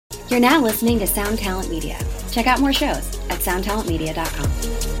You're now listening to Sound Talent Media. Check out more shows at soundtalentmedia.com.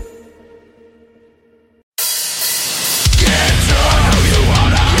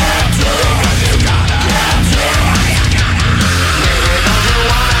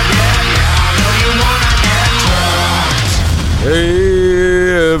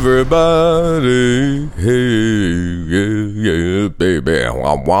 Hey everybody, hey, yeah, baby,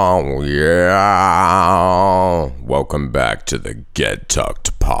 wow, yeah. Welcome back to the Get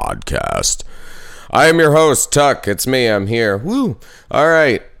Tucked podcast. I am your host, Tuck. It's me, I'm here. Woo. All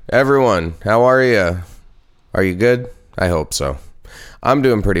right, everyone, how are you? Are you good? I hope so. I'm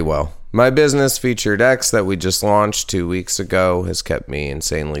doing pretty well. My business, Featured X, that we just launched 2 weeks ago, has kept me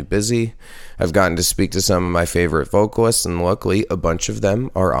insanely busy. I've gotten to speak to some of my favorite vocalists, and luckily, a bunch of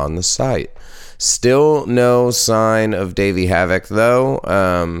them are on the site. Still no sign of Davey Havoc,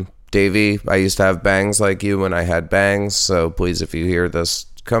 though. Davey, I used to have bangs like you when I had bangs, so please, if you hear this,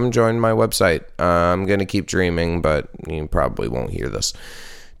 come join my website. I'm going to keep dreaming, but you probably won't hear this.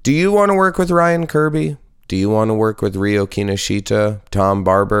 Do you want to work with Ryan Kirby? Do you want to work with Ryo Kinoshita, Tom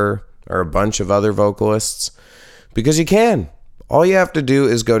Barber, or a bunch of other vocalists? Because you can. All you have to do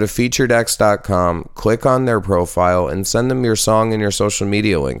is go to featuredx.com, click on their profile, and send them your song and your social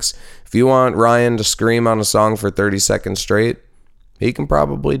media links. If you want Ryan to scream on a song for 30 seconds straight, he can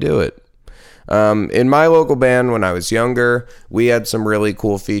probably do it. In my local band, when I was younger, we had some really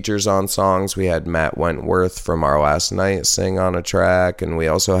cool features on songs. We had Matt Wentworth from Our Last Night sing on a track, and we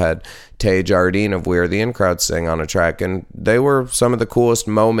also had Tay Jardine of We Are the In Crowd sing on a track, and they were some of the coolest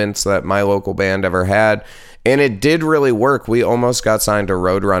moments that my local band ever had. And it did really work. We almost got signed to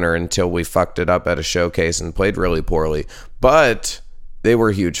Roadrunner until we fucked it up at a showcase and played really poorly. But they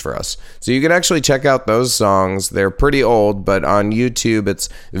were huge for us. So you can actually check out those songs. They're pretty old, but on YouTube it's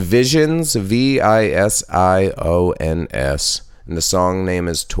Visions, Visions. And the song name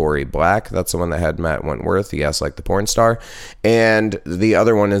is Tory Black. That's the one that had Matt Wentworth, he asked like the porn star. And the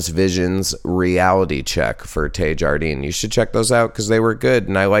other one is Visions Reality Check for Tay Jardine. You should check those out because they were good.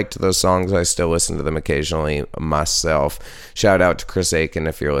 And I liked those songs. I still listen to them occasionally myself. Shout out to Chris Aiken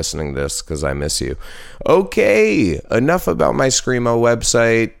if you're listening to this because I miss you. Okay, enough about my Screamo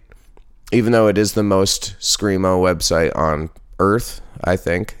website. Even though it is the most Screamo website on earth, I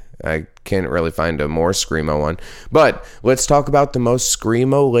think. I can't really find a more Screamo one. But let's talk about the most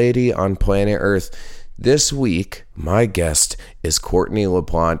Screamo lady on planet Earth. This week, my guest is Courtney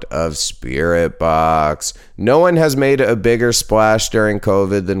LaPlante of Spiritbox. No one has made a bigger splash during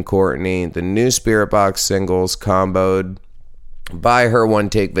COVID than Courtney. The new Spiritbox singles, comboed by her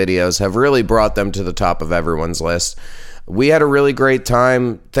one-take videos, have really brought them to the top of everyone's list. We had a really great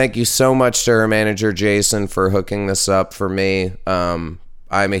time. Thank you so much to her manager, Jason, for hooking this up for me.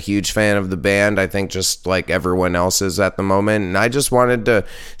 I'm a huge fan of the band, I think just like everyone else is at the moment, and I just wanted to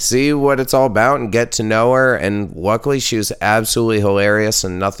see what it's all about and get to know her, and luckily she was absolutely hilarious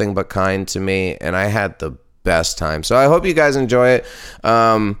and nothing but kind to me, and I had the best time. So I hope you guys enjoy it.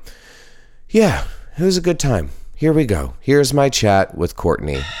 Yeah, it was a good time. Here we go. Here's my chat with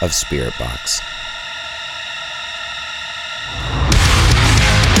Courtney of Spiritbox.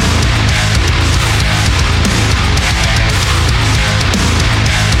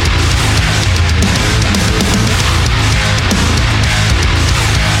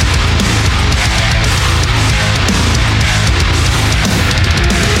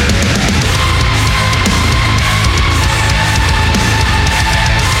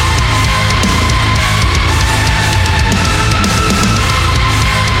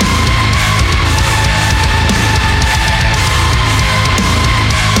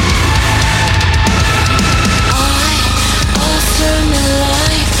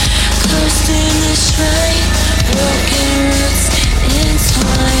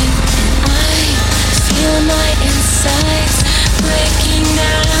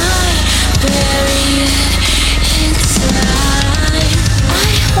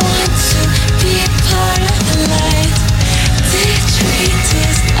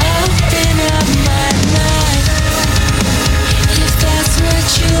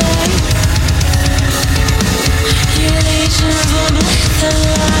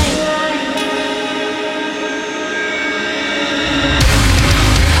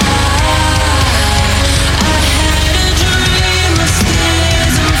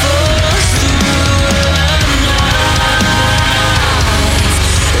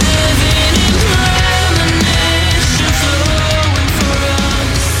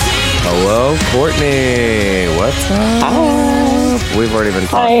 Courtney, what's up? Hi. We've already been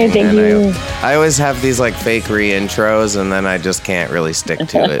talking. Hi, thank you. I always have these like fake re-intros, and then I just can't really stick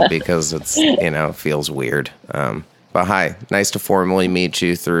to it because it's, feels weird. But hi, nice to formally meet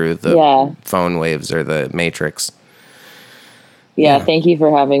you through the phone waves or the matrix. Yeah, thank you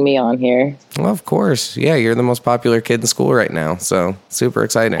for having me on here. Well, of course. Yeah, you're the most popular kid in school right now, so super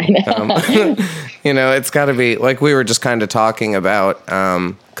exciting. It's got to be, like we were just kind of talking about,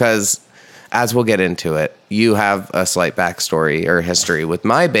 because as we'll get into it, you have a slight backstory or history with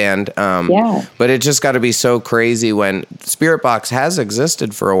my band. But it just got to be so crazy when Spiritbox has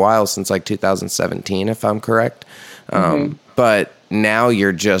existed for a while, since like 2017, if I'm correct. But now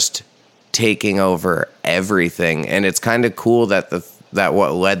you're just taking over everything, and it's kind of cool that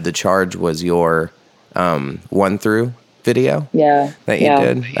what led the charge was your 1 through video that you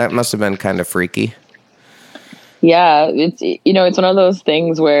did. That must have been kind of freaky. It's one of those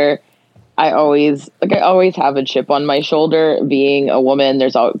things where I always have a chip on my shoulder being a woman.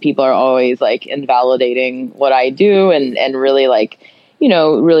 People are always like invalidating what I do and really like,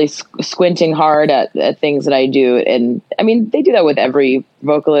 really squinting hard at things that I do. And I mean, they do that with every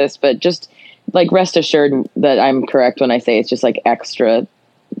vocalist, but just like rest assured that I'm correct when I say it's just like extra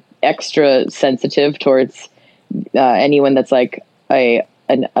sensitive towards anyone that's like a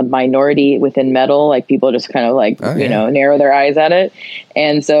minority within metal. Like people just kind of like, narrow their eyes at it.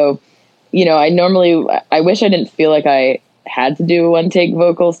 And so, I wish I didn't feel like I had to do one take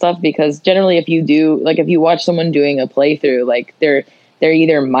vocal stuff, because generally if you watch someone doing a playthrough, like they're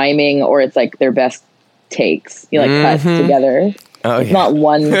either miming or it's like their best takes, cut together. It's not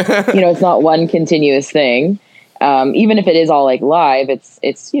one, it's not one continuous thing. Even if it is all like live, it's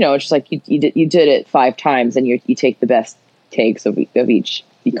just like you did it 5 times and you take the best takes of each,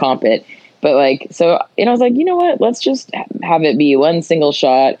 you comp it. But like, so, I was like, you know what, let's just have it be one single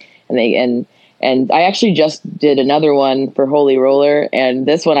shot. And I actually just did another one for Holy Roller, and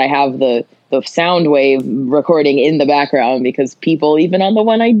this one I have the sound wave recording in the background, because people, even on the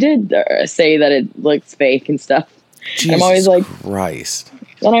one I did, say that it looks fake and stuff. Jesus I'm always like, Christ.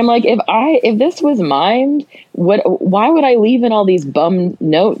 And I'm like, if this was mine, why would I leave in all these bum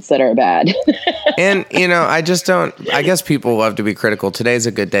notes that are bad? And, I guess people love to be critical. Today's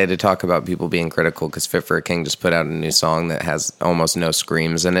a good day to talk about people being critical, because Fit for a King just put out a new song that has almost no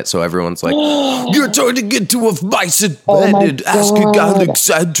screams in it. So everyone's like, you're trying to get to a vice bed, ask a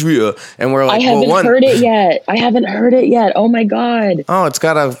Alexandria. And we're like, I haven't heard it yet. Oh my God. Oh, it's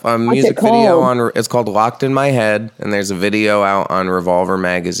got a music video it's called Locked in My Head. And there's a video out on Revolver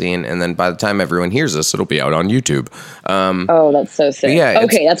Magazine. And then by the time everyone hears this, it'll be out on YouTube. That's so sick. Yeah,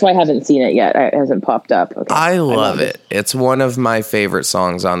 okay, that's why I haven't seen it yet. It hasn't popped up. Okay. I love it. It's one of my favorite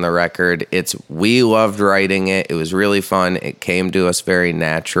songs on the record. We loved writing it. It was really fun. It came to us very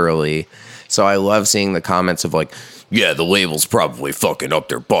naturally. So I love seeing the comments of like, yeah, the label's probably fucking up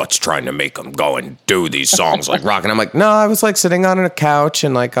their butts trying to make them go and do these songs like rock. And I'm like, no, I was like sitting on a couch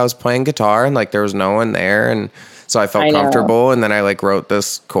and like I was playing guitar and like there was no one there. And so I felt comfortable, and then I like wrote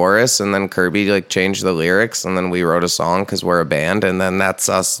this chorus, and then Kirby like changed the lyrics, and then we wrote a song because we're a band, and then that's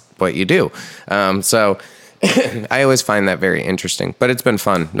us, what you do. So I always find that very interesting, but it's been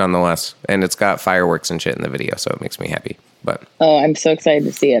fun nonetheless, and it's got fireworks and shit in the video, so it makes me happy. But I'm so excited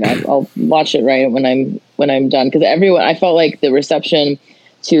to see it. I'll watch it right when I'm done, because I felt like the reception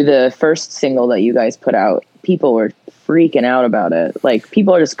to the first single that you guys put out, people were freaking out about it. Like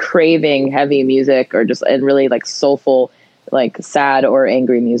people are just craving heavy music and really like soulful, like sad or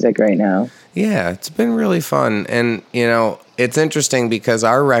angry music right now. Yeah, it's been really fun. And, it's interesting because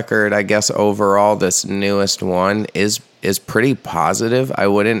our record, I guess overall, this newest one is pretty positive. I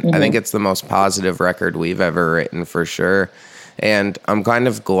think it's the most positive record we've ever written for sure. And I'm kind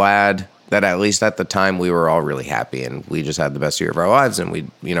of glad that at least at the time we were all really happy and we just had the best year of our lives, and we,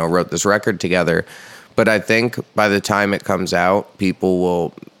 wrote this record together. But I think by the time it comes out, people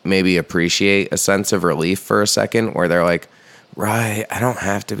will maybe appreciate a sense of relief for a second, where they're like, right, I don't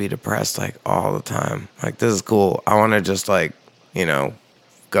have to be depressed like all the time. Like, this is cool. I want to just like,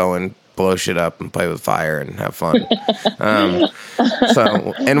 go and blow shit up and play with fire and have fun.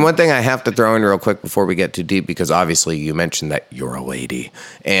 And one thing I have to throw in real quick before we get too deep, because obviously you mentioned that you're a lady,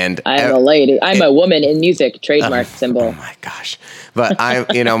 and I'm a lady. I'm a woman in music, trademark symbol. Oh my gosh. But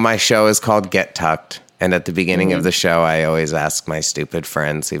my show is called Get Tucked. And at the beginning of the show, I always ask my stupid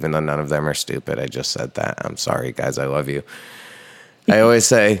friends, even though none of them are stupid. I just said that. I'm sorry, guys. I love you. I always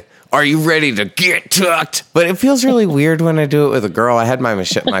say, are you ready to get tucked? But it feels really weird when I do it with a girl. I had my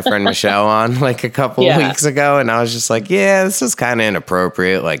friend Michelle on like a couple of weeks ago, and I was just like, yeah, this is kind of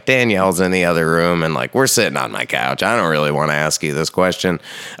inappropriate. Like Danielle's in the other room, and like we're sitting on my couch. I don't really want to ask you this question.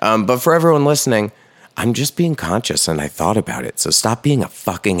 But for everyone listening, I'm just being conscious and I thought about it. So stop being a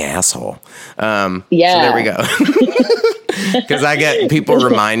fucking asshole. So Yeah. there we go. Because I get people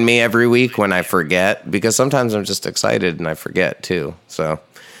remind me every week when I forget, because sometimes I'm just excited and I forget too. So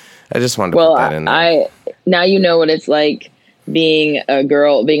I just wanted to put that in there. Now you know what it's like being a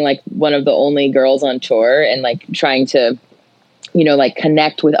girl, being like one of the only girls on tour and like trying to, you know, like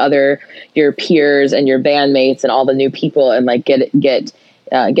connect with your peers and your bandmates and all the new people and like get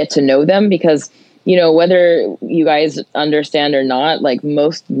to know them, because, you know, whether you guys understand or not, like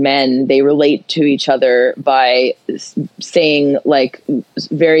most men, they relate to each other by saying like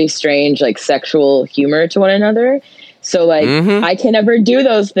very strange, like sexual humor to one another. So like, I can never do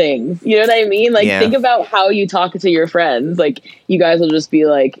those things. You know what I mean? Like, think about how you talk to your friends. Like, you guys will just be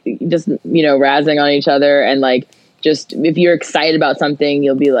like, just, you know, razzing on each other. And like, just if you're excited about something,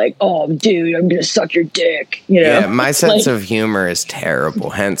 you'll be like, oh, dude, I'm going to suck your dick. You know? Yeah, my sense of humor is terrible,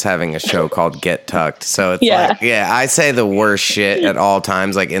 hence having a show called Get Tucked. So it's I say the worst shit at all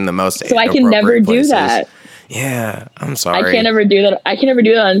times, like in the most So I can never places. Do that. Yeah, I'm sorry. I can't ever do that. I can never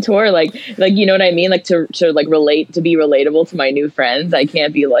do that on tour. Like, you know what I mean? Like to like relate, to be relatable to my new friends. I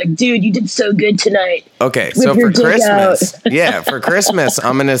can't be like, dude, you did so good tonight. Okay. So for Christmas, for Christmas,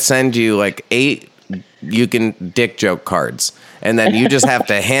 I'm going to send you like 8 you can dick joke cards. And then you just have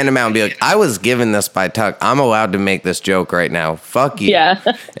to hand them out and be like, I was given this by Tuck. I'm allowed to make this joke right now. Fuck you. Yeah.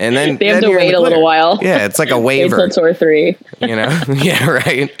 And then they have to wait a little while. Yeah, it's like a waiver. Wait till tour 3. You know? Yeah,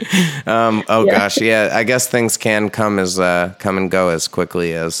 right. Gosh. Yeah, I guess things can come and go as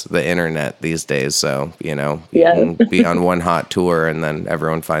quickly as the internet these days. So, you know, you can be on one hot tour and then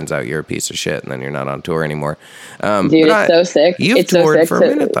everyone finds out you're a piece of shit and then you're not on tour anymore. Dude, it's so sick. You've toured for a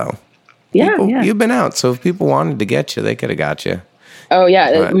minute, though. Yeah. You've been out, so if people wanted to get you, they could have got you. Oh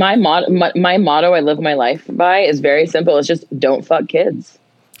yeah, but my motto I live my life by is very simple. It's just don't fuck kids.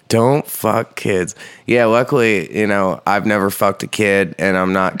 Don't fuck kids. Yeah, luckily, you know, I've never fucked a kid, and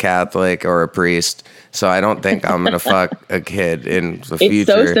I'm not Catholic or a priest, so I don't think I'm gonna fuck a kid in the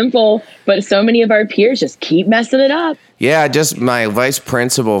future. It's so simple, but so many of our peers just keep messing it up. Yeah, just my vice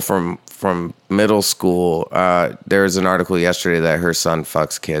principal from middle school, there was an article yesterday that her son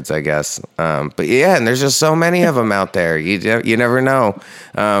fucks kids, I guess. But yeah, and there's just so many of them out there. You never know.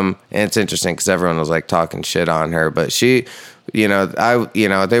 And it's interesting because everyone was like talking shit on her, but she, they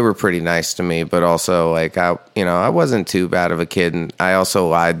were pretty nice to me, but also like, I wasn't too bad of a kid. And I also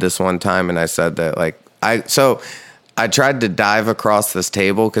lied this one time and I said that like, I tried to dive across this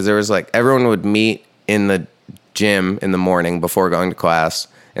table because there was like, everyone would meet in the gym in the morning before going to class.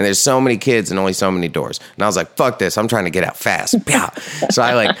 And there's so many kids and only so many doors. And I was like, fuck this. I'm trying to get out fast. So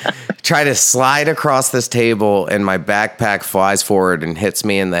I like try to slide across this table and my backpack flies forward and hits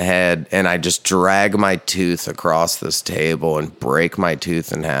me in the head. And I just drag my tooth across this table and break my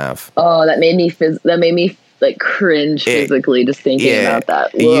tooth in half. Oh, that made me like cringe physically just thinking about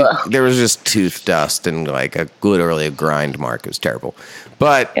that. There was just tooth dust and like literally a grind mark. It was terrible.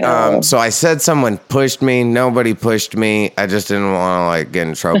 But so I said someone pushed me. Nobody pushed me. I just didn't want to like get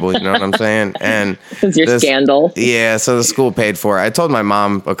in trouble. You know what I'm saying? And it's your scandal. Yeah. So the school paid for it. I told my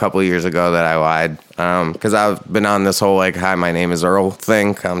mom a couple of years ago that I lied because I've been on this whole like, hi, my name is Earl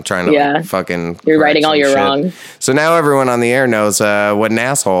thing. I'm trying to like, fucking. You're writing all your wrongs. So now everyone on the air knows what an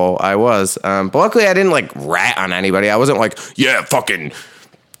asshole I was. But luckily I didn't like rat on anybody. I wasn't like, yeah, fucking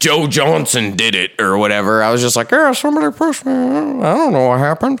Joe Johnson did it or whatever. I was just like, yeah, somebody pushed me. I don't know what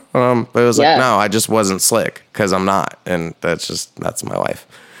happened. But it was like, no, I just wasn't slick because I'm not. And that's my life.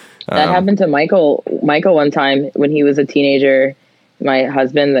 That happened to Michael one time when he was a teenager. My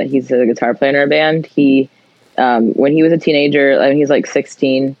husband, that he's a guitar player in our band. He, when he was a teenager, I mean, he's like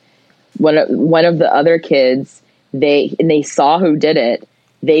 16. One of the other kids, they saw who did it.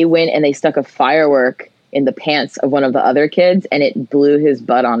 They went and they stuck a firework in the pants of one of the other kids, and it blew his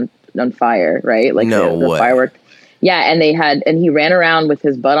butt on fire, right? Like the firework. Yeah, and he ran around with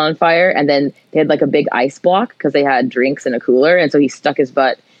his butt on fire, and then they had like a big ice block because they had drinks in a cooler, and so he stuck his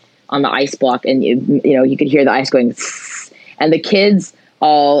butt on the ice block, and you could hear the ice going, and the kids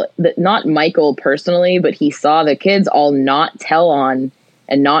all, not Michael personally, but he saw the kids all not tell on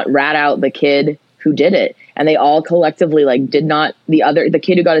and not rat out the kid who did it, and they all collectively like did not. The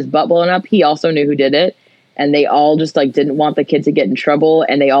kid who got his butt blown up, he also knew who did it. And they all just like didn't want the kid to get in trouble,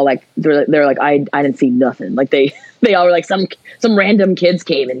 and they all like they're like I didn't see nothing. Like they all were like some random kids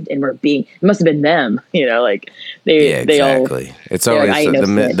came and were being, it must have been them, like they all. It's always like,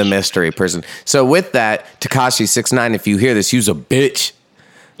 the mystery person. So with that, Tekashi 6ix9ine, if you hear this, you's a bitch.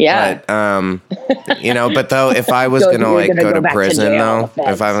 Yeah. But but though if I was gonna like go to prison though,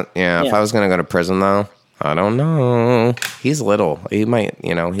 if I was gonna go to prison though, I don't know. He's little. He might,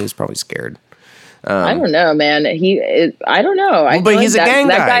 he was probably scared. I don't know, man. I don't know. Well, but he's a gang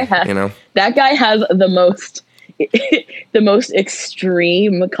guy. That guy has the most the most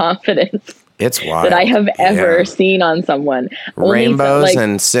extreme confidence. It's wild that I have ever seen on someone. Rainbows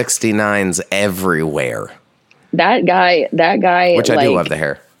and 69s everywhere. That guy, which I do love the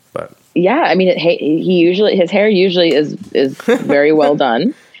hair, but yeah, I mean, his hair usually is very well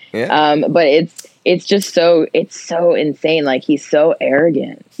done. Yeah. But it's just so insane. Like, he's so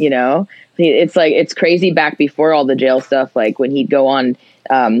arrogant, it's like, it's crazy back before all the jail stuff. Like, when he'd go on,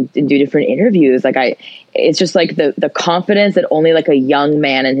 and do different interviews, it's just like the confidence that only like a young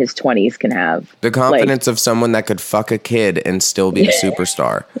man in his 20s can have. The confidence of someone that could fuck a kid and still be a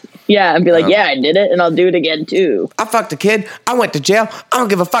superstar. Yeah, and be like, yeah, I did it, and I'll do it again too. I fucked a kid. I went to jail. I don't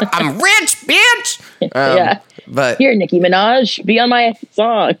give a fuck. I'm rich, bitch. Yeah. But here, Nicki Minaj, be on my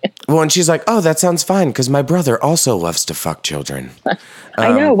song. Well, and she's like, oh, that sounds fine, because my brother also loves to fuck children.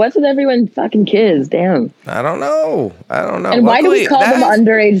 I know. What's with everyone fucking kids? Damn. I don't know. And why do we call them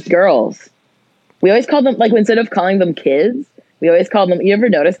underage girls? We always call them, like, instead of calling them kids, we always call them, you ever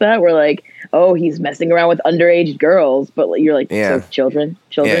notice that? We're like, oh, he's messing around with underage girls, but you're like, so children?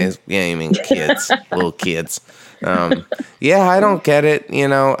 Yeah, you mean kids, little kids. Yeah, I don't get it,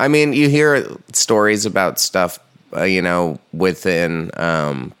 I mean, you hear stories about stuff, within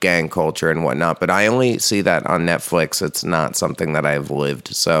gang culture and whatnot, but I only see that on Netflix. It's not something that I've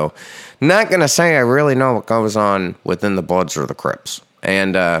lived, so not going to say I really know what goes on within the Bloods or the Crips.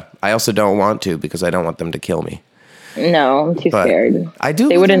 And I also don't want to, because I don't want them to kill me. No, I'm too scared. I do.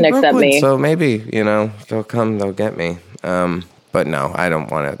 They wouldn't accept me. So maybe, they'll get me. But no, I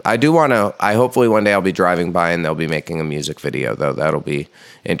don't want to. I do want to. Hopefully one day I'll be driving by and they'll be making a music video, though. That'll be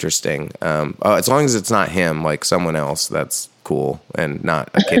interesting. As long as it's not him, like someone else, that's cool, and not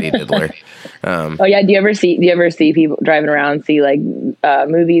a kitty diddler. Oh yeah, do you ever see people driving around, see like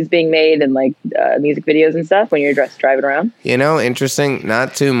movies being made and like music videos and stuff when you're just driving around? Interesting.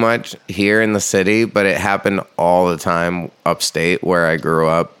 Not too much here in the city, but it happened all the time upstate where I grew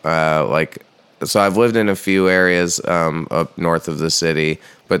up. So I've lived in a few areas up north of the city,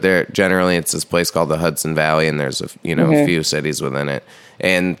 but it's this place called the Hudson Valley, and there's a few cities within it,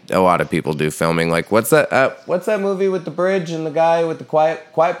 and a lot of people do filming. Like, what's that movie with the bridge and the guy with the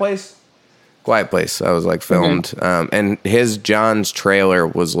Quiet Place? Quiet Place. I was like filmed, and John's trailer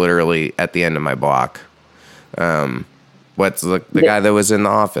was literally at the end of my block. What's the guy that was in The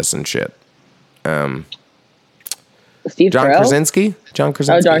Office and shit? Steve John Carell? Krasinski? John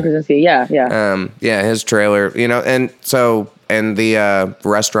Krasinski. Oh, John Krasinski. Yeah. Yeah, his trailer, and the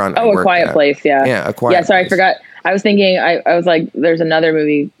restaurant. Oh, A Quiet Place. Yeah. Yeah, A Quiet Place. Yeah, sorry, I forgot. I was thinking, I was like, there's another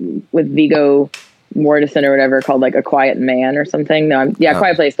movie with Viggo Mortensen or whatever called like A Quiet Man or something. No,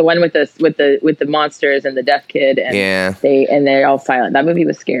 Quiet Place, the one with the monsters and the deaf kid, and they're all silent. That movie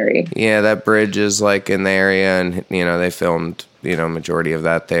was scary. Yeah, that bridge is like in the area, and they filmed majority of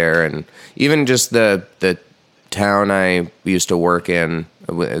that there, and even just the town I used to work in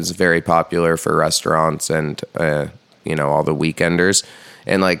is very popular for restaurants and all the weekenders,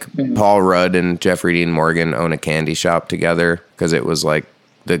 and like Paul Rudd and Jeffrey Dean Morgan own a candy shop together, because it was like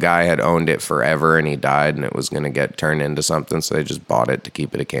the guy had owned it forever and he died and it was going to get turned into something, so they just bought it to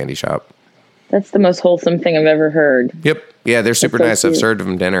keep it a candy shop. That's the most wholesome thing I've ever heard. Yep. Yeah, they're super nice. I've served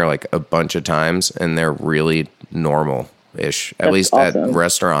them dinner like a bunch of times, and they're really normal-ish, at least awesome. At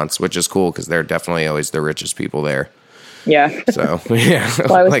restaurants, which is cool, because they're definitely always the richest people there. Yeah. So, yeah.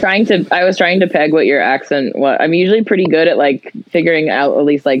 Well, I was trying to peg what your accent was. I'm usually pretty good at like figuring out at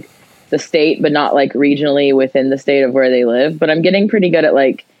least like the state, but not like regionally within the state of where they live. But I'm getting pretty good at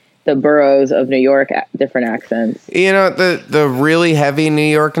like the boroughs of New York, different accents. The really heavy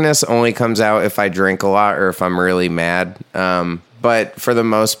New Yorkness only comes out if I drink a lot or if I'm really mad. But for the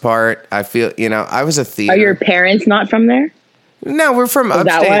most part, I feel, I was a theater. Are your parents not from there? No, we're from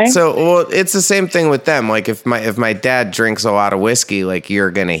upstate. So, it's the same thing with them. Like if my dad drinks a lot of whiskey, like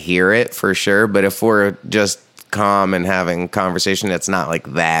you're going to hear it for sure. But if we're just calm and having conversation, it's not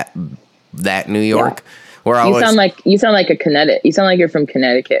like that New York. Yeah. You sound like a Connecticut. You sound like you're from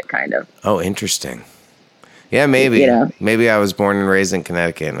Connecticut, kind of. Oh, interesting. Yeah, maybe. Maybe I was born and raised in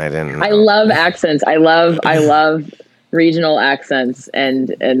Connecticut and I didn't know. I love accents. I love regional accents,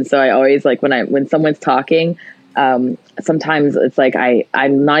 and so I always like when someone's talking, sometimes it's like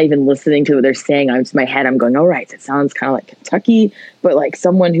I'm not even listening to what they're saying. I'm just in my head, I'm going, all right, it sounds kind of like Kentucky, but like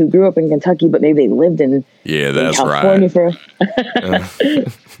someone who grew up in Kentucky, but maybe they lived in California right.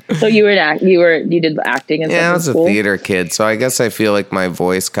 So you did acting and stuff. Yeah, I was a theater kid, so I guess I feel like my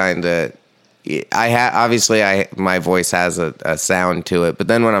voice kind of. My voice has a sound to it, but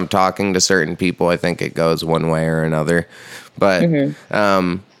then when I'm talking to certain people, I think it goes one way or another. But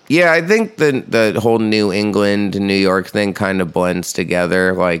Yeah, I think the whole New England, New York thing kind of blends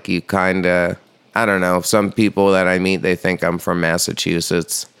together. Like you kind of, I don't know. Some people that I meet, they think I'm from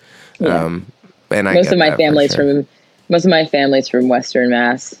Massachusetts. Yeah. And I most get of my that for family's sure. most of my family's from Western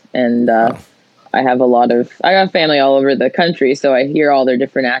Mass, and I have family all over the country, so I hear all their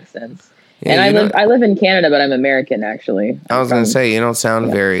different accents. Yeah, And you I live in Canada, but I'm American actually. I was going to say, you don't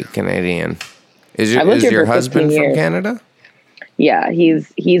sound very Canadian. I've lived here Is your for 15 husband from years. Canada? Yeah,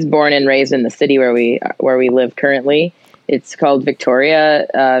 he's born and raised in the city where we live currently. It's called Victoria,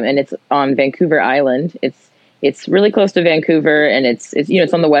 and it's on Vancouver Island. It's really close to Vancouver, and it's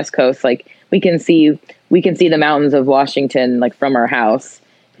it's on the west coast. Like we can see the mountains of Washington like from our house,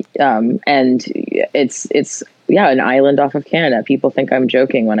 and it's an island off of Canada. People think I'm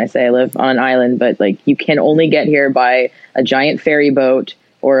joking when I say I live on an island, but like you can only get here by a giant ferry boat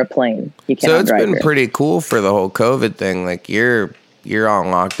or a plane. You cannot So it's drive been here. pretty cool for the whole COVID thing. Like you're on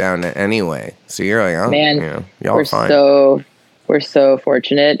lockdown anyway, so you're like, oh Man, y'all are fine. We're so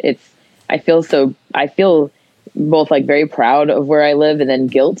fortunate. I feel both like very proud of where I live and then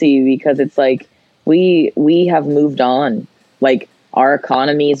guilty because it's like we have moved on. Like our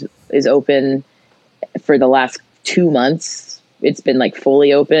economy is open for the last 2 months. It's been like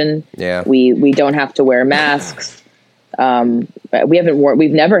fully open. Yeah. We don't have to wear masks.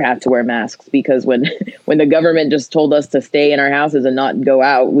 We've never had to wear masks because when the government just told us to stay in our houses and not go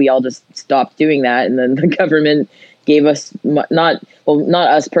out, we all just stopped doing that. And then the government gave us not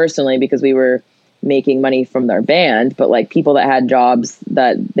us personally because we were making money from their band, but like people that had jobs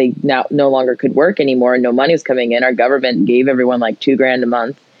that they now no longer could work anymore and no money was coming in. Our government gave everyone like $2,000 a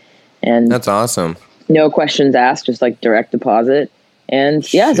month, and That's awesome. no questions asked, just like direct deposit.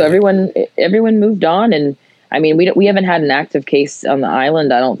 And yeah, so everyone moved on. And I mean, we haven't had an active case on the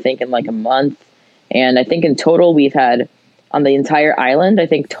island, I don't think, in like a month. And I think in total we've had on the entire island,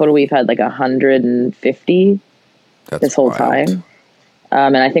 we've had like 150 this whole time.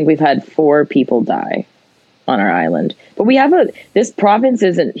 And I think we've had 4 people die on our island. But we have this province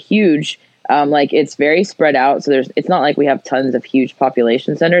isn't huge. Like it's very spread out. So it's not like we have tons of huge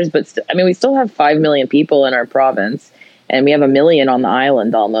population centers, but we still have 5 million people in our province. And we have 1 million on the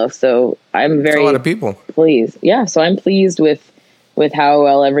island almost. So I'm very That's a lot of people. pleased. Yeah. So I'm pleased with how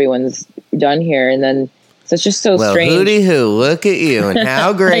well everyone's done here. And then so it's just so strange. Hooty hoo, look at you and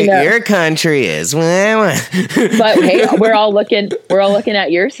how great your country is. But hey, we're all looking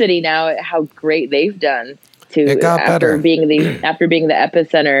at your city now at how great they've done after being the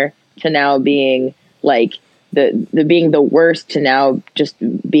epicenter to now being like being the worst to now just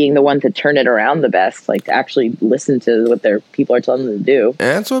being the one to turn it around the best, like to actually listen to what their people are telling them to do. And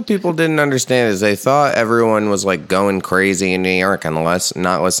that's what people didn't understand is they thought everyone was like going crazy in New York and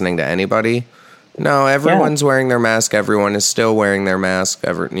not listening to anybody. No, everyone's wearing their mask. Everyone is still wearing their mask.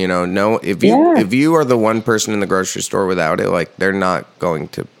 If you are the one person in the grocery store without it, like they're not going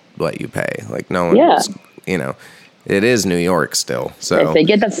to let you pay. Like no one, it is New York still. So they say,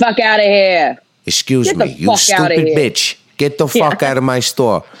 get the fuck out of here. Excuse me, you stupid bitch. Get the fuck out of my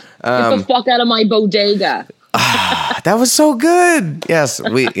store. Get the fuck out of my bodega. That was so good. Yes,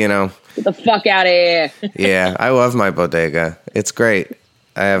 Get the fuck out of here. Yeah, I love my bodega. It's great.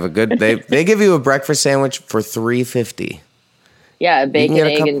 I have a good. They give you a breakfast sandwich for $3.50. Yeah, bacon,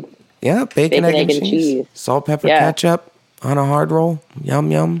 egg, and cheese. Salt, pepper, ketchup on a hard roll.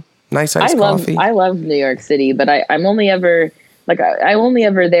 Yum yum. Nice iced coffee. I love New York City, but I'm only ever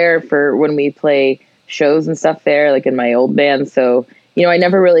there for when we play shows and stuff there, like in my old band. So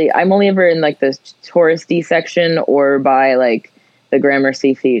I'm only ever in like the touristy section or by like the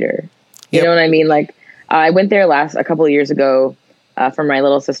Gramercy Theater. You know what I mean? Like I went there a couple of years ago. For my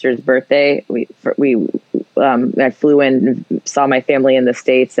little sister's birthday, I flew in and saw my family in the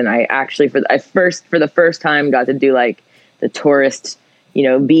States, and I actually for the first time got to do like the tourist,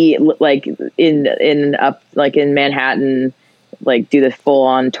 be like in Manhattan, like do the full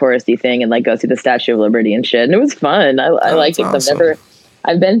on touristy thing and like go see the Statue of Liberty and shit, and it was fun. I liked it. Awesome.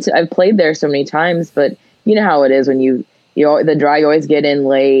 I've played there so many times, but you know how it is when you always get in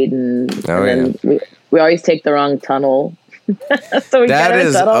late, and then we always take the wrong tunnel. So that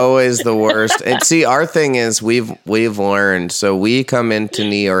is always the worst. And see, our thing is we've learned. So we come into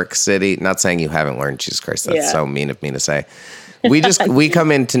New York City. Not saying you haven't learned. Jesus Christ, that's so mean of me to say. We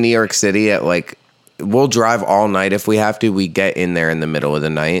come into New York City at like we'll drive all night if we have to. We get in there in the middle of the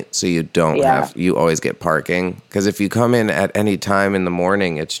night, so you you always get parking. Because if you come in at any time in the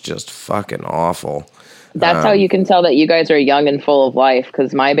morning, it's just fucking awful. That's how you can tell that you guys are young and full of life.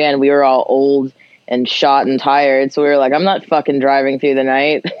 Because my band, we were all old and shot and tired, so we were like, I'm not fucking driving through the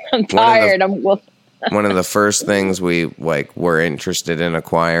night. I'm tired. one of the first things we were interested in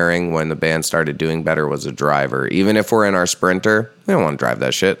acquiring when the band started doing better was a driver. Even if we're in our Sprinter, we don't want to drive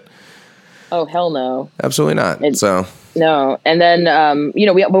that shit. Oh, hell no. Absolutely not. No. And then,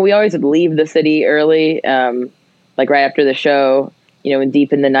 we always would leave the city early, right after the show, and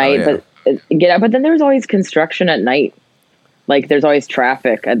deep in the night, but get out. But then there was always construction at night. Like there's always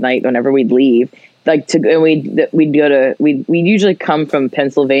traffic at night whenever we'd leave. We'd usually come from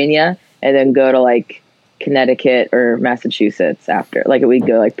Pennsylvania and then go to Connecticut or Massachusetts after. We'd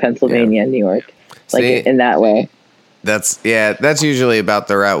go Pennsylvania, New York, in that way. That's usually about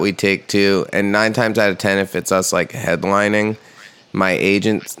the route we take too. And 9 times out of 10, if it's us headlining, my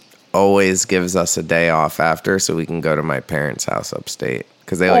agent always gives us a day off after so we can go to my parents' house upstate.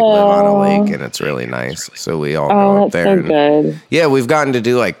 Because they live on a lake and it's really nice. So we all go up there. That's so good. Yeah, we've gotten to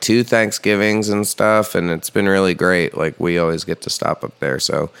do 2 Thanksgivings and stuff, and it's been really great. We always get to stop up there.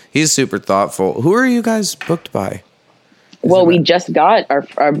 So he's super thoughtful. Who are you guys booked by? We just got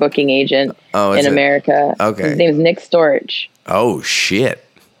our booking agent in America. Okay. His name is Nick Storch. Oh, shit.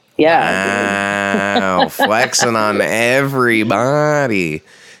 Yeah. Wow. Flexing on everybody.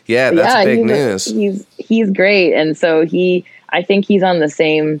 Yeah, that's big news. He's great. And so I think he's on the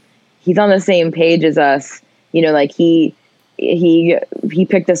same page as us. He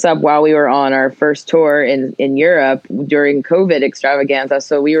picked us up while we were on our first tour in Europe during COVID extravaganza.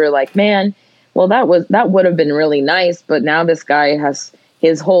 So we were like, man, well, that would have been really nice. But now this guy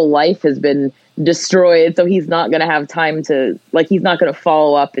his whole life has been destroyed. So he's not going to have time to he's not going to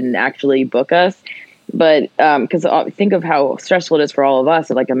follow up and actually book us. But because think of how stressful it is for all of us.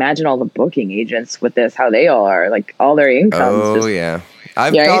 Imagine all the booking agents with this, how they all are, all their incomes. Oh, yeah.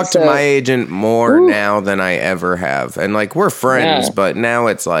 I've talked to my agent more now than I ever have. And we're friends, but now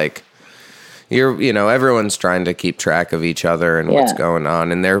it's everyone's trying to keep track of each other and what's going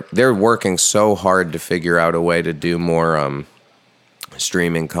on. And they're working so hard to figure out a way to do more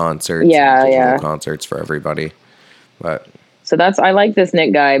streaming concerts. Yeah. Concerts for everybody. But so I like this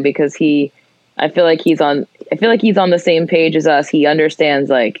Nick guy because I feel like he's on the same page as us. He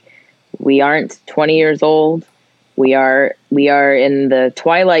understands we aren't 20 years old. We are in the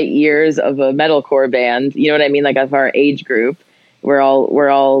twilight years of a metalcore band. You know what I mean? Of our age group, we're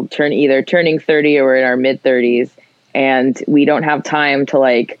all either turning 30 or we're in our mid 30s, and we don't have time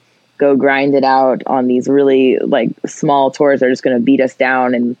to go grind it out on these really small tours that are just going to beat us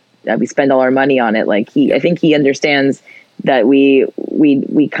down, and we spend all our money on it. I think he understands that we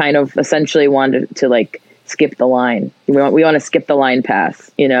kind of essentially wanted to skip the line. We want to skip the line pass,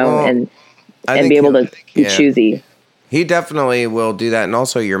 and be able to be choosy. He definitely will do that. And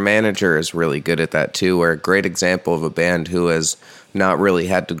also your manager is really good at that too. We're a great example of a band who has not really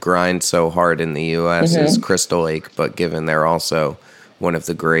had to grind so hard in the US is Crystal Lake, but given they're also one of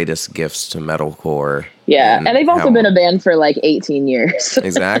the greatest gifts to metalcore. Yeah, and they've also been a band for 18 years.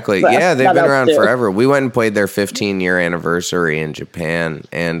 Exactly. Yeah, they've been around forever. We went and played their 15-year anniversary in Japan,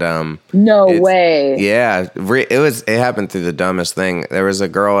 and no way. Yeah, it happened through the dumbest thing. There was a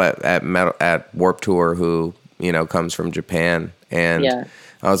girl at Warped Tour who comes from Japan, and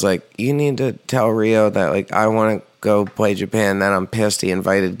I was like, you need to tell Rio that I want to go play Japan. Then I'm pissed. He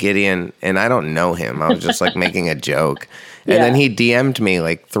invited Gideon, and I don't know him. I was just making a joke. And then he DM'd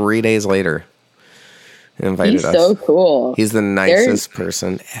me 3 days later. And invited us. He's so cool. He's the nicest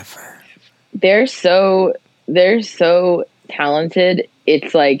person ever. They're so talented.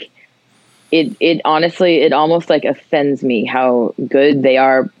 It's it honestly, it almost offends me how good they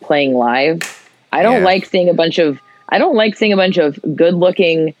are playing live. I don't like seeing a bunch of good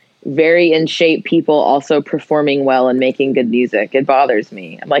looking, very in shape people also performing well and making good music. It bothers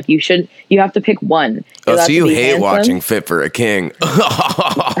me. I'm you have to pick one. Oh, so you hate watching Fit for a King.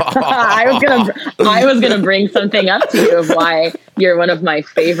 I was gonna bring something up to you of why you're one of my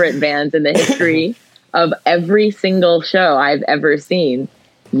favorite bands in the history of every single show I've ever seen.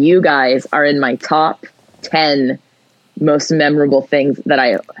 You guys are in my top 10 most memorable things that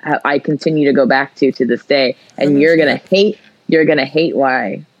I continue to go back to this day. And you're gonna hate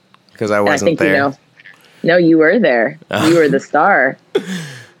why. Because I wasn't there. No, you were there. You were the star.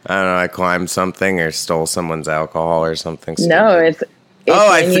 I don't know. I climbed something or stole someone's alcohol or something. Stupid. No, it's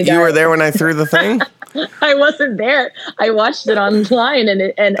you were there when I threw the thing. I wasn't there. I watched it online, and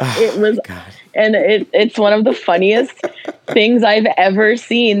it was, God. And it's one of the funniest things I've ever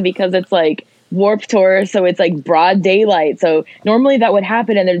seen because it's Warped Tour, so it's broad daylight. So normally that would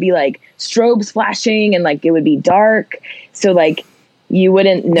happen, and there'd be strobes flashing, and it would be dark. So you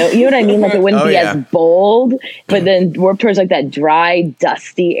wouldn't know, you know what I mean? It wouldn't be as bold, but then Warped Tour is that dry,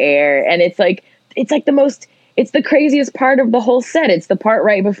 dusty air. And it's the most, it's the craziest part of the whole set. It's the part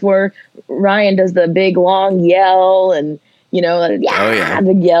right before Ryan does the big long yell and,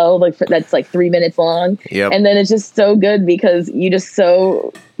 the yell that's like 3 minutes long. Yep. And then it's just so good because you just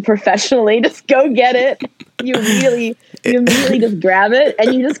so professionally just go get it. You immediately just grab it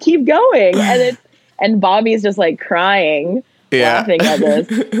and you just keep going. And Bobby's just like crying, laughing at this.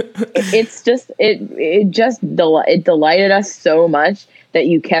 It delighted us so much that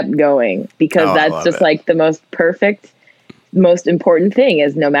you kept going because that's just like the most perfect, most important thing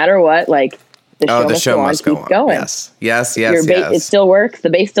is no matter what, like the show must go on. Keep going. Yes. It still works. The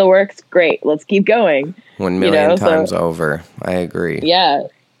bass still works. Great. Let's keep going. 1 million times over. I agree. Yeah.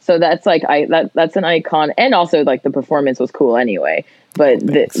 So that's like that's an icon, and also like the performance was cool anyway. But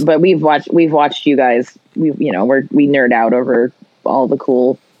we've watched you guys. We nerd out over all the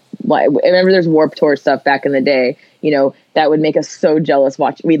cool. I remember there's Warped Tour stuff back in the day. That would make us so jealous.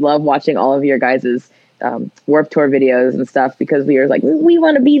 We'd love watching all of your guys's Warped Tour videos and stuff because we were like, we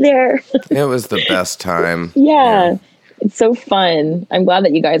want to be there. It was the best time. Yeah. It's so fun. I'm glad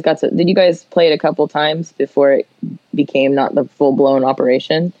that you guys did you guys play it a couple times before it became not the full blown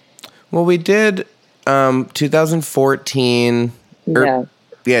operation? Well, we did 2014.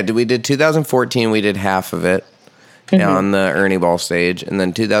 We did 2014. We did half of it on the Ernie Ball stage. And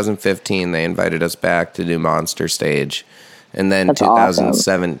then 2015, they invited us back to do Monster Stage. And then that's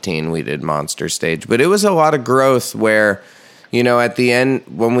 2017, awesome. We did Monster Stage. But it was a lot of growth where, at the end,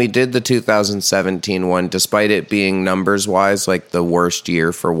 when we did the 2017 one, despite it being numbers-wise like the worst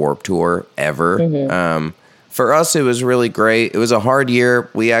year for Warped Tour ever, for us it was really great. It was a hard year.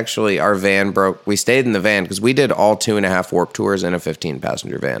 Our van broke. We stayed in the van because we did all 2.5 Warped Tours in a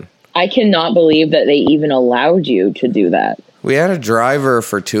 15-passenger van. I cannot believe that they even allowed you to do that. We had a driver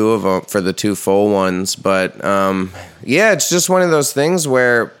for 2 of them, for the 2 full ones, but it's just one of those things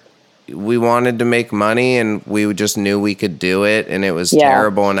where we wanted to make money and we just knew we could do it, and it was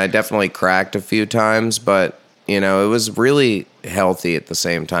terrible, and I definitely cracked a few times, but it was really healthy at the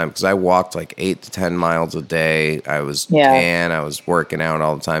same time because I walked like 8 to 10 miles a day. I was tan, I was working out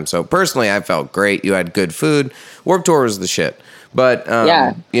all the time. So personally, I felt great. You had good food. Warped Tour was the shit. But,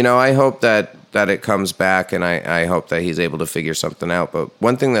 I hope that it comes back, and I hope that he's able to figure something out. But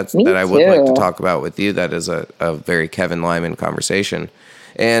one thing that I would like to talk about with you that is a very Kevin Lyman conversation.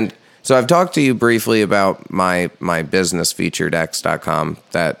 And so I've talked to you briefly about my business featuredx.com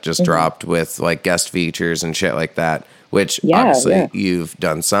that just dropped with like guest features and shit like that, which obviously you've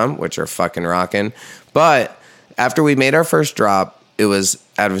done some, which are fucking rocking. But after we made our first drop, it was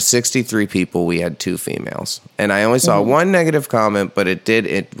out of 63 people, we had 2 females. And I only saw one negative comment, but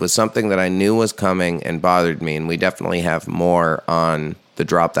it was something that I knew was coming and bothered me. And we definitely have more on the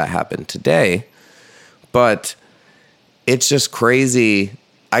drop that happened today. But it's just crazy.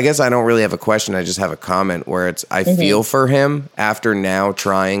 I guess I don't really have a question. I just have a comment where I feel for him after now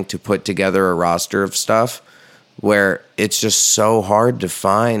trying to put together a roster of stuff where it's just so hard to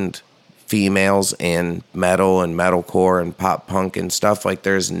find females in metal and metalcore and pop punk and stuff. Like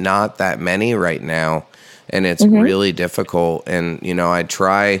there's not that many right now, and it's really difficult. And I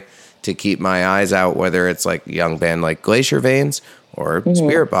try to keep my eyes out, whether it's like a young band like Glacier Veins or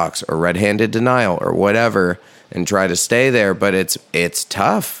Spiritbox or Red Handed Denial or whatever, and try to stay there. But it's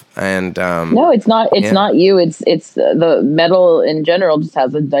tough. And no, it's not. It's not you. It's the metal in general just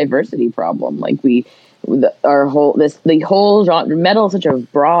has a diversity problem. Like the whole genre, metal is such a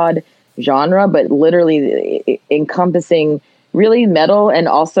broad genre, but literally encompassing really metal and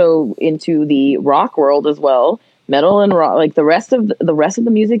also into the rock world as well. Metal and rock, like the rest of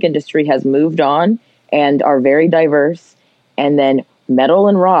the music industry has moved on and are very diverse. And then metal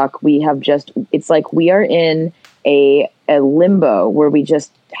and rock, it's like we are in a limbo where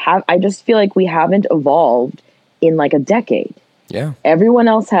I just feel like we haven't evolved in like a decade. Yeah. Everyone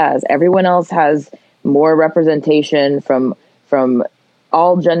else has more representation from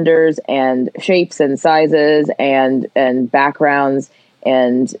all genders and shapes and sizes and backgrounds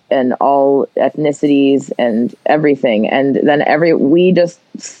and all ethnicities and everything. And then we just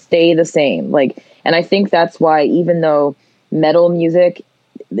stay the same. Like, and I think that's why, even though metal music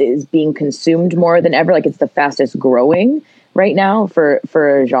is being consumed more than ever, like it's the fastest growing right now for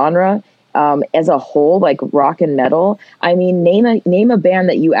a genre, as a whole, like rock and metal. I mean, name a band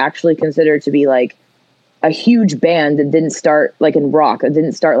that you actually consider to be like a huge band that didn't start like in rock. It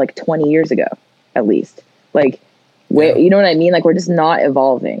didn't start like 20 years ago, at least. Like, you know what I mean? Like, we're just not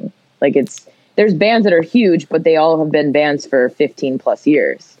evolving. Like, there's bands that are huge, but they all have been bands for 15 plus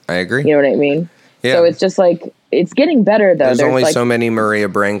years. I agree. You know what I mean? Yeah. So it's just like, it's getting better though. There's only like, so many Maria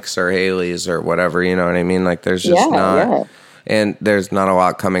Brinks or Haleys or whatever, you know what I mean? Like, there's just and there's not a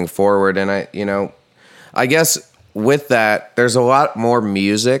lot coming forward. And I guess with that, there's a lot more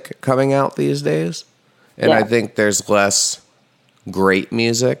music coming out these days. And I think there's less great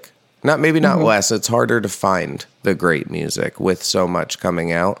music. Maybe not less. It's harder to find the great music with so much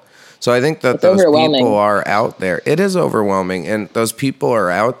coming out. So I think that those people are out there. It is overwhelming. And those people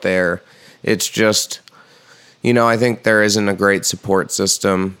are out there. It's just, I think there isn't a great support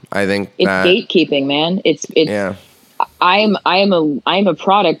system. I think it's gatekeeping, man. It's yeah. I'm a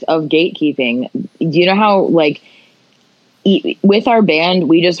product of gatekeeping. Do you know how, like, with our band,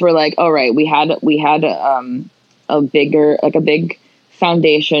 we just were like, all right, we had a big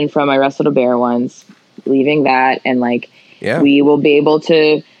foundation from I Wrestled a Bear once, leaving that, and we will be able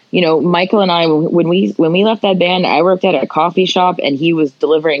to, Michael and I, when we left that band, I worked at a coffee shop and he was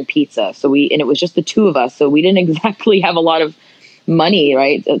delivering pizza. So it was just the two of us. So we didn't exactly have a lot of money,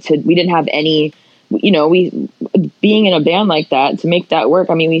 right? We didn't have any, being in a band like that, to make that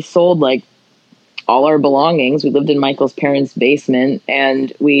work. I mean, we sold all our belongings. We lived in Michael's parents' basement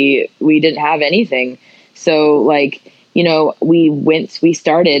and we didn't have anything. So we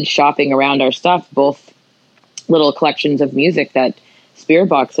started shopping around our stuff, both little collections of music that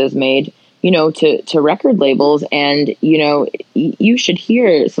Spiritbox has made, to record labels. And, you should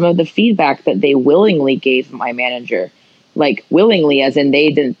hear some of the feedback that they willingly gave my manager, willingly, as in they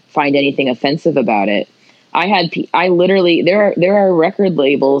didn't find anything offensive about it. There are record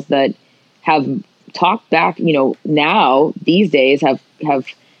labels that have talked back, now these days have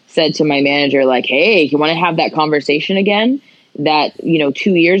said to my manager, hey, you want to have that conversation again? That,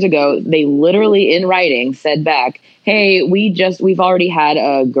 2 years ago, they literally in writing said back, hey, we've already had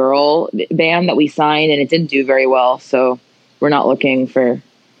a girl band that we signed and it didn't do very well. So we're not looking for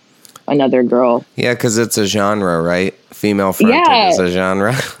another girl. Yeah. 'Cause it's a genre, right? Female fronted is a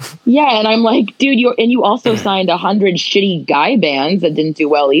genre. Yeah. And I'm like, dude, you also signed 100 shitty guy bands that didn't do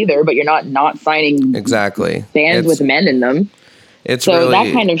well either, but you're not signing bands with men in them. It's so really,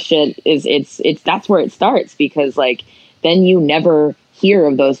 that kind of shit it's that's where it starts, because then you never hear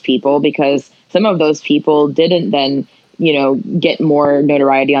of those people, because some of those people didn't then, get more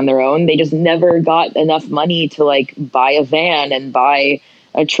notoriety on their own. They just never got enough money to buy a van and buy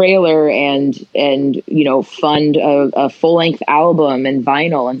a trailer and fund a full length album and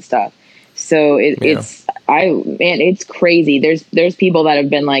vinyl and stuff. So it's crazy. There's people that have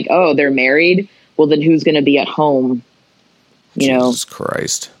been like, oh, they're married. Well, then who's going to be at home? Jesus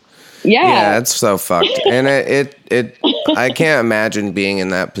Christ. Yeah, it's so fucked. And I can't imagine being in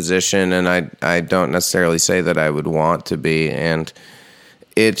that position, and I don't necessarily say that I would want to be. And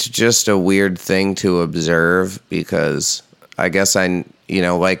it's just a weird thing to observe, because I guess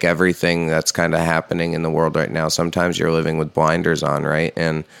like everything that's kind of happening in the world right now, sometimes you're living with blinders on, right?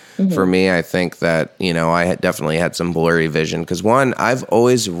 And for me, I think that, I definitely had some blurry vision, because one, I've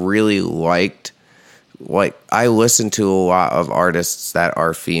always really liked, I listen to a lot of artists that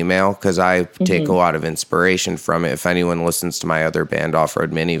are female, because I take a lot of inspiration from it. If anyone listens to my other band,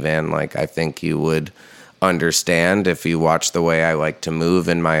 Off-Road Minivan, I think you would understand. If you watch the way I like to move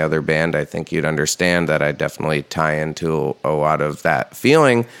in my other band, I think you'd understand that I definitely tie into a lot of that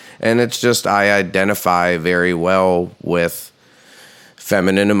feeling. And it's just, I identify very well with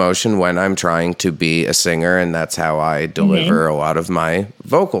feminine emotion when I'm trying to be a singer, and that's how I deliver a lot of my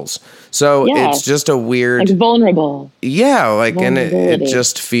vocals. So it's just a weird, vulnerable. Yeah. And it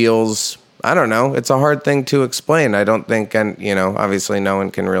just feels, I don't know. It's a hard thing to explain. I don't think, and obviously no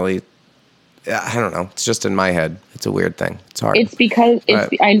one can really, I don't know. It's just in my head. It's a weird thing. It's hard. It's because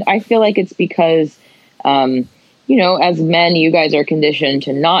I feel like it's because, as men, you guys are conditioned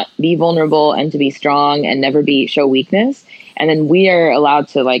to not be vulnerable and to be strong and never show weakness. And then we are allowed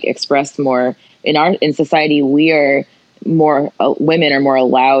to express more in society. We are more, women are more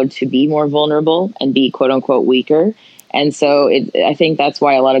allowed to be more vulnerable and be quote unquote weaker. And so I think that's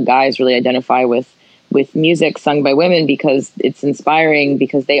why a lot of guys really identify with music sung by women, because it's inspiring,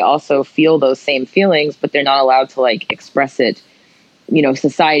 because they also feel those same feelings, but they're not allowed to express it.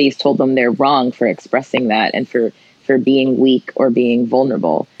 Society's told them they're wrong for expressing that and for being weak or being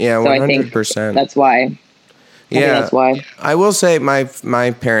vulnerable. Yeah, 100%. So I think that's why. That's why. I will say my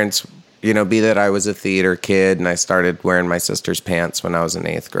parents, be that I was a theater kid and I started wearing my sister's pants when I was in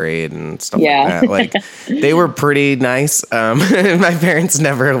 8th grade and stuff like that. They were pretty nice. My parents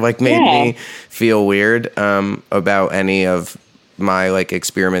never made me feel weird about any of my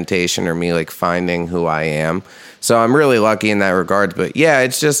experimentation or me finding who I am. So I'm really lucky in that regard. But yeah,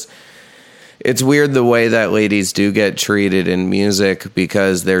 it's weird the way that ladies do get treated in music,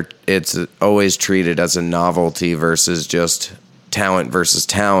 because it's always treated as a novelty versus just talent versus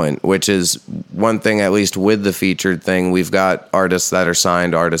talent, which is one thing, at least with the featured thing. We've got artists that are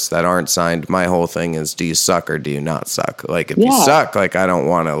signed, artists that aren't signed. My whole thing is, do you suck or do you not suck? Like, if you suck, like, I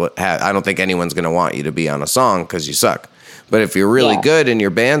don't think anyone's going to want you to be on a song because you suck. But if you're really good and your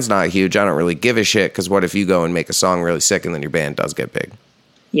band's not huge, I don't really give a shit, because what if you go and make a song really sick and then your band does get big?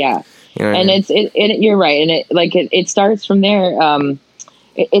 Yeah. You know what and I mean? you're right. And it starts from there.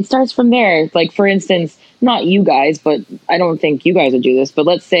 It starts from there. Like, for instance, not you guys, but I don't think you guys would do this, but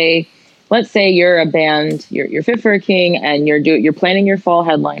let's say you're a band, you're Fit for a King, and you're planning your fall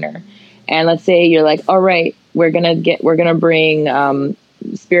headliner. And let's say you're like, all right, we're going to bring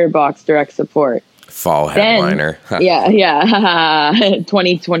Spiritbox direct support. Fall headliner. Yeah.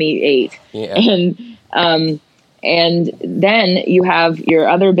 2028. Yeah. And then you have your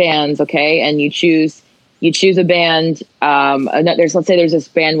other bands, okay? And you choose a band. Let's say there's this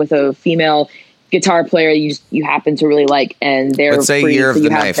band with a female guitar player you happen to really like, and they're let's say free, Year of so the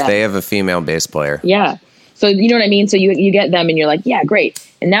Knife. They have a female bass player. Yeah. So you know what I mean? So you get them and you're like, yeah, great.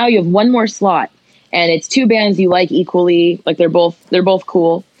 And now you have one more slot, and it's two bands you like equally. Like, they're both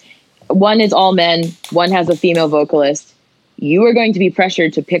cool. One is all men. One has a female vocalist. You are going to be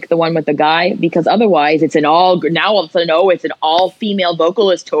pressured to pick the one with the guy, because otherwise it's all of a sudden, it's an all female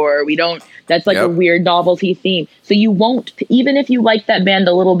vocalist tour. That's like a weird novelty theme. So you won't, even if you like that band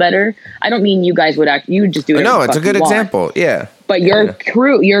a little better, I don't mean you guys would you would just do it. No, it's a good example. Yeah. But your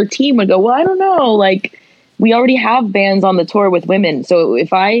crew, your team would go, well, I don't know. Like, we already have bands on the tour with women. So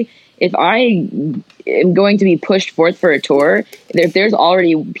if I am going to be pushed forth for a tour, if there's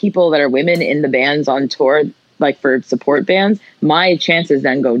already people that are women in the bands on tour, like for support bands, my chances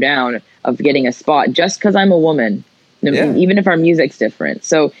then go down of getting a spot just because I'm a woman, even if our music's different.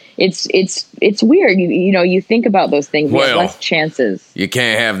 So it's weird. You think about those things. We have less chances. You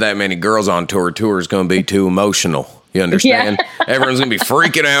can't have that many girls on tour. Tour's going to be too emotional. You understand? Yeah. Everyone's going to be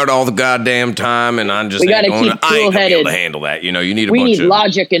freaking out all the goddamn time, and I ain't going to be able to handle that. You need we need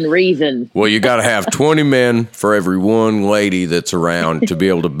logic and reason. Well, you got to have 20 men for every one lady that's around to be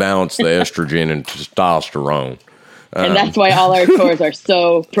able to balance the estrogen and testosterone. And that's why all our tours are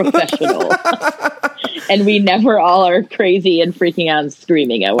so professional. And we never all are crazy and freaking out and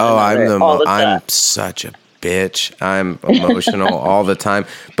screaming at one another all the time. I'm such a bitch. I'm emotional all the time.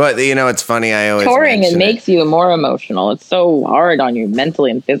 But it's funny. I always touring makes you more emotional. It's so hard on you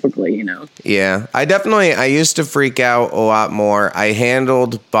mentally and physically. Yeah, I used to freak out a lot more. I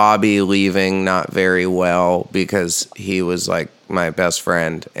handled Bobby leaving not very well, because he was like my best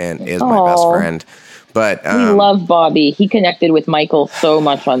friend and is my best friend. But we love Bobby. He connected with Michael so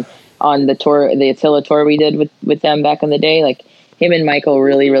much on the tour, the Attila tour we did with them back in the day. Like, him and Michael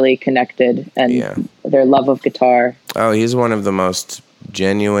really, really connected, and their love of guitar. Oh, he's one of the most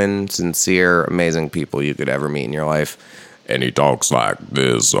genuine, sincere, amazing people you could ever meet in your life. And he talks like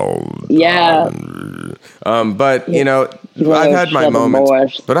this all the time. But, I've had my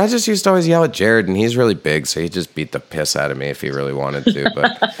moments. But I just used to always yell at Jared, and he's really big, so he just beat the piss out of me if he really wanted to.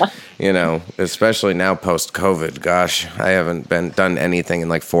 But, especially now post-COVID, gosh, I haven't done anything in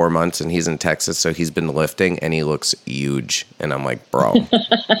like 4 months, and he's in Texas, so he's been lifting, and he looks huge. And I'm like, bro.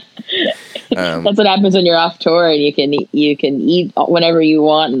 That's what happens when you're off tour, and you can eat whenever you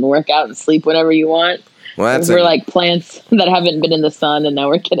want and work out and sleep whenever you want. Well, we're like plants that haven't been in the sun, and now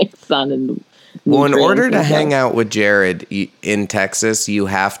we're getting sun. And in order to hang out with Jared in Texas, you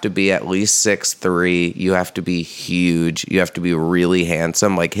have to be at least 6'3". You have to be huge. You have to be really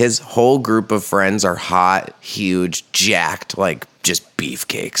handsome. Like, his whole group of friends are hot, huge, jacked, like just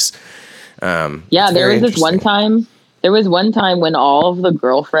beefcakes. There was one time when all of the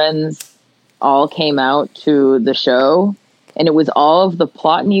girlfriends all came out to the show. And it was all of the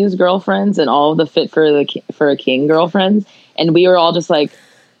Plot News girlfriends and all of the Fit for a King girlfriends. And we were all just like,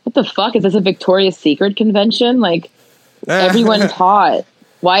 what the fuck? Is this a Victoria's Secret convention? Like, everyone's hot.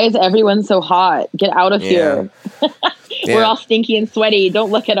 Why is everyone so hot? Get out of here. We're all stinky and sweaty. Don't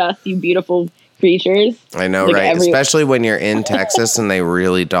look at us, you beautiful creatures. I know, like, right? Especially when you're in Texas and they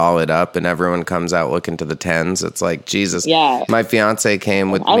really doll it up and everyone comes out looking to the tens. It's like, Jesus. Yeah. My fiance came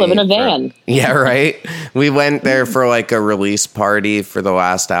with me. I live in a van. Yeah, right? We went there for like a release party for the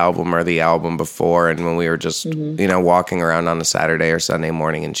last album or the album before. And when we were just, walking around on a Saturday or Sunday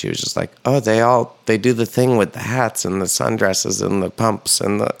morning, and she was just like, oh, they do the thing with the hats and the sundresses and the pumps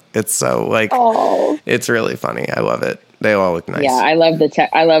and it's so like, it's really funny. I love it. They all look nice. Yeah, I love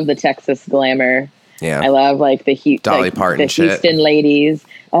the Texas glamour. Yeah, I love like the Dolly Parton the Houston ladies.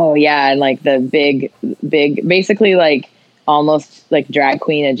 Oh yeah, and like the big, basically like almost like drag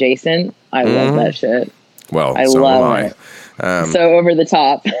queen adjacent. I love that shit. Well, I so love am I. it. so over the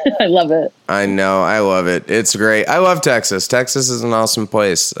top. I love it. I know. I love it. It's great. I love Texas. Texas is an awesome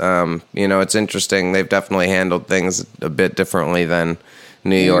place. It's interesting. They've definitely handled things a bit differently than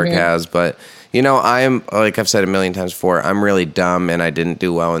New York has, but I'm, like I've said a million times before, I'm really dumb and I didn't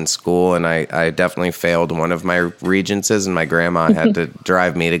do well in school, and I definitely failed one of my regencies, and my grandma had to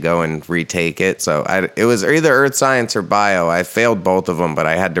drive me to go and retake it. So it was either earth science or bio. I failed both of them, but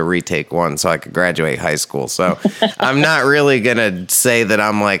I had to retake one so I could graduate high school. So I'm not really going to say that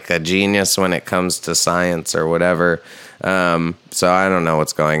I'm like a genius when it comes to science or whatever. So I don't know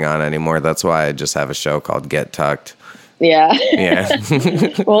what's going on anymore. That's why I just have a show called Get Tucked. Yeah.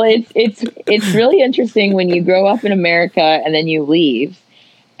 Well, it's really interesting when you grow up in America and then you leave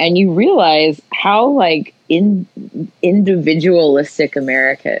and you realize how like individualistic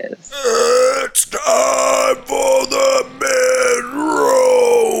America is. It's time for the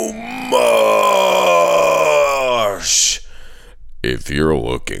mid-row marsh. If you're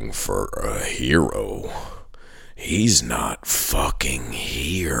looking for a hero, he's not fucking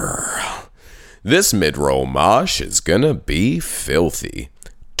here. This mid-roll mosh is gonna be filthy.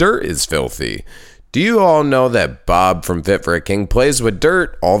 Dirt is filthy. Do you all know that Bob from Fit for a King plays with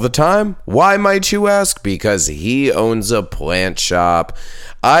dirt all the time? Why, might you ask? Because he owns a plant shop.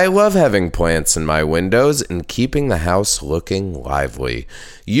 I love having plants in my windows and keeping the house looking lively.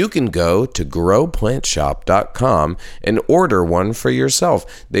 You can go to growplantshop.com and order one for yourself.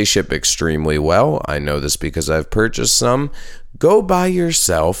 They ship extremely well. I know this because I've purchased some. Go buy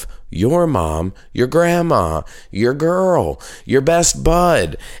yourself, your mom, your grandma, your girl, your best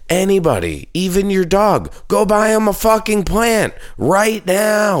bud, anybody, even your dog. Go buy them a fucking plant right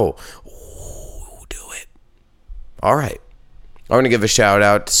now. Ooh, do it. All right. I want to give a shout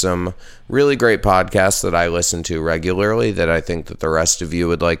out to some really great podcasts that I listen to regularly that I think that the rest of you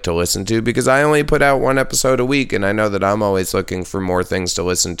would like to listen to, because I only put out one episode a week, and I know that I'm always looking for more things to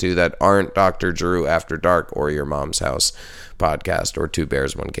listen to that aren't Dr. Drew After Dark or Your Mom's House podcast or Two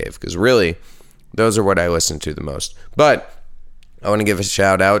Bears, One Cave, because really, those are what I listen to the most. But I want to give a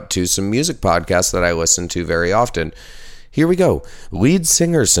shout out to some music podcasts that I listen to very often. Here we go. Lead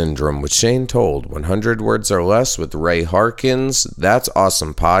Singer Syndrome with Shane Told. 100 Words or Less with Ray Harkins. That's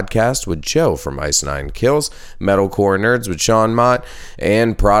Awesome Podcast with Joe from Ice Nine Kills. Metalcore Nerds with Sean Mott.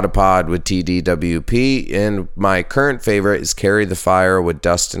 And Protopod with TDWP. And my current favorite is Carry the Fire with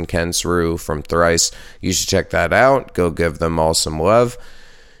Dustin Kensrue from Thrice. You should check that out. Go give them all some love.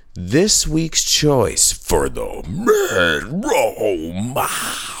 This week's choice for the mid-roll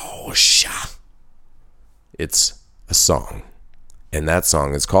mouse. It's a song, and that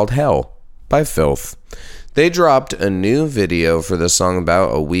song is called Hell by Filth. They dropped a new video for the song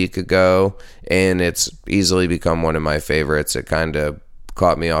about a week ago, and it's easily become one of my favorites. It kind of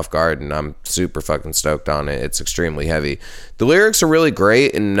caught me off guard, and I'm super fucking stoked on it. It's extremely heavy. The lyrics are really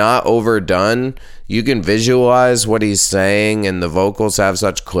great and not overdone. You can visualize what he's saying, and the vocals have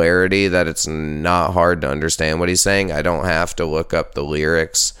such clarity that it's not hard to understand what he's saying. I don't have to look up the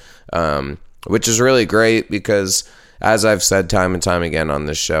lyrics, which is really great because, as I've said time and time again on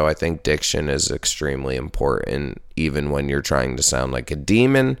this show, I think diction is extremely important, even when you're trying to sound like a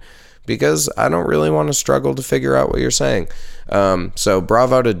demon, because I don't really want to struggle to figure out what you're saying. So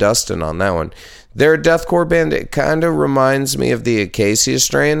bravo to Dustin on that one. Their deathcore band, it kind of reminds me of the Acacia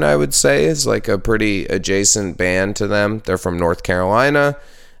Strain, I would say. It's like a pretty adjacent band to them. They're from North Carolina.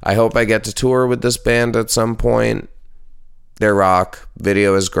 I hope I get to tour with this band at some point. Their rock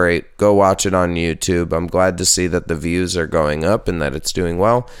video is great. Go watch it on YouTube. I'm glad to see that the views are going up and that it's doing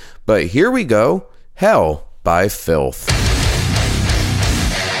well. But here we go. Hell by Filth.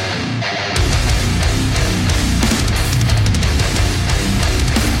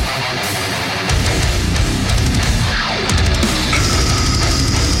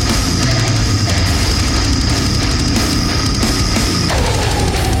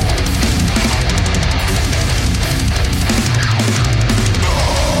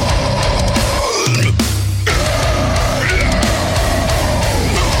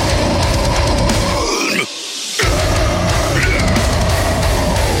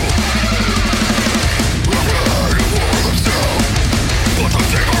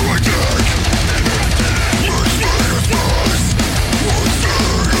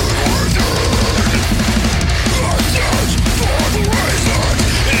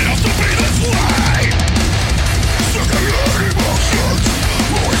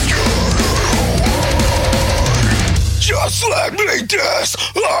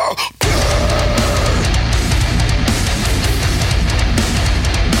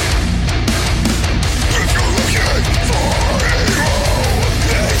 If you're looking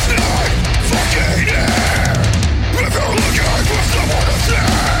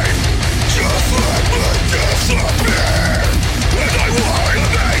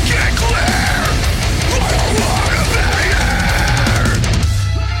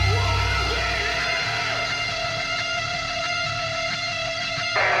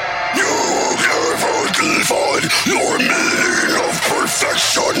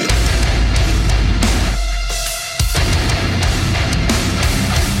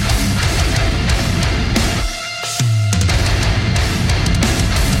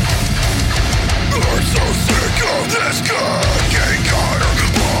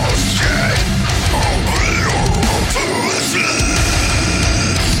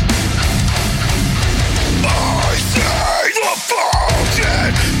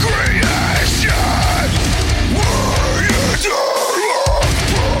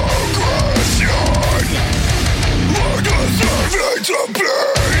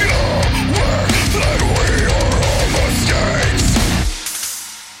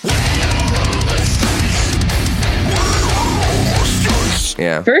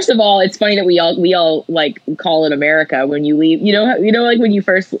Yeah. First of all, it's funny that we all like call it America when you leave. Like when you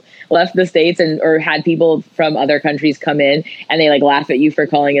first left the States or had people from other countries come in and they like laugh at you for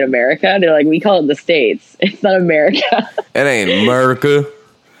calling it America. They're like, we call it the States. It's not America. It ain't America.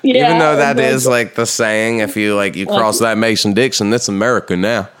 Yeah, even though that is like the saying, if you cross that Mason-Dixon, that's America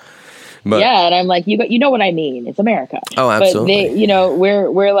now. But yeah, and I'm like, you know what I mean? It's America. Oh, absolutely. But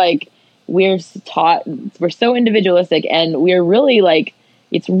we're taught, we're so individualistic, and we're really like,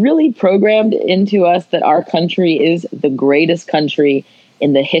 it's really programmed into us that our country is the greatest country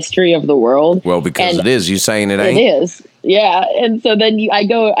in the history of the world. Well, because it is. You saying it ain't? It is. Yeah. And so then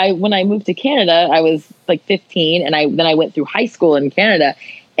when I moved to Canada, I was like 15, and I went through high school in Canada,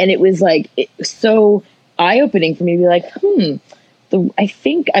 and it was like so eye-opening for me to be like, I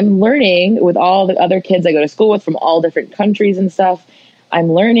think I'm learning with all the other kids I go to school with from all different countries and stuff.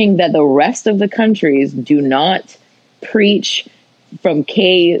 I'm learning that the rest of the countries do not preach from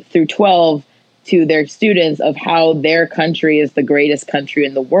K through 12 to their students of how their country is the greatest country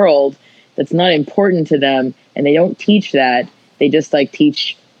in the world. That's not important to them. And they don't teach that. They just like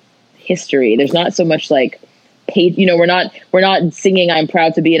teach history. There's not so much like we're not singing "I'm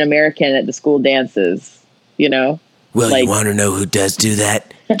proud to be an American" at the school dances, Well, you want to know who does do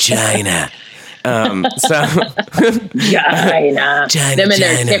that? China. China. Them and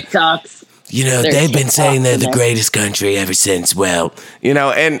their TikToks. They've been saying they're the greatest country ever since. Well,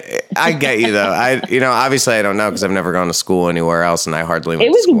 and I get you though. Obviously I don't know because I've never gone to school anywhere else, and I hardly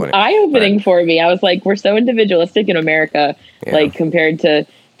went to school. It was eye-opening for me. I was like, we're so individualistic in America, like compared to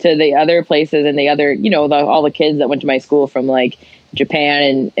the other places and the other, all the kids that went to my school from like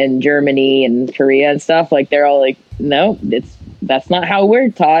Japan and Germany and Korea and stuff. Like they're all like, no, that's not how we're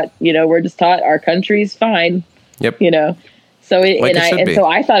taught. We're just taught our country's fine. Yep. So so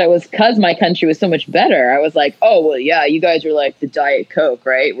I thought it was because my country was so much better. I was like, oh well, yeah, you guys are like the Diet Coke,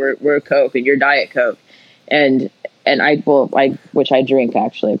 right? We're Coke and you're Diet Coke, and which I drink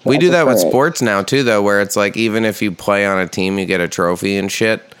actually. We do that with sports now too, though, where it's like even if you play on a team, you get a trophy and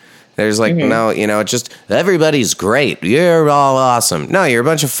shit. There's like no, it's just everybody's great. You're all awesome. No, you're a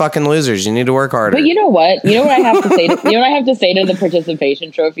bunch of fucking losers. You need to work harder. But you know what? You know what I have to say? To the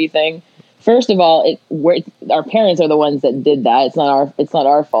participation trophy thing. First of all, our parents are the ones that did that. It's not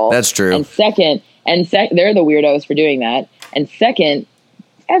our fault. That's true. And second, they're the weirdos for doing that. And second,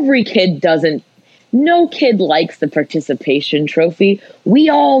 every kid doesn't. No kid likes the participation trophy. We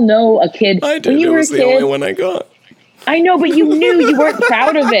all know a kid. I did. It was the only one I got. I know, but you knew you weren't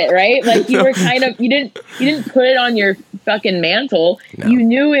proud of it, right? Like you were kind of you didn't put it on your fucking mantle. No. You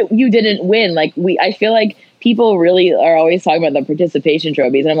knew you didn't win. Like I feel like people really are always talking about the participation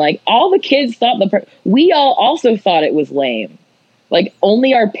trophies, and I'm like, all the kids thought we all also thought it was lame. Like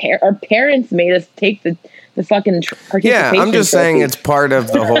only our parents made us take the fucking participation. Yeah, I'm just trophy. saying it's part of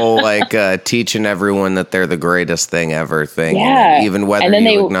the whole like teaching everyone that they're the greatest thing ever thing. Yeah, even whether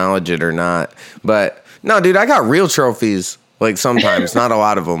you acknowledge it or not. But no, dude, I got real trophies. Like sometimes, not a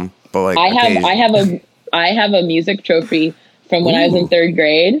lot of them, but like I have a music trophy from when I was in third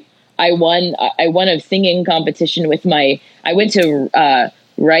grade. I won a singing competition with I went to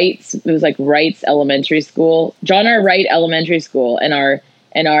Wright's. It was like Wright's Elementary School, John R. Wright Elementary School, and our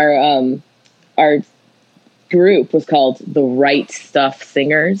group was called the Wright Stuff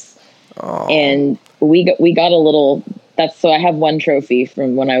Singers. Oh. And we got a little. So I have one trophy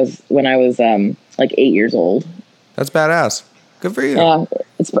from when I was like 8 years old. That's badass. Good for you. Yeah,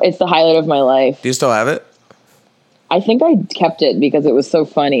 it's the highlight of my life. Do you still have it? I think I kept it because it was so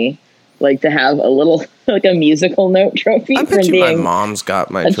funny, like to have a little like a musical note trophy. I bet my mom's got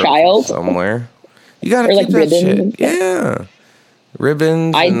my trophy child somewhere. You gotta keep like that shit. Yeah,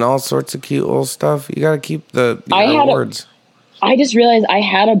 ribbons and all sorts of cute little stuff. You gotta keep the awards. I just realized I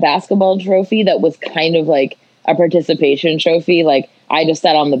had a basketball trophy that was kind of like a participation trophy. Like I just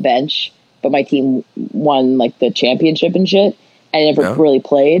sat on the bench, but my team won like the championship and shit. I never really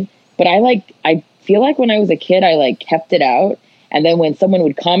played, but I feel like when I was a kid, I like kept it out. And then when someone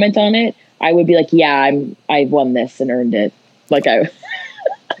would comment on it, I would be like, yeah, I won this and earned it. Like like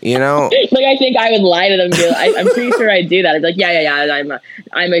I think I would lie to them. I'm pretty sure I'd do that. I'd be like, yeah.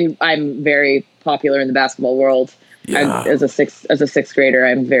 I'm very popular in the basketball world. Yeah. As a sixth grader,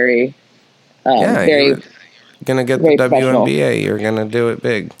 I'm very, very gonna get the WNBA. You're gonna do it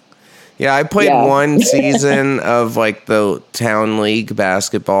big. Yeah, I played one season of like the town league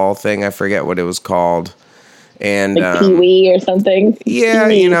basketball thing. I forget what it was called. And like Pee-wee or something. Yeah,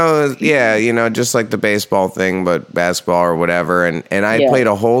 just like the baseball thing, but basketball or whatever. And I played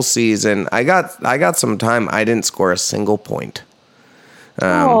a whole season. I got some time. I didn't score a single point.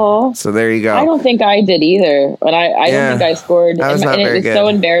 So there you go. I don't think I did either, but I don't think I scored. And it was so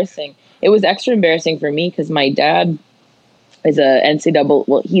embarrassing. It was extra embarrassing for me because my dad is a NCAA.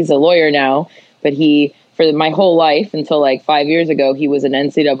 Well, he's a lawyer now, but for my whole life until like 5 years ago, he was an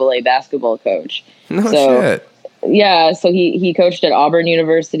NCAA basketball coach. No shit. Yeah, so he coached at Auburn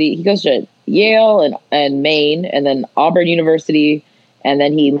University. He coached at Yale and Maine, and then Auburn University, and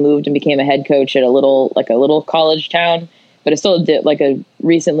then he moved and became a head coach at a little college town, but it's still like a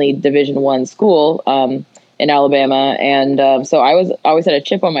recently Division I school in Alabama. And so I always had a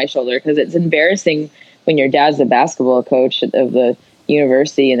chip on my shoulder because it's embarrassing when your dad's the basketball coach of the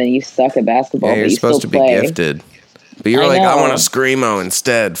university and then you suck at basketball. Yeah, you're supposed to be gifted. But you're I want a screamo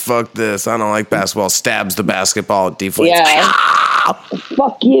instead. Fuck this. I don't like basketball. Stabs the basketball. Deflates. Yeah.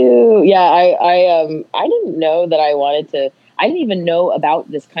 Fuck you. Yeah. I didn't know that I wanted to. I didn't even know about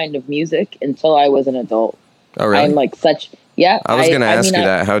this kind of music until I was an adult. Oh, really? I'm like such. Yeah. I was going to ask you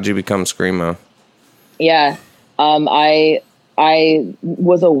that. How'd you become screamo? Yeah. I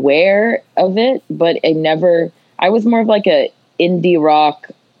was aware of it, but I was more of like a indie rock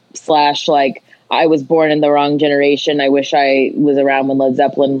 / like, I was born in the wrong generation. I wish I was around when Led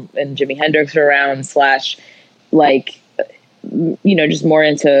Zeppelin and Jimi Hendrix were around / like, just more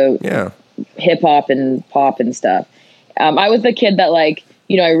into hip hop and pop and stuff. I was the kid that like,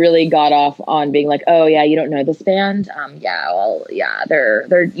 I really got off on being like, oh yeah, you don't know this band?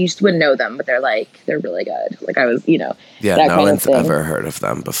 They're you just wouldn't know them, but they're really good. Like I was, Yeah, no one's ever heard of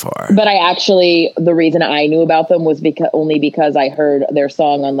them before. But the reason I knew about them was because I heard their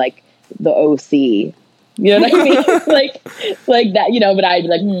song on like the OC. You know what I mean? like that, but I'd be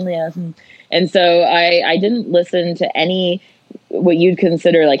like, yeah. And so I didn't listen to any what you'd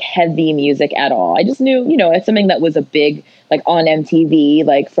consider like heavy music at all. I just knew, it's something that was a big, like on MTV,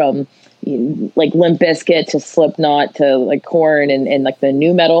 like from like Limp Bizkit to Slipknot to like Korn and like the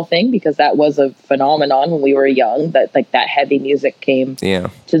new metal thing, because that was a phenomenon when we were young, that like that heavy music came to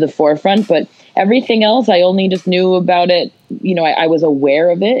the forefront. But everything else, I only just knew about it. I was aware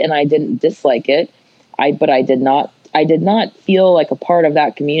of it and I didn't dislike it. But I did not feel like a part of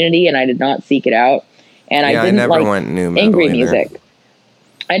that community, and I did not seek it out. And I didn't never like went new metal angry either. music.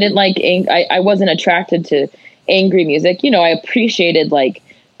 I didn't like, I wasn't attracted to angry music. I appreciated like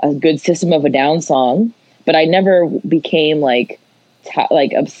a good System of a Down song, but I never became like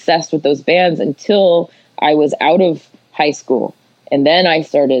obsessed with those bands until I was out of high school. And then I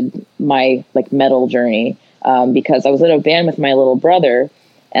started my like metal journey because I was in a band with my little brother,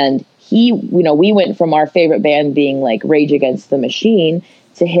 and he, we went from our favorite band being like Rage Against the Machine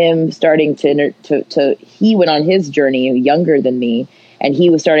to him starting to he went on his journey younger than me, and he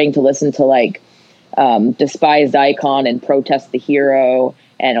was starting to listen to like Despised Icon and Protest the Hero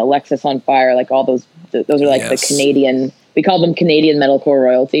and Alexis on Fire, like all those are like the Canadian, we call them Canadian metalcore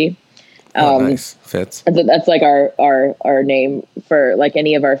royalty. Nice. Fits. That's like our name for like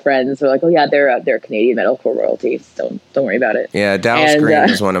any of our friends. We're like, oh yeah, they're Canadian metalcore royalty. So don't worry about it. Yeah, Dallas Green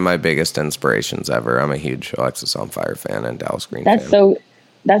is one of my biggest inspirations ever. I'm a huge Alexis on Fire fan and Dallas Green fan.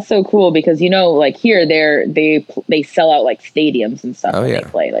 That's so cool because like here they sell out like stadiums and stuff when they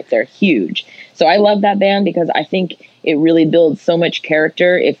play. Like they're huge. So I love that band because I think it really builds so much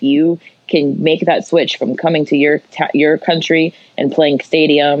character if you can make that switch from coming to your country and playing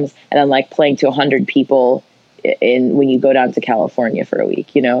stadiums and then like playing to 100 people when you go down to California for a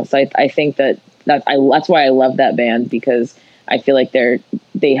week. So I think that's why I love that band, because I feel like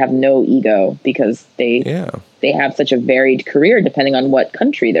they have no ego because they have such a varied career depending on what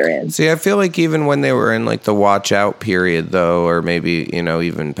country they're in. See, I feel like even when they were in like the watch out period though, or maybe,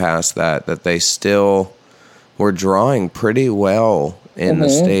 even past that they still were drawing pretty well in the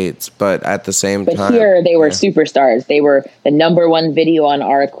States, but at the same time. But here they were superstars. They were the #1 video on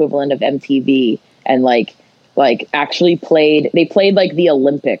our equivalent of MTV, and like actually played like the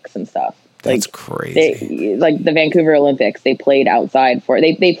Olympics and stuff. That's crazy. Like the Vancouver Olympics, they played outside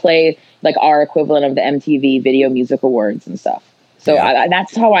they play like our equivalent of the MTV Video Music Awards and stuff. So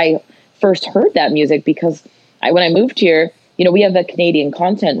that's how I first heard that music, because when I moved here, we have the Canadian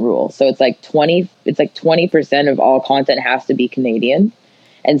content rule. So it's like 20% of all content has to be Canadian.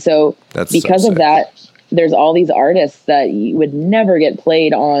 And so because of that, there's all these artists that you would never get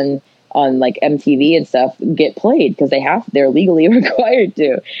played on like MTV and stuff get played because they're legally required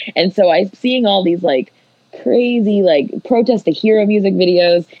to. And so I'm seeing all these like crazy like Protest the Hero music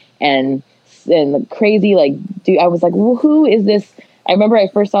videos and crazy like, dude, I was like, well, who is this? I remember I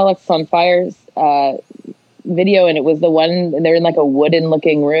first saw Alexis on Fire's video, and it was the one, and they're in like a wooden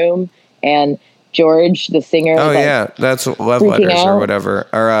looking room, and George, the singer. Oh, yeah. That's Love Letters or whatever.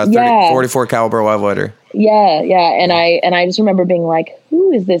 Or 44 caliber Love Letter. Yeah, yeah. And I just remember being like,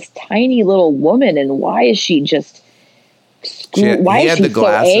 who is this tiny little woman and why is she just why is she so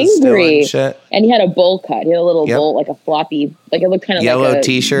angry? And he had a bowl cut. He had a little bowl, like a floppy, like it looked kind of yellow like a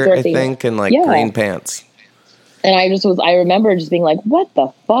t-shirt, Dorothy. I think, and like green pants. And I remember just being like, what the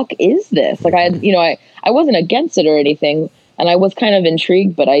fuck is this? Like I wasn't against it or anything. And I was kind of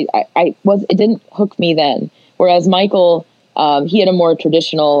intrigued, but it didn't hook me then. Whereas Michael, he had a more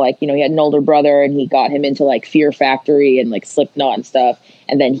traditional, like, he had an older brother and he got him into like Fear Factory and like Slipknot and stuff.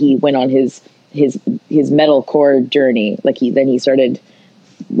 And then he went on his metalcore journey. Like he started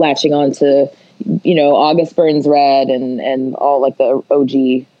latching on to, August Burns Red and all like the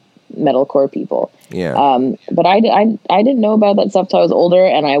OG metalcore people. Yeah. But I didn't know about that stuff till I was older.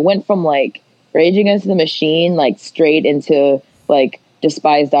 And I went from like Rage Against the Machine, like straight into like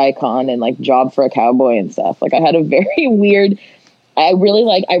Despised Icon and like Job for a Cowboy and stuff. Like I had a very weird, I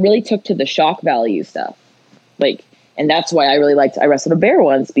really took to the shock value stuff. Like, and that's why I really liked I Wrestled a Bear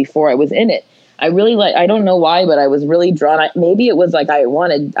once before I was in it. I I don't know why, but I was really drawn. Maybe it was like I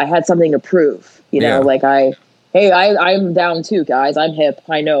had something to prove, like I'm down too, guys. I'm hip.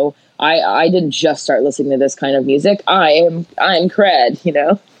 I know. I didn't just start listening to this kind of music. I'm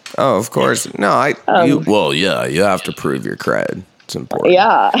cred, Oh, of course. No, you have to prove your cred. It's important.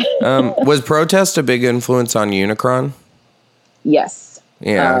 Yeah. Was Protest a big influence on Unicron? Yes.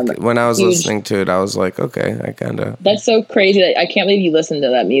 Yeah. When I was listening to it, I was like, okay, I kind of. That's so crazy. I can't believe you listened to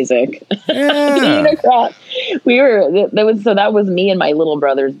that music. Yeah. Unicron. That was me and my little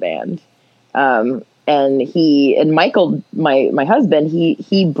brother's band. And Michael, my husband,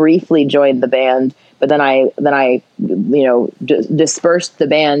 he briefly joined the band, but then I dispersed the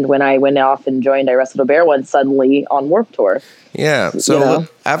band when I went off and joined I Wrestled a Bear once suddenly on Warped Tour. Yeah. So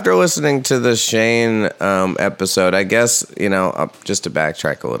after listening to the Shane episode, I guess, just to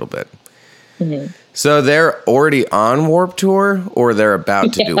backtrack a little bit. Mm-hmm. So they're already on Warped Tour or they're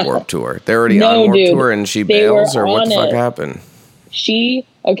about to do Warped Tour? They're already on Warped Tour and she bails or what the fuck happened?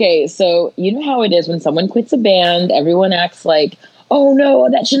 Okay, so you know how it is when someone quits a band, everyone acts like, oh no,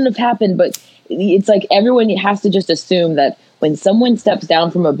 that shouldn't have happened. But it's like everyone has to just assume that when someone steps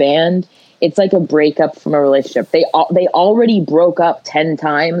down from a band, it's like a breakup from a relationship. They already broke up 10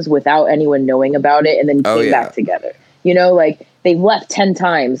 times without anyone knowing about it and then came back together. Like they've left 10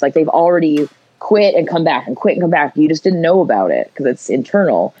 times. Like they've already quit and come back and quit and come back. You just didn't know about it because it's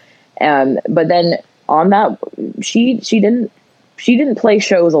internal. But then on that, she didn't play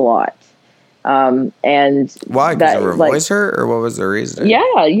shows a lot. And why? Because of her voice hurt, or what was the reason? Yeah,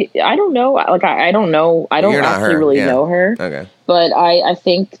 I don't know. Like, I don't know. I don't actually really know her. Okay. But I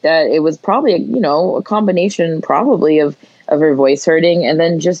think that it was probably, a combination probably of her voice hurting and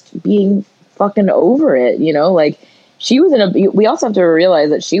then just being fucking over it, like she was we also have to realize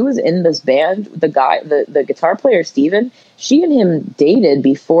that she was in this band, the guy, the guitar player, Steven, she and him dated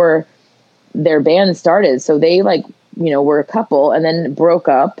before their band started. So they were a couple and then broke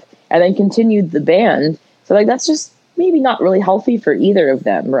up and then continued the band. So that's just maybe not really healthy for either of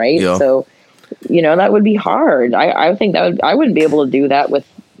them. Right. Yeah. So, that would be hard. I think I wouldn't be able to do that with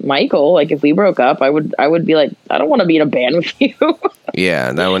Michael. Like if we broke up, I would be like, I don't want to be in a band with you.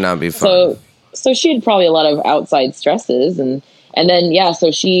 Yeah. That would not be fun. So she had probably a lot of outside stresses and then,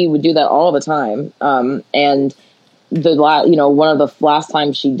 so she would do that all the time. And one of the last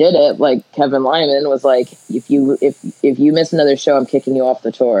times she did it, like Kevin Lyman was like, if you miss another show, I'm kicking you off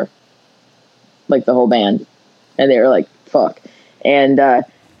the tour. Like the whole band. And they were like, fuck. And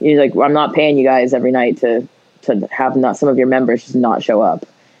he's like, well, I'm not paying you guys every night to have not some of your members just not show up.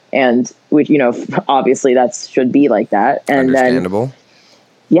 And which, obviously that should be like that. And understandable.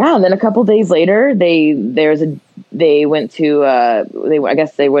 Then, and then a couple days later, they went to I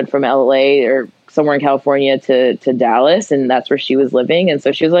guess they went from LA or somewhere in California to Dallas, and that's where she was living. And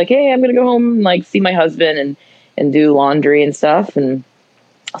so she was like, hey, I'm going to go home and like see my husband and do laundry and stuff. And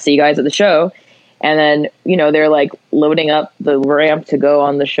I'll see you guys at the show. And then, they're like loading up the ramp to go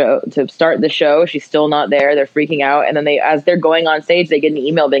on the show, to start the show. She's still not there. They're freaking out. And then as they're going on stage, they get an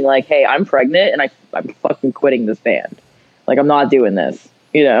email being like, hey, I'm pregnant and I'm fucking quitting this band. Like, I'm not doing this,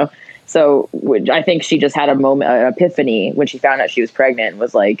 So I think she just had an epiphany when she found out she was pregnant and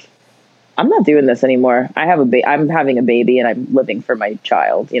was like, I'm not doing this anymore. I'm having a baby and I'm living for my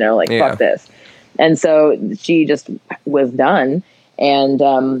child, fuck this. And so she just was done. And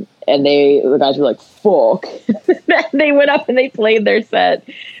the guys were like, fuck. They went up and they played their set,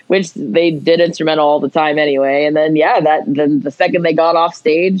 which they did instrumental all the time anyway. And then, then the second they got off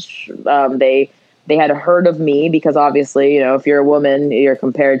stage, they had heard of me because obviously, if you're a woman, you're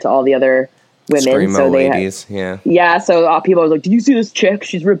compared to all the other, women. Screamo So they ladies, yeah. Yeah, so people were like, did you see this chick?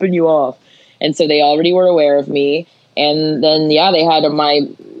 She's ripping you off. And so they already were aware of me. And then, they had my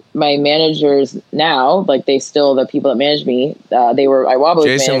managers now, like the people that managed me, they were Iwabo's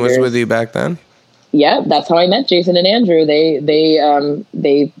Jason managers. was with you back then? Yeah, that's how I met Jason and Andrew.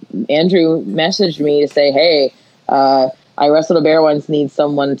 Andrew messaged me to say, hey, I Wrestled a Bear once needs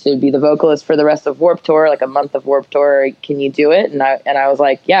someone to be the vocalist for the rest of Warped Tour, like a month of Warped Tour. Can you do it? And I was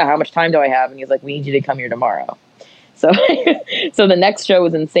like, yeah, how much time do I have? And he's like, we need you to come here tomorrow. So, so the next show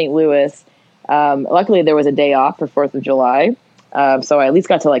was in St. Louis. Luckily there was a day off for 4th of July. So I at least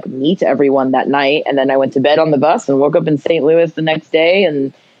got to like meet everyone that night. And then I went to bed on the bus and woke up in St. Louis the next day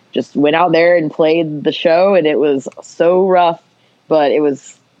and just went out there and played the show. And it was so rough, but it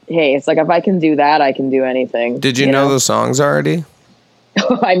was, hey, it's like, if I can do that, I can do anything. Did you know the songs already?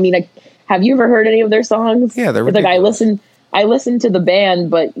 I mean, have you ever heard any of their songs? Yeah, they're like I listen to the band,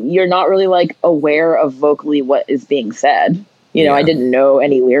 but you're not really like aware of vocally what is being said. You know, I didn't know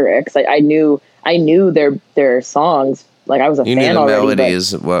any lyrics. I knew their songs. Like I was a fan already. You knew the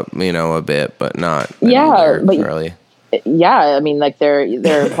melodies, a bit, but not. Yeah, but really. Yeah, I mean, like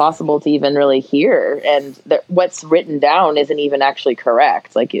they're impossible to even really hear, and what's written down isn't even actually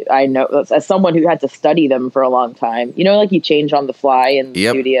correct. Like I know, as someone who had to study them for a long time, like you change on the fly in the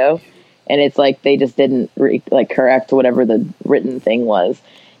studio, and it's like they just didn't correct whatever the written thing was,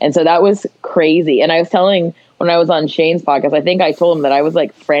 and so that was crazy. And I was telling when I was on Shane's podcast, I think I told him that I was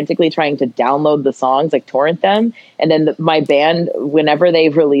like frantically trying to download the songs, like torrent them, and then my band, whenever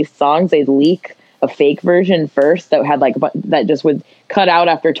they've released songs, they'd leak a fake version first that had that just would cut out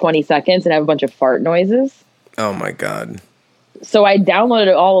after 20 seconds and have a bunch of fart noises. Oh my God. So I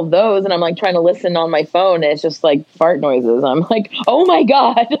downloaded all of those and I'm like trying to listen on my phone and it's just like fart noises. I'm like, oh my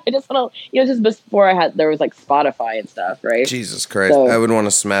God. I just want to, just before there was like Spotify and stuff, right? Jesus Christ. So, I would want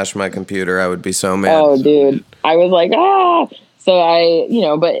to smash my computer. I would be so mad. Oh dude. I was like, So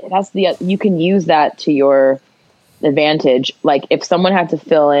but you can use that to your advantage. Like if someone had to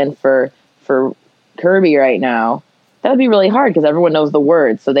fill in for Kirby right now, that would be really hard because everyone knows the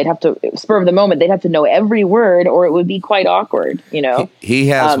words. So they'd have to, spur of the moment, they'd have to know every word or it would be quite awkward, He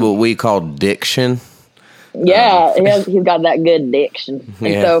has what we call diction. Yeah, he's got that good diction.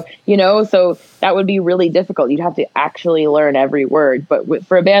 And so, so that would be really difficult. You'd have to actually learn every word. But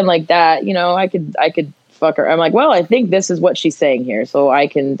for a band like that, I could fuck her. I'm like, well, I think this is what she's saying here. So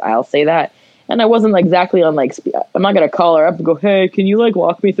I'll say that. And I wasn't exactly on I'm not going to call her up and go, hey, can you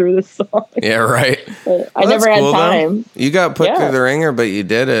walk me through this song? Yeah, right. I never had time. Though. You got put through the ringer, but you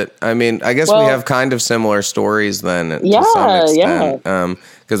did it. I mean, I guess we have kind of similar stories then to some extent. Yeah.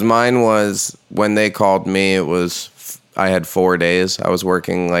 Because mine was, when they called me, it was, I had 4 days. I was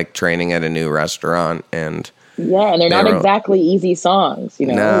working training at a new restaurant and... Yeah, and they're not exactly easy songs,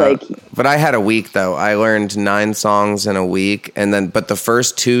 No, but I had a week though. I learned 9 songs in a week, but the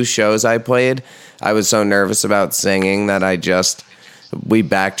first 2 shows I played, I was so nervous about singing that we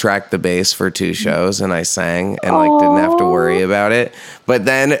backtracked the bass for 2 shows and I sang and didn't have to worry about it. But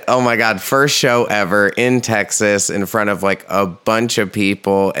then, oh my God, first show ever in Texas in front of a bunch of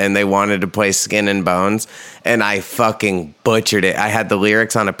people and they wanted to play Skin and Bones and I fucking butchered it. I had the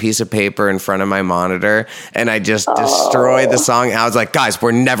lyrics on a piece of paper in front of my monitor and I just destroyed the song. I was like, guys,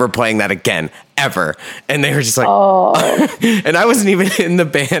 we're never playing that again, ever. And they were just like, and I wasn't even in the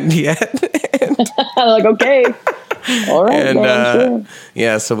band yet. Okay. All right,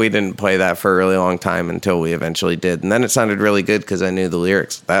 and so we didn't play that for a really long time until we eventually did, and then it sounded really good because I knew the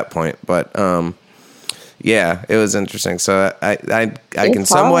lyrics at that point. But it was interesting. So I can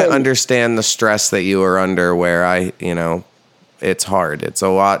somewhat understand the stress that you were under, where it's hard. It's a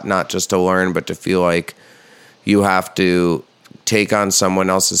lot, not just to learn, but to feel like you have to take on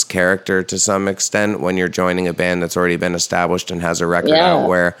someone else's character to some extent when you're joining a band that's already been established and has a record out.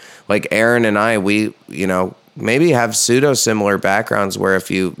 Where Aaron and I, we maybe have pseudo-similar backgrounds where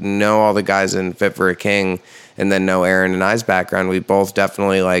if you know all the guys in Fit for a King and then know Aaron and I's background, we both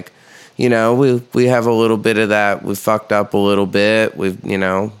definitely we have a little bit of that. We fucked up a little bit. We've,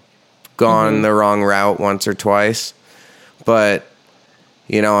 gone the wrong route once or twice. But,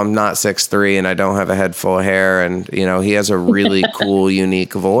 I'm not 6'3" and I don't have a head full of hair and, he has a really cool,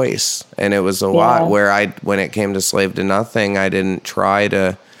 unique voice. And it was a lot where when it came to Slave to Nothing, I didn't try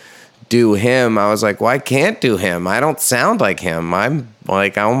to do him. I was like, well, I can't do him. I don't sound like him. I'm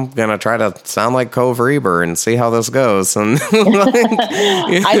gonna try to sound like Cove Reber and see how this goes. And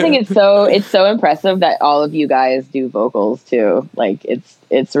I think it's so impressive that all of you guys do vocals too.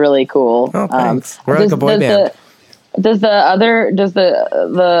 It's really cool. Oh, thanks. We're like a boy band. Does the other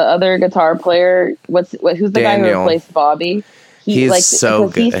guitar player? Who's the Daniel guy who replaced Bobby? He's so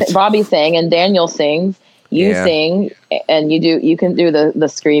good. Robbie sang and Daniel sings. You sing and you can do the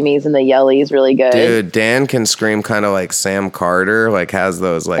screamies and the yellies really good. Dude, Dan can scream kind of like Sam Carter, like has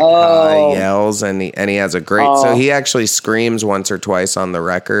those like high yells, and he has a great. So he actually screams once or twice on the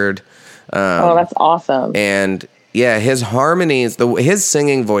record. That's awesome. And yeah, his harmonies, his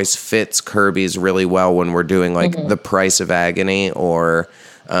singing voice fits Kirby's really well when we're doing like The Price of Agony or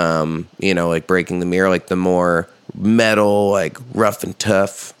like Breaking the Mirror, like the more metal, like rough and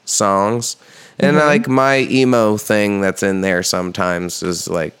tough songs. And like my emo thing that's in there sometimes is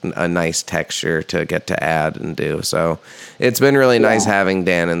like a nice texture to get to add and do. So it's been really nice having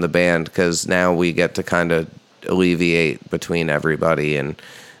Dan in the band, because now we get to kind of alleviate between everybody and,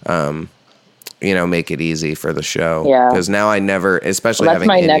 make it easy for the show. Yeah. Because now I never, especially having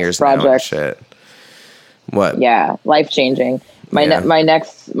in-ears now and shit. What? Yeah, life-changing. My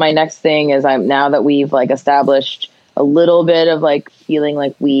next thing is now that we've like established a little bit of like feeling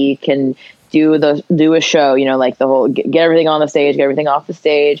like we can do a show, like the whole get everything on the stage, get everything off the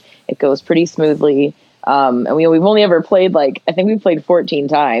stage. It goes pretty smoothly. And we've only ever played I think we played 14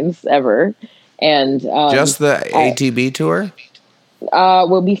 times ever. And just the ATB tour?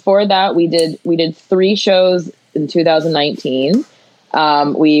 Well, before that we did 3 shows in 2019.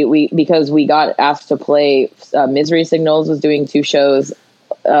 Because we got asked to play, Misery Signals was doing 2 shows.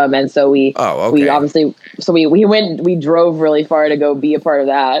 And so we obviously, we drove really far to go be a part of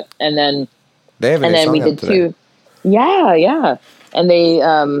that. And then, we did today. 2. Yeah.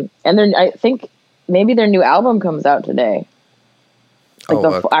 And I think maybe their new album comes out today.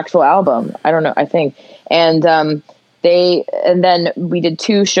 Actual album. I don't know. I think. And then we did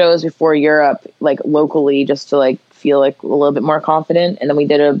 2 shows before Europe, like locally, just to feel like a little bit more confident. And then we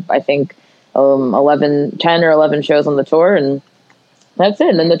did 10 or 11 shows on the tour, and that's it.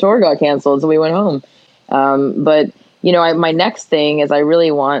 And then the tour got canceled, so we went home. But my next thing is I really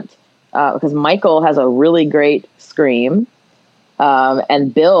want, because Michael has a really great scream,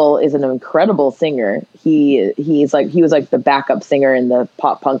 and Bill is an incredible singer. He was like the backup singer in the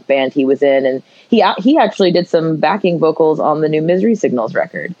pop punk band he was in, and he actually did some backing vocals on the new Misery Signals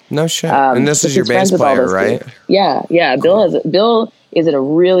record. No shit. And this is your bass player, right? Yeah. Cool. Bill is a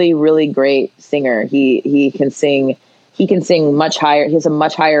really, really great singer. He can sing. He can sing much higher. He has a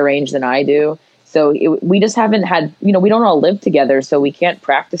much higher range than I do. So we just haven't had, we don't all live together, so we can't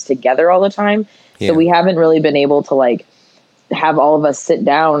practice together all the time. Yeah. So we haven't really been able to have all of us sit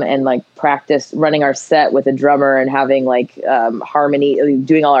down and practice running our set with a drummer and having harmony,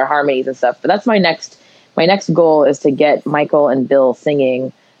 doing all our harmonies and stuff. But that's my next goal, is to get Michael and Bill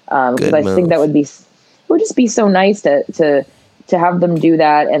singing. Because I think that would just be so nice to have them do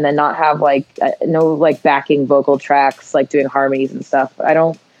that, and then not have no backing vocal tracks, doing harmonies and stuff.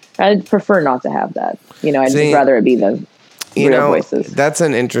 I'd prefer not to have that. I'd just rather it be the real voices. That's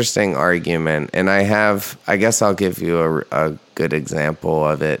an interesting argument. And I guess I'll give you a good example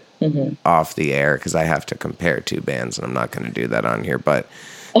of it off the air, because I have to compare 2 bands, and I'm not going to do that on here. But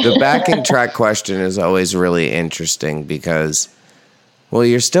the backing track question is always really interesting, because, well,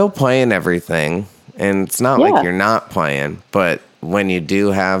 you're still playing everything, and it's not like you're not playing, but when you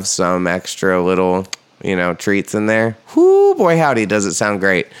do have some extra little, treats in there, whoo, boy, howdy, does it sound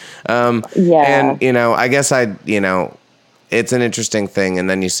great. And, I guess it's an interesting thing. And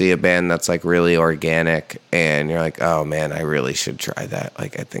then you see a band that's really organic, and you're like, oh man, I really should try that. I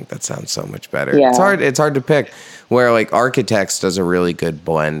think that sounds so much better. Yeah. It's hard to pick. Where Architects does a really good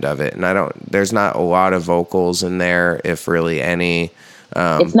blend of it. And there's not a lot of vocals in there, if really any.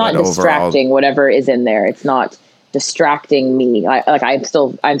 It's not distracting, overall, whatever is in there. It's not distracting me. I'm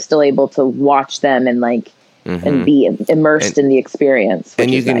still able to watch them and and be immersed in the experience. And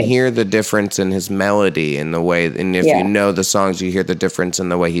you can hear the difference in his melody and the way, and if you know the songs, you hear the difference in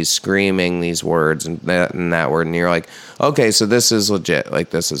the way he's screaming these words and that word, and you're like, okay, so this is legit.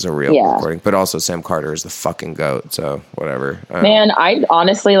 This is a real recording. But also Sam Carter is the fucking GOAT, so whatever. Man, I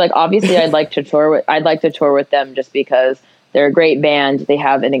honestly, obviously I'd like to tour with them, just because they're a great band.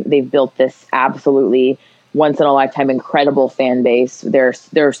 They've built this absolutely once in a lifetime incredible fan base. They're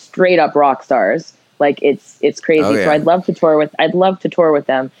straight up rock stars. It's crazy. Oh, yeah. So I'd love to tour with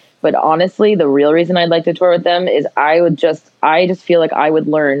them. But honestly, the real reason I'd like to tour with them is I just feel like I would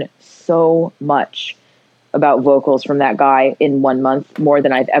learn so much about vocals from that guy in 1 month, more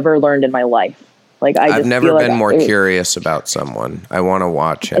than I've ever learned in my life. I've never been more curious about someone. I want to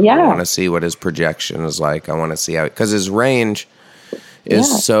watch him. Yeah. I want to see what his projection is like. I want to see because his range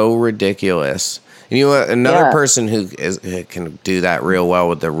is so ridiculous. You know, another person who can do that real well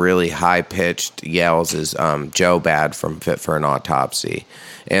with the really high pitched yells is Joe Bad from Fit for an Autopsy,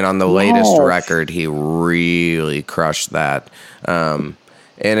 and on the latest record, he really crushed that. And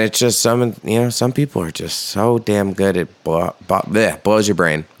it's just some people are just so damn good at blows your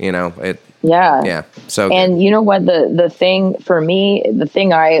brain. You know it. Yeah. So good. And you know what, the thing for me, the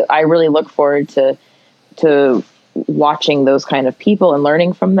thing I really look forward to watching those kind of people and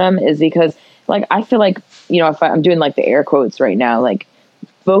learning from them is because, like, I feel like, you know, if I'm doing like the air quotes right now, like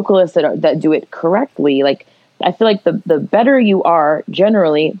vocalists that do it correctly, like I feel like the better you are,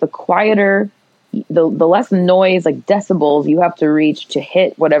 generally, the quieter, the less noise, like decibels you have to reach to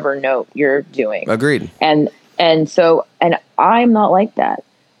hit whatever note you're doing. Agreed. And I'm not like that.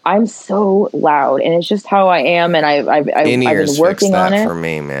 I'm so loud, and it's just how I am, and I've been working on it. For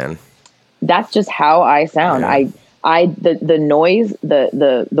me, man, that's just how I sound. Yeah. The noise,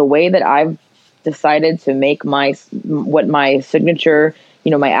 the way that I've decided to make what my signature,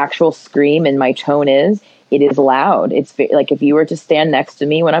 you know, my actual scream and my tone is. It is loud. It's like if you were to stand next to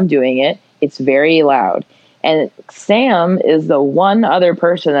me when I'm doing it, it's very loud. And Sam is the one other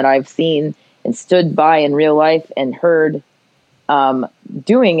person that I've seen and stood by in real life and heard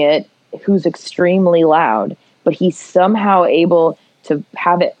doing it, who's extremely loud, but he's somehow able to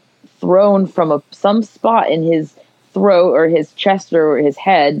have it thrown from some spot in his throat or his chest or his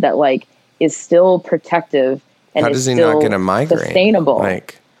head that like is still protective and how does he not get a migraine? Sustainable.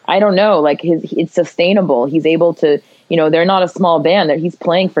 Like, I don't know. Like it's sustainable. He's able to, you know, they're not a small band. He's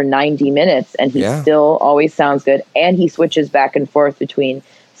playing for 90 minutes and he still always sounds good. And he switches back and forth between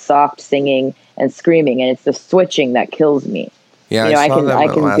soft singing and screaming, and it's the switching that kills me. Yeah, you know, I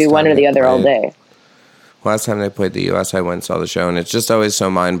can do one or the other all day. Last time they played the U.S., I went and saw the show, and it's just always so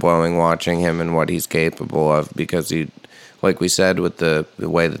mind-blowing watching him and what he's capable of, because he, like we said, with the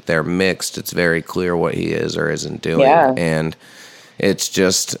way that they're mixed, it's very clear what he is or isn't doing. Yeah. And it's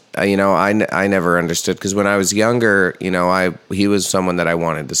just, you know, I never understood, because when I was younger, you know, he was someone that I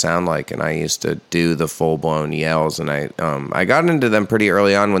wanted to sound like, and I used to do the full-blown yells, and I got into them pretty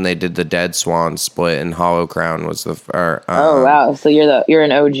early on when they did the Dead Swan split, and Hollow Crown was oh wow, so you're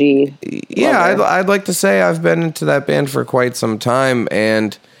an OG. Yeah, I'd like to say I've been into that band for quite some time,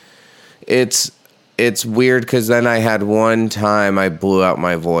 and it's weird because then I had one time I blew out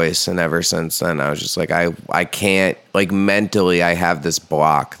my voice, and ever since then I was just like, I can't, like, mentally I have this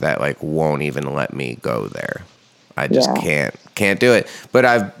block that like won't even let me go there. I just can't do it.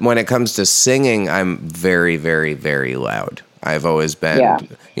 But when it comes to singing, I'm very, very, very loud. I've always been,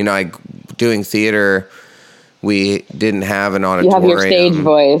 you know, doing theater. We didn't have an auditorium. You have your stage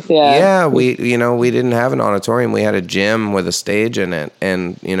voice, Yeah, we didn't have an auditorium. We had a gym with a stage in it,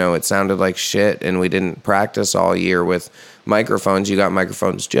 and, you know, it sounded like shit, and we didn't practice all year with microphones. You got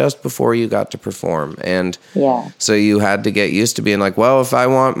microphones just before you got to perform, and so you had to get used to being like, well, if I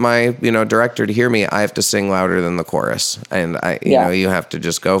want my, you know, director to hear me, I have to sing louder than the chorus, and you know, you have to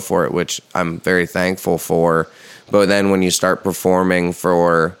just go for it, which I'm very thankful for. But then when you start performing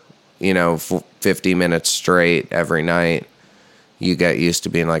for, you know, 50 minutes straight every night, you get used to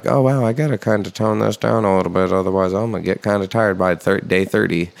being like, oh, wow, I got to kind of tone this down a little bit. Otherwise, I'm going to get kind of tired by day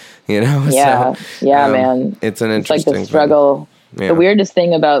 30, you know? Yeah. So, Man. It's an interesting like the struggle. Yeah. The weirdest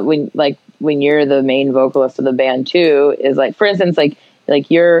thing about when you're the main vocalist of the band too, is like, for instance, like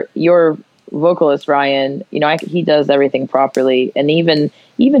your vocalist, Ryan, you know, he does everything properly. And even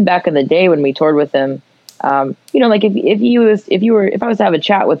back in the day when we toured with him, you know, like if I was to have a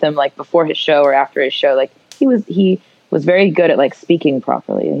chat with him, like before his show or after his show, like he was very good at like speaking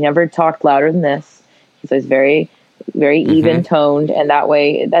properly. He never talked louder than this. He's always very, very even toned, and that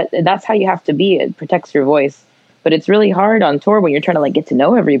way that's how you have to be. It protects your voice. But it's really hard on tour when you're trying to like get to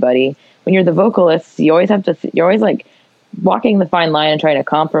know everybody. When you're the vocalist, you're always like walking the fine line and trying to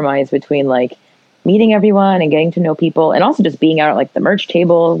compromise between like meeting everyone and getting to know people, and also just being out at like the merch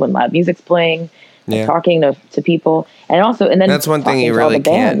table when loud music's playing. Talking to people, and then that's one thing you really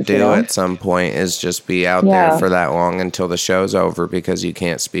can't do at some point, is just be out there for that long until the show's over, because you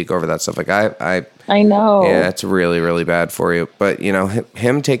can't speak over that stuff. Like I know, it's really, really bad for you. But you know,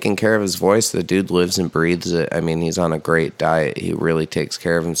 him taking care of his voice, the dude lives and breathes it. I mean, he's on a great diet. He really takes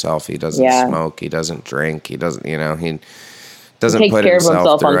care of himself. He doesn't smoke. He doesn't drink. He doesn't, you know, he doesn't takes put care of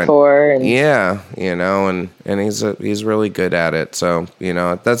himself on tour. And you know, and he's really good at it. So, you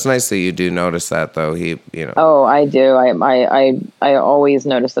know, that's nice that you do notice that, though. He, you know. Oh, I do. I always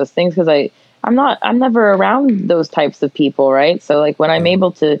notice those things, because I'm never around those types of people, right? So like when I'm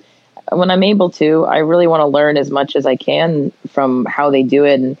able to, I really want to learn as much as I can from how they do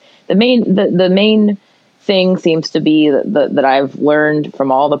it. And the main thing seems to be that I've learned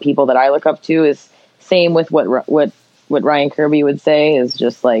from all the people that I look up to is same with what Ryan Kirby would say is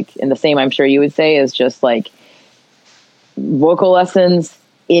just like, and the same I'm sure you would say is just like vocal lessons,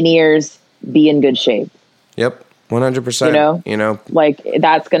 in-ears, be in good shape. Yep. 100%. You know, like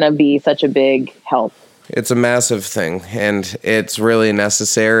that's going to be such a big help. It's a massive thing, and it's really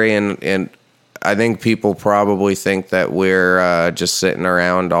necessary. And I think people probably think that we're just sitting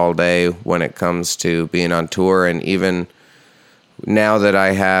around all day when it comes to being on tour. And even now that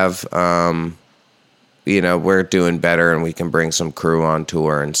I have, we're doing better and we can bring some crew on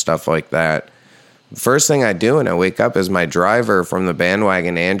tour and stuff like that. First thing I do when I wake up is my driver from the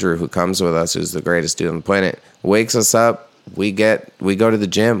bandwagon, Andrew, who comes with us, who's the greatest dude on the planet, wakes us up. We go to the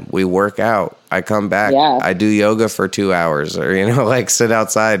gym. We work out. I come back. Yeah. I do yoga for 2 hours, or like sit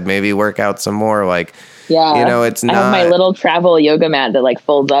outside, maybe work out some more. Like, it's not. I have my little travel yoga mat that like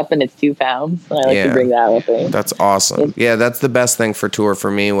folds up and it's 2 pounds. I like to bring that with me. That's awesome. That's the best thing for tour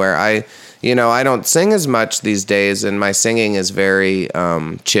for me. Where I don't sing as much these days, and my singing is very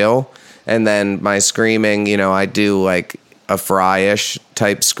chill. And then my screaming, I do like a Fry-ish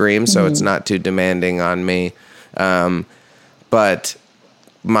type scream, so it's not too demanding on me. But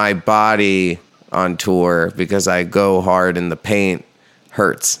my body on tour, because I go hard in the paint,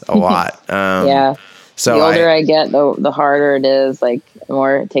 hurts a lot. So the older I get, the harder it is. Like the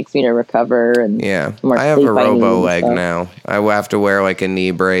more it takes me to recover. And I have a robo leg now. I have to wear like a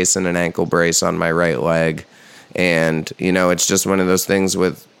knee brace and an ankle brace on my right leg, and it's just one of those things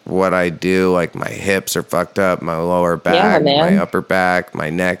with what I do. Like my hips are fucked up, my lower back, my upper back, my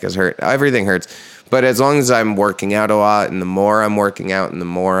neck is hurt. Everything hurts. But as long as I'm working out a lot, and the more I'm working out and the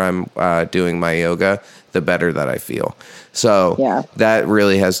more I'm doing my yoga, the better that I feel. So that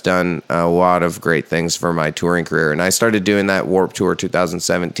really has done a lot of great things for my touring career. And I started doing that Warped Tour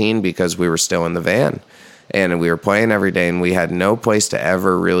 2017 because we were still in the van and we were playing every day and we had no place to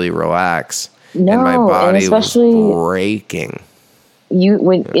ever really relax. And my body was breaking.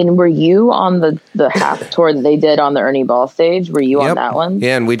 Were you on the half tour that they did on the Ernie Ball stage? Were you on that one?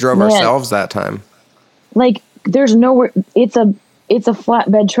 Yeah, and we drove ourselves that time. Like, there's nowhere. It's a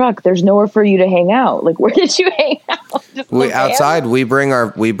flatbed truck. There's nowhere for you to hang out. Like, where did you hang out? Outside. We bring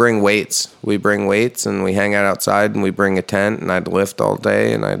weights. We bring weights and we hang out outside and we bring a tent and I'd lift all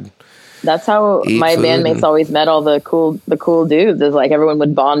day and I'd. That's how my bandmates always met all the cool dudes. Is like everyone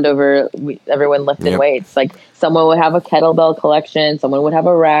would bond over everyone lifting weights. Like someone would have a kettlebell collection, someone would have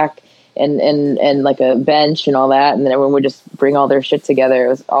a rack and like a bench and all that, and then everyone would just bring all their shit together. It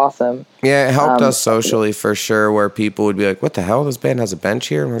was awesome. Yeah, it helped us socially for sure. Where people would be like, "What the hell? This band has a bench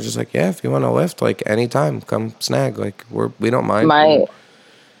here," and we're just like, "Yeah, if you want to lift, like anytime, come snag. Like we don't mind."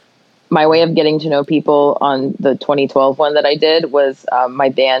 My way of getting to know people on the 2012 one that I did was my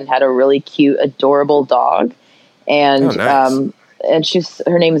band had a really cute, adorable dog, and nice. And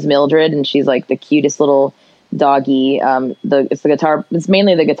her name is Mildred, and she's like the cutest little doggy. It's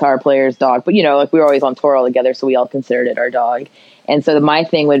mainly the guitar player's dog, but like we were always on tour all together, so we all considered it our dog. And so my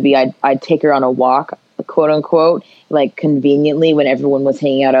thing would be I'd take her on a walk, quote unquote, like conveniently when everyone was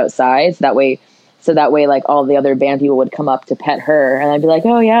hanging out outside, so that way, like all the other band people would come up to pet her, and I'd be like,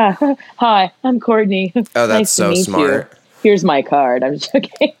 "Oh yeah, hi, I'm Courtney. Oh, that's nice so to meet smart. You. Here's my card." I'm just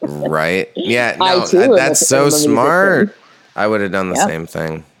joking. Right? Yeah. No, that's so smart. I would have done the same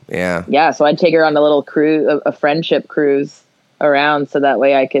thing. Yeah. Yeah. So I'd take her on a little cruise, a friendship cruise around, so that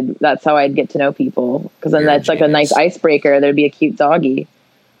way that's how I'd get to know people. Because then that's like a nice icebreaker. There'd be a cute doggy.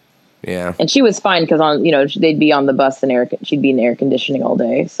 Yeah. And she was fine because they'd be on the bus and she'd be in air conditioning all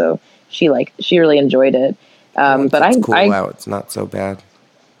day. So she really enjoyed it. But it's cool out. It's not so bad.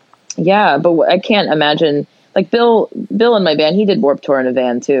 Yeah. But I can't imagine, like Bill in my band, he did Warped Tour in a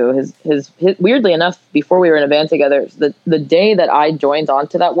van too. His weirdly enough, before we were in a band together, the day that I joined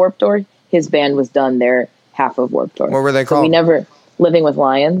onto that Warped Tour, his band was done their half of Warped Tour. What were they called? So we never Living with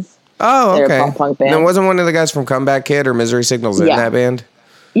Lions. Oh, okay. They're a pop-punk band. And wasn't one of the guys from Comeback Kid or Misery Signals in that band?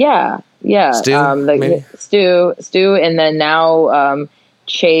 Yeah. Stu, Stu, and then now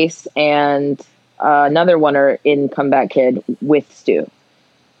Chase and another one are in Comeback Kid with Stu.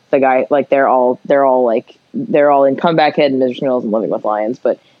 The guy, like they're all in Comeback Kid and Misery Signals and Living with Lions.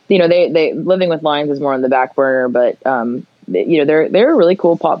 But they Living with Lions is more on the back burner. But they're a really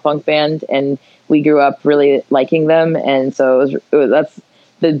cool pop punk band, and we grew up really liking them. And so that's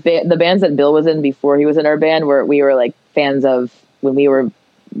the bands that Bill was in before he was in our band, where we were like fans of when we were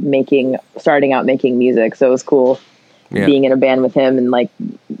starting out making music. So it was cool being in a band with him, and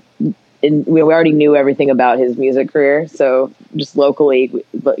we already knew everything about his music career. So just locally,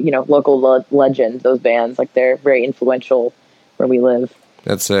 local legend, those bands, like they're very influential where we live.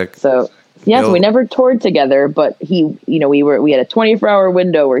 That's sick. So Yeah, so we never toured together, but we had a 24-hour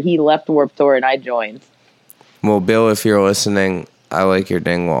window where he left Warped Tour and I joined. Well, Bill, if you're listening, I like your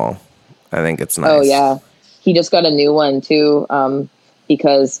dingwall. I think it's nice. Oh yeah, he just got a new one too,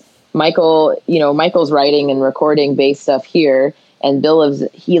 because Michael's writing and recording bass stuff here, and Bill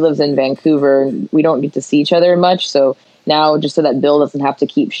lives in Vancouver. We don't get to see each other much, so now just so that Bill doesn't have to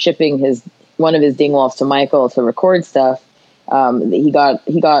keep shipping one of his dingwalls to Michael to record stuff. He got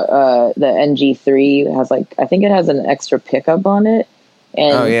the NG3 has I think it has an extra pickup on it.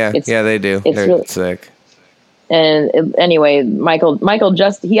 And they do. They're really sick. And anyway, Michael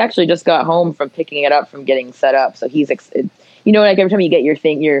he actually just got home from picking it up from getting set up. So he's, every time you get your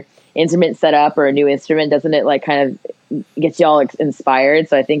instrument set up or a new instrument, doesn't it kind of gets you all inspired?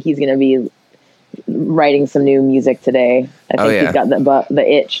 So I think he's going to be writing some new music today. I think he's got the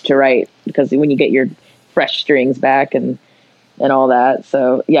itch to write, because when you get your fresh strings back and all that.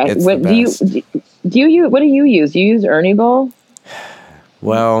 So yeah, what do you use? Do you use Ernie Ball?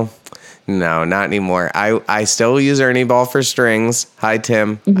 Well, no, not anymore. I still use Ernie Ball for strings. Hi,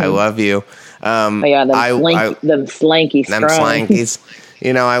 Tim. I love you. Them slanky strings. Them slankies.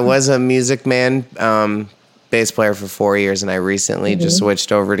 I was a Music Man bass player for 4 years, and I recently just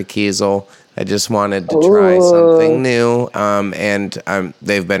switched over to Kiesel. I just wanted to try something new, and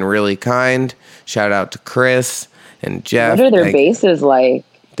they've been really kind. Shout out to Chris and Jeff. What are their basses like?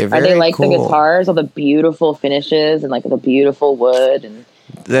 Are they like cool. The guitars, all the beautiful finishes and the beautiful wood and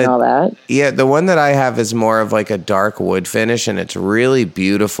all that? Yeah, the one that I have is more of a dark wood finish, and it's really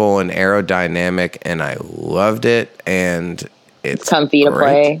beautiful and aerodynamic, and I loved it, and it's comfy to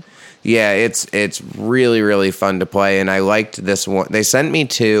play. Yeah, it's really, really fun to play, and I liked this one. They sent me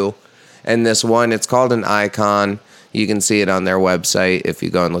two, and this one, it's called an Icon. You can see it on their website if you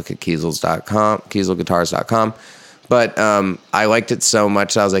go and look at kieselguitars.com. But I liked it so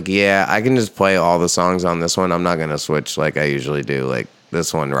much, I was like, yeah, I can just play all the songs on this one. I'm not going to switch like I usually do.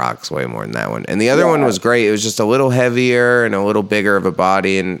 This one rocks way more than that one. And the other one was great. It was just a little heavier and a little bigger of a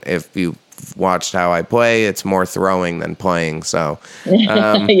body. And if you watched how I play, it's more throwing than playing. So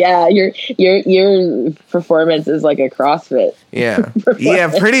yeah, your performance is like a CrossFit. Yeah, yeah,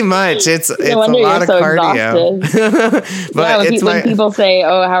 pretty much. It's a lot of cardio. But when people say,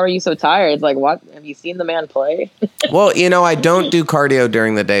 "Oh, how are you so tired?" It's like, what? Have you seen the man play? Well, I don't do cardio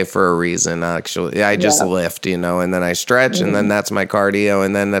during the day for a reason. Actually, I just lift, and then I stretch, and then that's my cardio,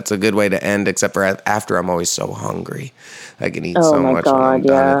 and then that's a good way to end. Except for after, I'm always so hungry. I can eat so much when I'm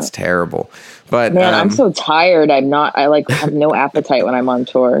done. It's terrible. But man, I'm so tired. I have no appetite when I'm on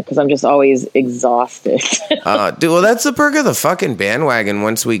tour because I'm just always exhausted. Dude, well, that's the perk of the fucking bandwagon.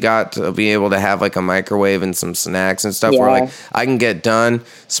 Once we got to be able to have a microwave and some snacks and stuff, where I can get done,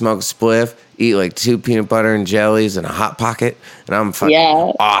 smoke a spliff, eat 2 peanut butter and jellies and a Hot Pocket, and I'm fucking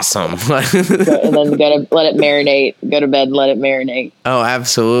awesome. And then gotta let it marinate. Go to bed, let it marinate. Oh,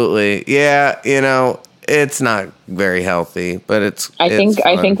 absolutely. Yeah, it's not very healthy, but I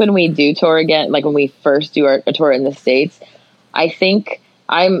think when we do tour again, when we first do a tour in the States, I think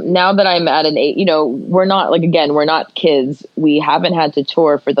now that I'm at an age, we're not we're not kids. We haven't had to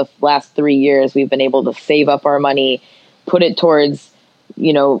tour for the last 3 years. We've been able to save up our money, put it towards,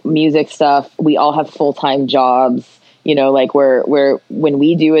 music stuff. We all have full-time jobs, where when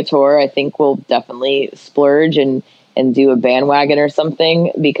we do a tour, I think we'll definitely splurge and do a bandwagon or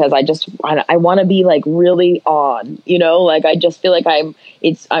something, because I want to be really on, I just feel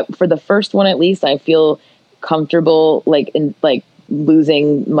for the first one, at least I feel comfortable,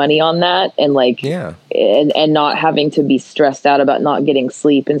 losing money on that and and not having to be stressed out about not getting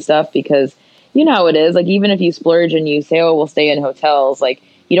sleep and stuff, because you know how it is. Even if you splurge and you say, oh, we'll stay in hotels,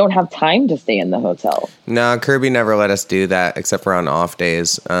 you don't have time to stay in the hotel. No, Kirby never let us do that except for on off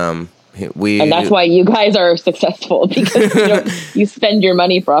days. And that's why you guys are successful, because you spend your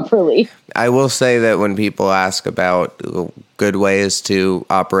money properly. I will say that when people ask about good ways to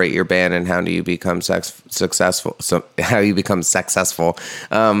operate your band and how do you become successful, one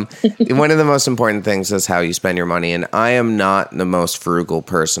of the most important things is how you spend your money. And I am not the most frugal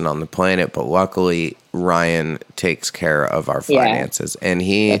person on the planet, but luckily Ryan takes care of our finances, and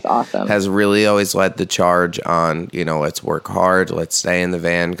he has really always led the charge on, let's work hard, let's stay in the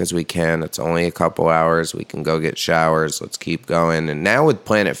van because we can. It's only a couple hours. We can go get showers. Let's keep going. And now with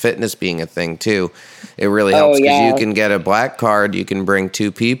Planet Fitness being a thing too, it really helps because you can get a black card. You can bring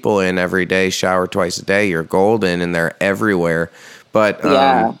 2 people in every day, shower twice a day. You're golden, and they're everywhere. But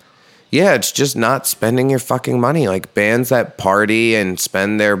it's just not spending your fucking money. Bands that party and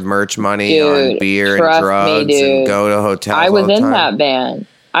spend their merch money on beer and drugs and go to hotels. I was in that band.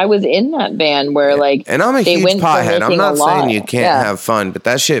 I was in that band where like, and I'm a huge pothead. I'm not saying you can't yeah. have fun, but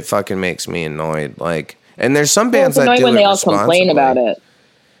that shit fucking makes me annoyed. Like, and there's some bands that do when they all complain about it.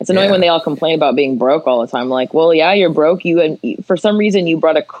 It's annoying when they all complain about being broke all the time. Like, well, yeah, you're broke. For some reason, you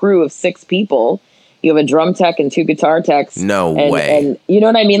brought a crew of 6 people. You have a drum tech and 2 guitar techs. No way. And you know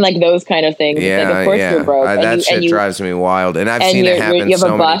what I mean? Like those kind of things. Yeah, like, of course you're broke. That shit drives me wild. And I've seen it happen so many times. You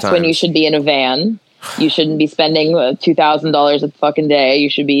have a bus when you should be in a van. You shouldn't be spending $2,000 a fucking day. You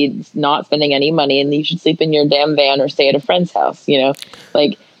should be not spending any money, and you should sleep in your damn van or stay at a friend's house. You know,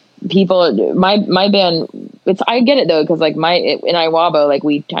 like people. My band. I get it though, because like in Iwabo, like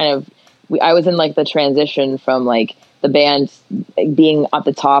I was in like the transition from like the band being at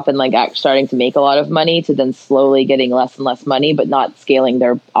the top and like starting to make a lot of money to then slowly getting less and less money, but not scaling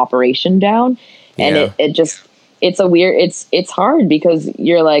their operation down. And it's hard because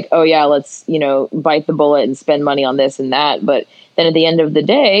you're like, oh yeah, let's, bite the bullet and spend money on this and that. But then at the end of the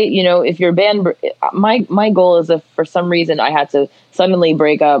day, if your band, my goal is if for some reason I had to suddenly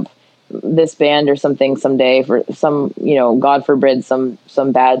break up this band or something someday for some, God forbid, some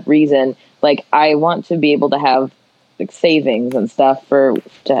bad reason, like I want to be able to have like savings and stuff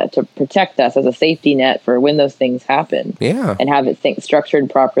to protect us as a safety net for when those things happen. Yeah. And have it structured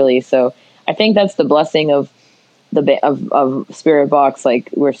properly. So I think that's the blessing of of Spiritbox. Like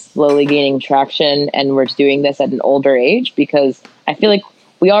we're slowly gaining traction and we're doing this at an older age because I feel like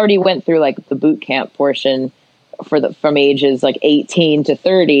we already went through like the boot camp portion from ages like 18 to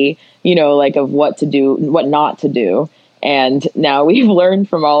 30, like of what to do, what not to do. And now we've learned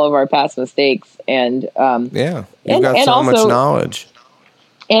from all of our past mistakes and, you've got so much knowledge.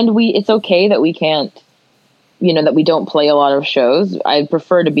 And it's okay that we can't, that we don't play a lot of shows. I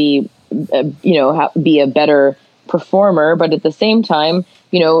prefer to be, be a better performer, but at the same time,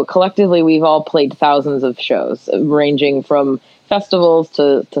 collectively we've all played thousands of shows ranging from festivals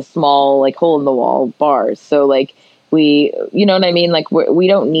to small, like hole in the wall bars. So like we, what I mean? Like we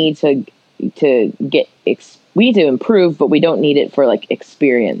don't need to get, we need to improve, but we don't need it for like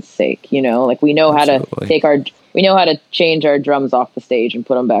experience sake, like we know Absolutely. How to we know how to change our drums off the stage and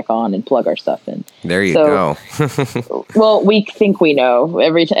put them back on and plug our stuff in. There you go. Well, we think we know.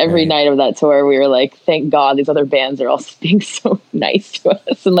 Every night of that tour, we were like, thank God these other bands are all being so nice to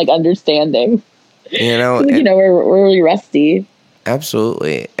us and like understanding. We're really rusty.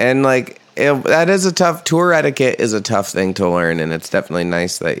 Absolutely. And like, that is tour etiquette is a tough thing to learn. And it's definitely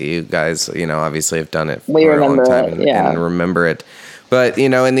nice that you guys, obviously have done it for a long time and remember it. But,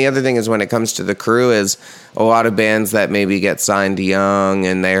 and the other thing is when it comes to the crew is a lot of bands that maybe get signed young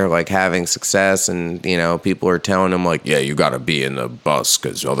and they're like having success and, people are telling them like, yeah, you got to be in the bus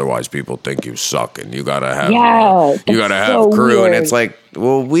because otherwise people think you suck and you got to have, have crew. Weird. And it's like,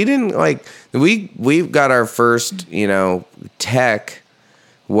 well, we didn't like, we got our first, tech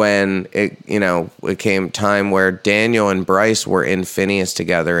when it came time where Daniel and Bryce were in Phineas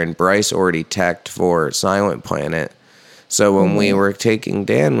together and Bryce already teched for Silent Planet. So when we were taking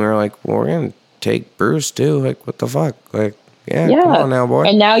Dan, we were like, well, we're going to take Bruce too. Like, what the fuck? Like, yeah, come on now, boy.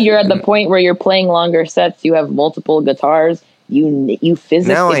 And now you're at the point where you're playing longer sets. You have multiple guitars. You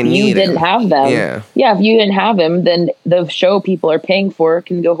physically, if you didn't have them. Yeah, if you didn't have him, then the show people are paying for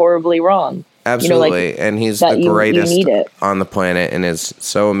can go horribly wrong. Absolutely. And he's the greatest on the planet and is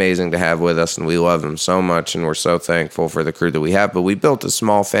so amazing to have with us. And we love him so much. And we're so thankful for the crew that we have. But we built a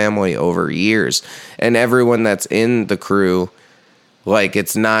small family over years. And everyone that's in the crew, like,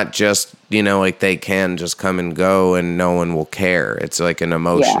 it's not just, like they can just come and go and no one will care. It's like an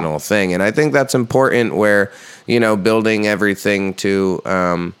emotional thing. And I think that's important where, building everything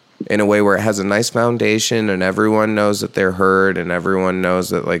to, in a way where it has a nice foundation and everyone knows that they're heard and everyone knows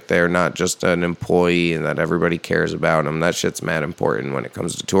that like they're not just an employee and that everybody cares about them. That shit's mad important when it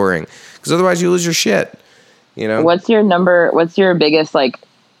comes to touring because otherwise you lose your shit. What's your biggest like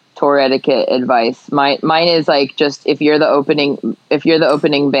tour etiquette advice? Mine is like just if you're the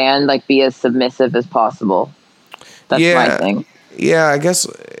opening band, like be as submissive as possible. That's my thing. Yeah, I guess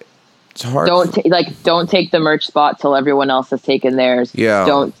it's hard. Don't take the merch spot till everyone else has taken theirs.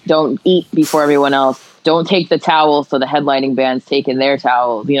 Yeah. Don't eat before everyone else. Don't take the towels so the headlining band's taking their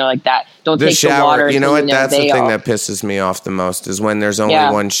towels. Like that. Don't take the water. You know what? That's the thing that pisses me off the most is when there's only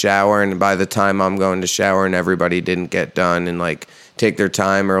one shower, and by the time I'm going to shower and everybody didn't get done and like take their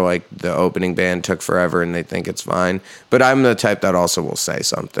time, or like the opening band took forever and they think it's fine. But I'm the type that also will say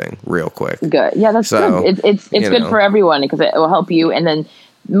something real quick. Good. Yeah, that's good. It's good for everyone because it will help you, and then.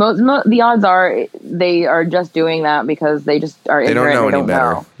 The odds are they are just doing that because they just are ignorant. They don't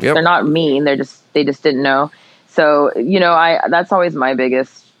know. Yep. They're not mean. They just didn't know. So that's always my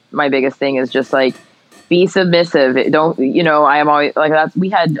biggest thing is just like be submissive. Don't, I am always like that. We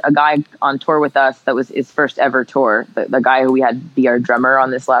had a guy on tour with us that was his first ever tour. The guy who we had be our drummer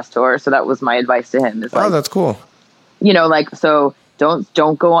on this last tour. So that was my advice to him. Is like, oh, that's cool. So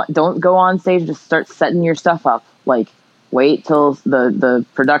don't go on stage. Just start setting your stuff up. Like, wait till the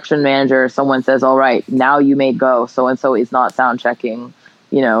production manager or someone says, all right, now you may go. So-and-so is not sound checking,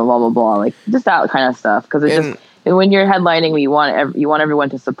 blah, blah, blah. Like, just that kind of stuff. Because when you're headlining, you want everyone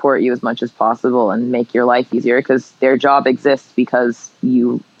to support you as much as possible and make your life easier, because their job exists because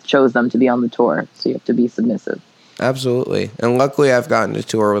you chose them to be on the tour. So you have to be submissive. Absolutely. And luckily I've gotten to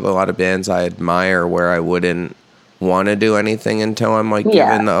tour with a lot of bands I admire where I wouldn't want to do anything until I'm like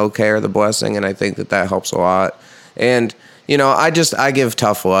given the okay or the blessing. And I think that helps a lot. And, I give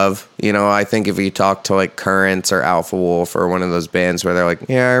tough love. I think if you talk to like Currents or Alpha Wolf or one of those bands where they're like,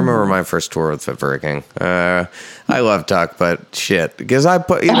 yeah, I remember my first tour with Fit for a King. I love Tuck, but shit, because I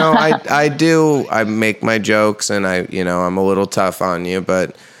put, I make my jokes and I'm a little tough on you,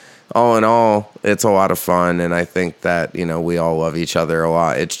 but all in all, it's a lot of fun. And I think that, we all love each other a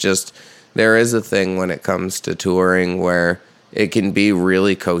lot. It's just, there is a thing when it comes to touring where it can be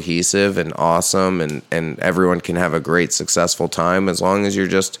really cohesive and awesome and everyone can have a great successful time as long as you're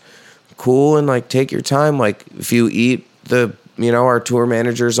just cool and like take your time. Like if you eat our tour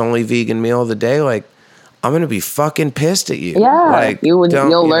manager's only vegan meal of the day, like I'm going to be fucking pissed at you. Yeah. Like, you're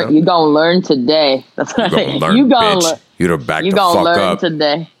going to learn today. That's what I think. You're going to learn. You're going to learn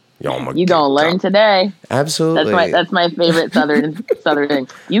today. You're going to learn today. Absolutely. That's my favorite southern thing.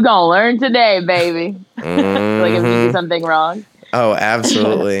 You going to learn today, baby. Like if you do something wrong. Oh,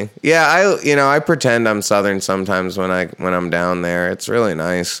 absolutely. Yeah, I pretend I'm Southern sometimes when I'm down there. It's really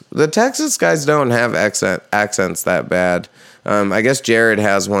nice. The Texas guys don't have accents that bad. I guess Jared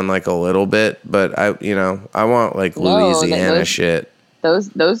has one like a little bit, but I want like Louisiana shit.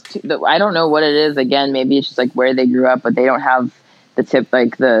 Those two, I don't know what it is. Again, maybe it's just like where they grew up, but they don't have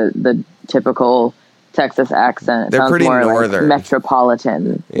the typical Texas accent. They're pretty more northern, like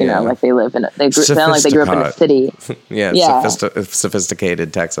metropolitan. Like they live in. Sound like they grew up in a city.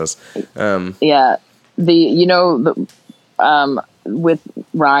 Sophisticated Texas. With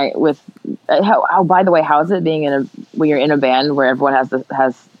Ryan. How by the way, how's it being when you're in a band where everyone has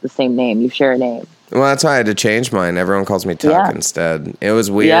the same name? You share a name. Well, that's why I had to change mine. Everyone calls me Tuck instead. It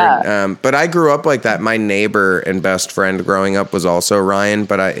was weird. Yeah. But I grew up like that. My neighbor and best friend growing up was also Ryan,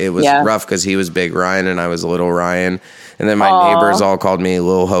 but it was rough because he was Big Ryan and I was Little Ryan. And then my neighbors all called me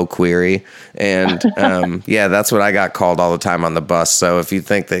Lil Ho Query. And that's what I got called all the time on the bus. So if you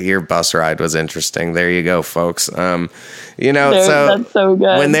think that your bus ride was interesting, there you go, folks. That's so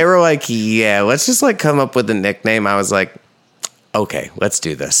good. When they were like, yeah, let's just like come up with a nickname, I was like, okay, let's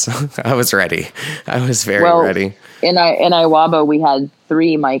do this. I was ready. I was very ready. In Iwaba, we had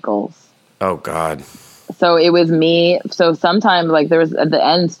 3 Michaels. Oh, God. So it was me. So sometimes, like, there was, at the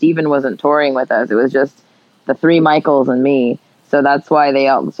end, Steven wasn't touring with us. It was just the 3 Michaels and me. So that's why they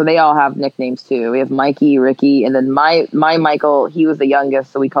all have nicknames, too. We have Mikey, Ricky, and then my Michael, he was the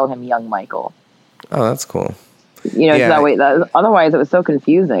youngest, so we called him Young Michael. Oh, that's cool. That way. Otherwise, it was so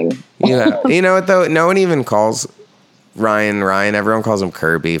confusing. Yeah. You know what, though? No one even calls Ryan. Everyone calls him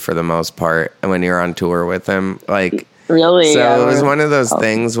Kirby for the most part. And when you're on tour with him, like, really, so it was one of those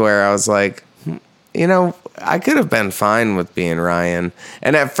things where I was like, I could have been fine with being Ryan.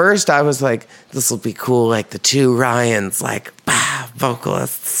 And at first I was like, this will be cool. Like the 2 Ryans, like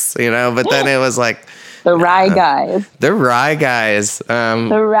vocalists, but then it was like the Rye guys, the Rye guys,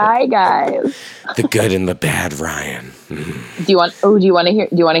 the Rye guys, the good and the bad Ryan. Do you want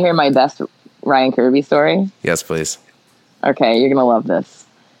to hear my best Ryan Kirby story? Yes, please. Okay, you're gonna love this.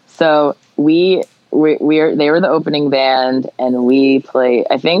 So they were the opening band, and we play.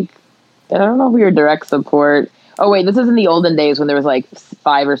 I don't know if we were direct support. Oh wait, this is in the olden days when there was like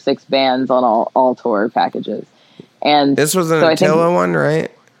 5 or 6 bands on all tour packages. And this was an Attila one,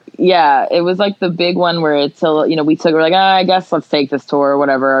 right? Yeah, it was like the big one where Attila. We're like, I guess let's take this tour or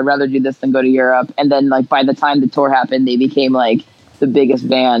whatever. I'd rather do this than go to Europe. And then like by the time the tour happened, they became like the biggest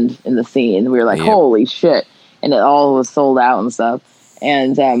band in the scene. We were like, holy shit. And it all was sold out and stuff.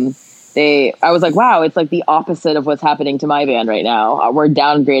 And I was like, wow, it's like the opposite of what's happening to my band right now. We're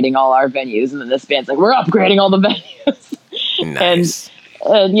downgrading all our venues, and then this band's like, we're upgrading all the venues. Nice.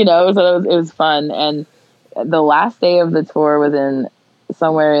 and so it was fun. And the last day of the tour was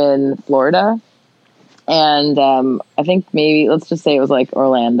somewhere in Florida. And I think maybe, let's just say it was like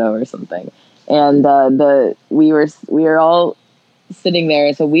Orlando or something. And we were all sitting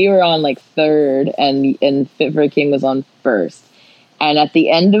there, so we were on like 3rd, and Fit for a King was on 1st. And at the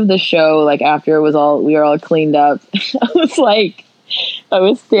end of the show, like after we were all cleaned up, I was like, I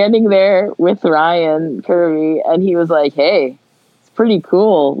was standing there with Ryan Kirby, and he was like, "Hey, it's pretty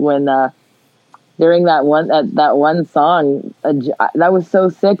cool when during that one song, that was so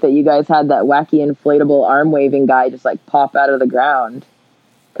sick that you guys had that wacky inflatable arm waving guy just like pop out of the ground."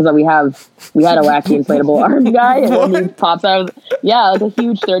 Because we had a wacky inflatable arm guy, and then he pops out of like a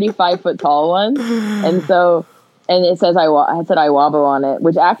huge 35-foot tall one, and it says I said Iwabo on it,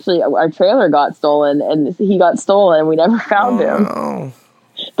 which actually our trailer got stolen, and he got stolen, and we never found him. No.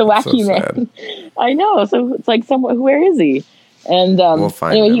 The wacky man. I know. So it's like, where is he? And we'll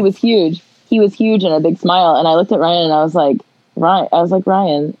find anyway, him. he was huge. He was huge and a big smile. And I looked at Ryan and I was like,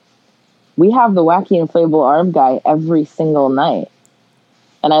 Ryan, we have the wacky inflatable arm guy every single night.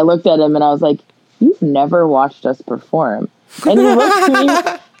 And I looked at him and I was like, you've never watched us perform. And he looked at me.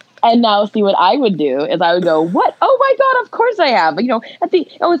 And now, see, what I would do is I would go, what? Oh, my God, of course I have. But,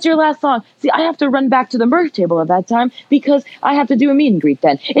 it's your last song. See, I have to run back to the merch table at that time because I have to do a meet and greet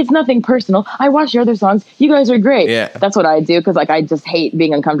then. It's nothing personal. I watched your other songs. You guys are great. Yeah. That's what I do because, I just hate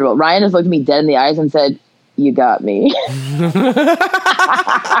being uncomfortable. Ryan just looked me dead in the eyes and said, you got me.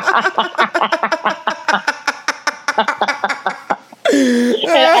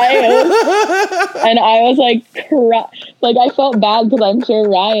 And I was like I felt bad because I'm sure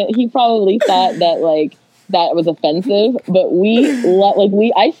Ryan, he probably thought that that was offensive, but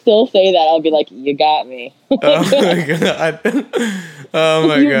I still say that. I'll be like, you got me. Oh my God. Oh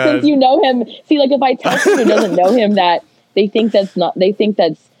my God. Since you know him, see, if I tell someone who doesn't know him that, they think that's the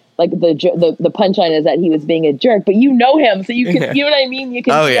punchline is that he was being a jerk, but you know him, so you can, you know what I mean? You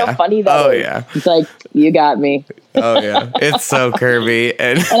can see how funny that is. Yeah. It's like, you got me. Oh yeah. It's so Kirby.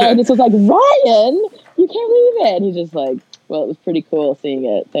 And I just was like, Ryan, you can't believe it. And he's just like, well, it was pretty cool seeing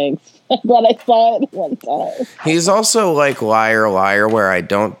it. Thanks. I'm glad I saw it one time. He's also like Liar Liar, where I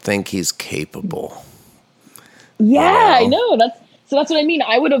don't think he's capable. Yeah, I know. That's what I mean.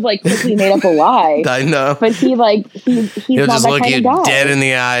 I would have quickly made up a lie. I know. But he's He'll not just that look kind you of guy. dead in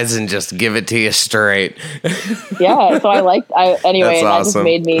the eyes and just give it to you straight. Yeah. So anyway, That's and that awesome. just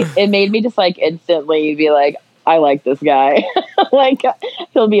made me just instantly be like, I like this guy.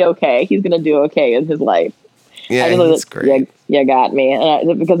 He'll be okay. He's going to do okay in his life. Yeah, he's great. You got me.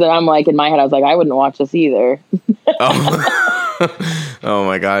 Because then I'm in my head, I was like, I wouldn't watch this either. Oh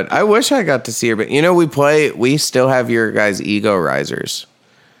my God. I wish I got to see her, but we still have your guys' ego risers.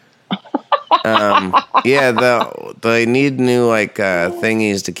 They need new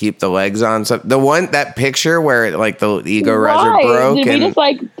thingies to keep the legs on. So that picture where the ego riser broke. Did we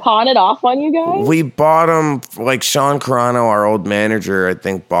just pawn it off on you guys? We bought them. Sean Carano, our old manager, I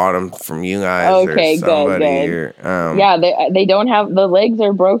think bought them from you guys. Okay, or somebody. good. Yeah, they don't have, the legs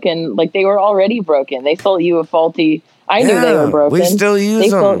are broken. They were already broken. They sold you a faulty. I knew they were broken. We still use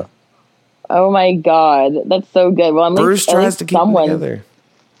them. Oh my God, that's so good. Well, Bruce tries to keep them together.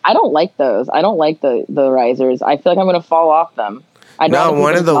 I don't like those. I don't like the risers. I feel like I'm going to fall off them.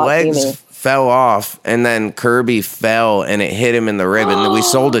 One of the legs fell off, and then Kirby fell, and it hit him in the rib. And we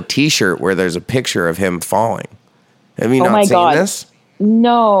sold a T-shirt where there's a picture of him falling. Have you not seen this?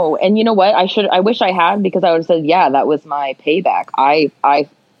 No. And you know what? I wish I had, because I would have said, yeah, that was my payback. I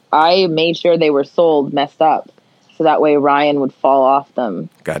made sure they were sold messed up, so that way Ryan would fall off them.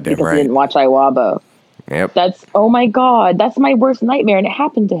 Goddamn because right. he didn't watch Iwabo. Yep. Oh my God, that's my worst nightmare, and it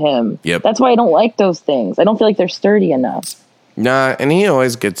happened to him. Yep. That's why I don't like those things. I don't feel like they're sturdy enough. Nah, and he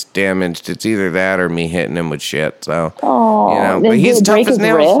always gets damaged. It's either that or me hitting him with shit. So, but he's tough as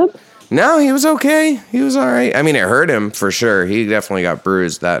nails. Rib? No, he was okay. He was all right. I mean, it hurt him for sure. He definitely got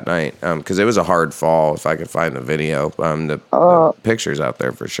bruised that night because it was a hard fall. If I could find the video, the pictures out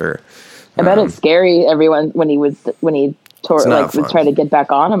there for sure. I bet it's scary. Everyone when he tore, was trying to get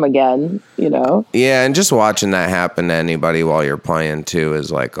back on him again. Yeah, and just watching that happen to anybody while you're playing too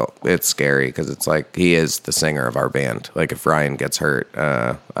is it's scary, because it's he is the singer of our band. If Ryan gets hurt,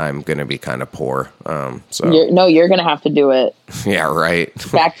 I'm gonna be kind of poor. You're gonna have to do it. Yeah, right.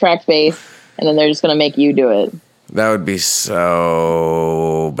 Backtrack bass, and then they're just gonna make you do it. That would be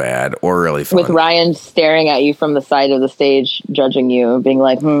so bad, or really fun. With Ryan staring at you from the side of the stage, judging you, being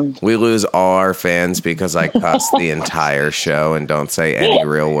like, We lose all our fans because I cuss the entire show and don't say any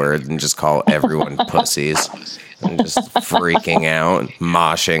real words and just call everyone pussies and just freaking out,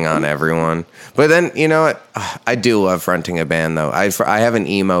 moshing on everyone. But then, you know what? I do love fronting a band, though. I have an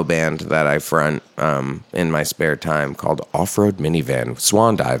emo band that I front in my spare time called Off-Road Minivan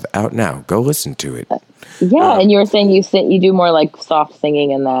Swan Dive. Out now. Go listen to it. Yeah, and you were saying you do more soft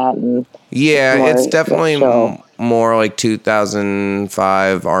singing and that. And it's definitely more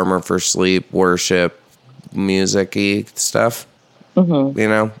 2005 Armor for Sleep, worship, music-y stuff.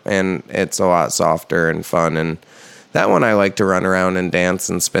 Mm-hmm. And it's a lot softer and fun, and That one I like to run around and dance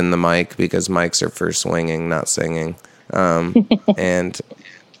and spin the mic because mics are for swinging, not singing. And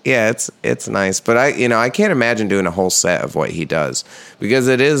yeah, it's nice, but I can't imagine doing a whole set of what he does because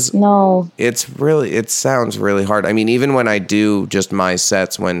it sounds really hard. I mean, even when I do just my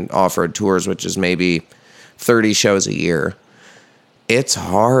sets when off-road tours, which is maybe 30 shows a year, it's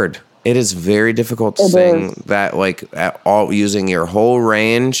hard. It is very difficult to sing that like at all using your whole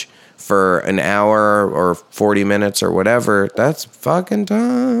range for an hour or 40 minutes or whatever. That's fucking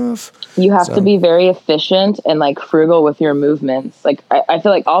tough. You have to be very efficient and like frugal with your movements. Like I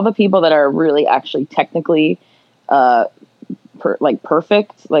feel like all the people that are really actually technically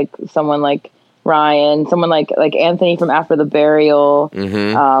perfect, like someone like Ryan, someone like Anthony from After the Burial.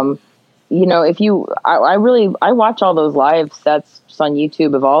 Mm-hmm. I watch all those live sets on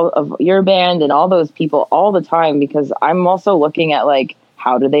YouTube of all of your band and all those people all the time because I'm also looking at like,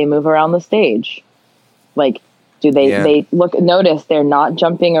 how do they move around the stage? Like, do they notice they're not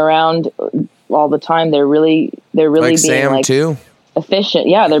jumping around all the time. They're really like being Sam like too. Efficient.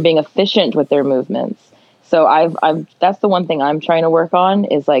 Yeah. They're being efficient with their movements. So that's the one thing I'm trying to work on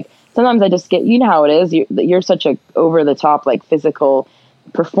is like, sometimes I just get, you know how it is. You're such a over the top, like physical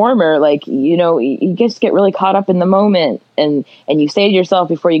performer. Like, you just get really caught up in the moment and you say to yourself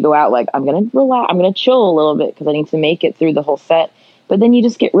before you go out, like, I'm going to relax. I'm going to chill a little bit because I need to make it through the whole set. But then you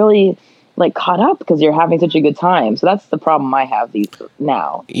just get really like caught up because you're having such a good time. So that's the problem I have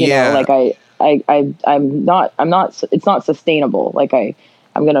now. You know, like I'm not, it's not sustainable. Like I'm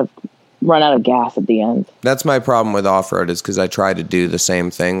going to run out of gas at the end. That's my problem with off-road is because I try to do the same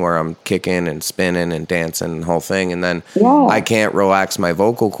thing where I'm kicking and spinning and dancing and the whole thing. And then I can't relax my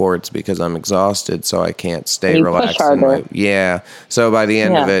vocal cords because I'm exhausted. So I can't stay relaxed. So by the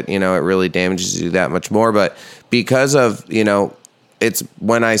end of it, it really damages you that much more. But because of, it's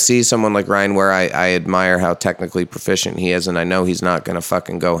when I see someone like Ryan where I admire how technically proficient he is and I know he's not going to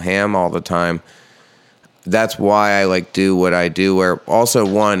fucking go ham all the time. That's why I like do what I do where also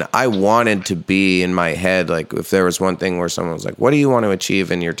I wanted to be in my head. Like if there was one thing where someone was like, what do you want to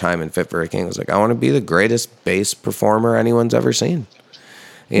achieve in your time in Fit for a King? I was like, I want to be the greatest bass performer anyone's ever seen.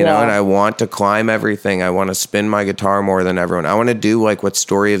 And I want to climb everything. I want to spin my guitar more than everyone. I want to do like what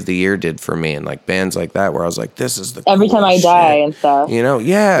Story of the Year did for me and like bands like that where I was like, this is the every time I die and stuff.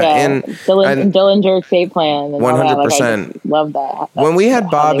 And Dillinger Escape Plan and 100%. All that. Like, I just love that. When we had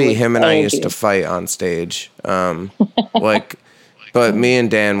Bobby, him and I used to fight on stage. But me and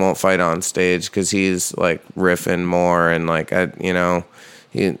Dan won't fight on stage because he's like riffing more and like Bob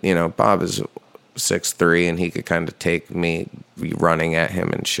is 6'3" and he could kind of take me running at him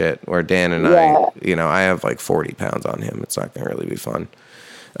and shit. Where Dan and I have like 40 pounds on him. It's not going to really be fun.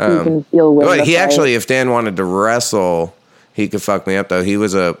 But he actually, if Dan wanted to wrestle, he could fuck me up though. He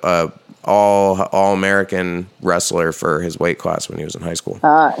was a all American wrestler for his weight class when he was in high school.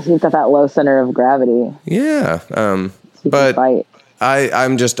 He's got that low center of gravity. Yeah. But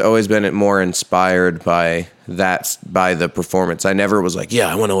I'm just always been more inspired by the performance. I never was like,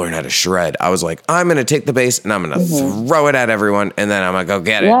 I want to learn how to shred. I was like, I'm going to take the bass and I'm going to throw it at everyone and then I'm going to go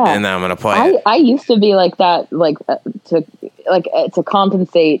get it and then I'm going to play it. I used to be like that, to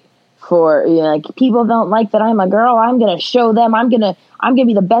compensate for, like people don't like that I'm a girl. I'm going to show them. I'm going to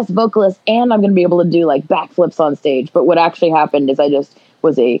be the best vocalist and I'm going to be able to do like backflips on stage. But what actually happened is I just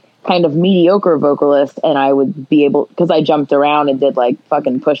was a kind of mediocre vocalist and I would be able, because I jumped around and did like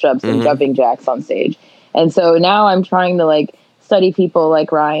fucking push-ups and jumping jacks on stage. And so now I'm trying to like study people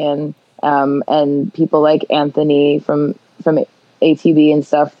like Ryan and people like Anthony from ATB and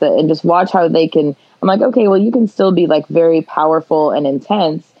stuff and just watch how they can. I'm like, okay, well, you can still be like very powerful and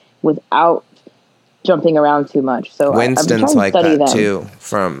intense without jumping around too much. So Winston's like that too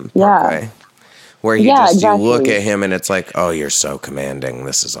from Parkway, where he you look at him and it's like, oh, you're so commanding.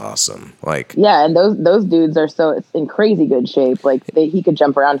 This is awesome. Like and those dudes are so in crazy good shape. Like he could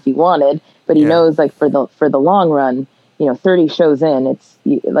jump around if he wanted. But he knows, like for the long run, 30 shows in, it's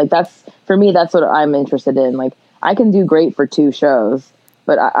like that's for me. That's what I'm interested in. Like I can do great for 2 shows,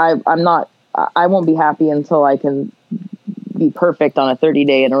 but I'm not. I won't be happy until I can be perfect on a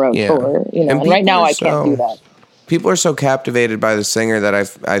 30-day in a row tour. And right now I can't do that. People are so captivated by the singer that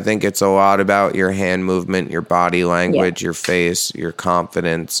I think it's a lot about your hand movement, your body language, your face, your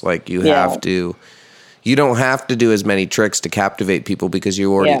confidence. Like you have to. You don't have to do as many tricks to captivate people because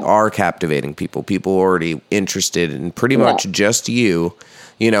you already are captivating people. People are already interested in pretty much just you.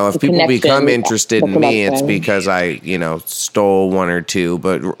 If people become interested in me, it's because I, stole 1 or 2.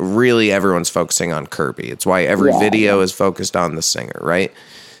 But really, everyone's focusing on Kirby. It's why every video is focused on the singer, right?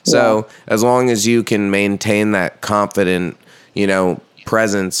 So as long as you can maintain that confident,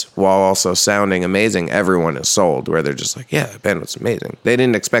 presence while also sounding amazing, everyone is sold, where they're just like, yeah, that band was amazing. They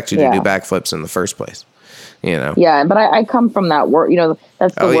didn't expect you to do backflips in the first place, you know? Yeah, but I come from that world, you know,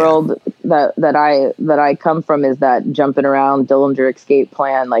 that's the world that I come from, is that jumping around, Dillinger Escape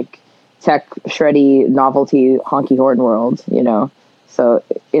Plan, like tech, shreddy, novelty, honky horn world, you know? So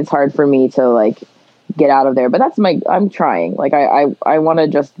it's hard for me to like get out of there, but I'm trying. Like I want to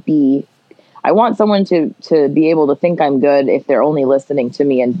just I want someone to be able to think I'm good if they're only listening to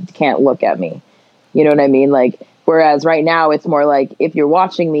me and can't look at me. You know what I mean? Like, whereas right now it's more like, if you're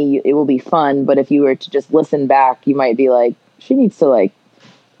watching me, it will be fun. But if you were to just listen back, you might be like, she needs to like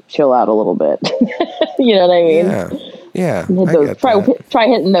chill out a little bit. You know what I mean? Yeah. Try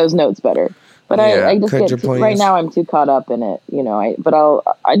hitting those notes better. But I just right now I'm too caught up in it, you know.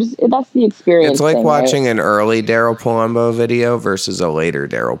 That's the experience. It's like watching an early Daryl Palumbo video versus a later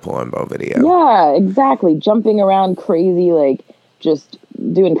Daryl Palumbo video. Yeah, exactly. Jumping around crazy, like just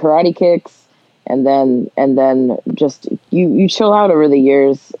doing karate kicks, and then just you chill out over the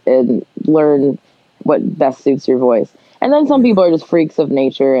years and learn what best suits your voice. And then some people are just freaks of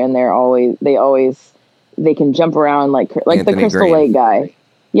nature, and they can jump around like Anthony the Crystal Green. Lake guy.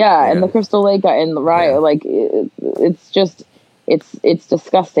 Yeah, and the Crystal Lake guy and the Riot, like it's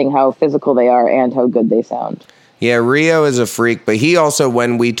disgusting how physical they are and how good they sound. Yeah, Rio is a freak, but he also,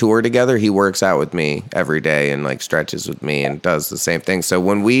 when we tour together, he works out with me every day and like stretches with me and does the same thing. So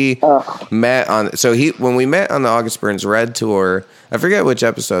when we met on the August Burns Red tour, I forget which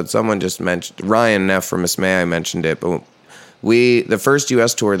episode, someone just mentioned, Ryan Neff from Miss May, I mentioned it, but the first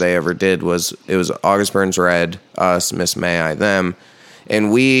US tour they ever did was August Burns Red, us, Miss May I, them.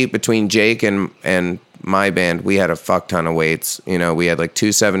 And we, between Jake and my band, we had a fuck ton of weights. You know, we had like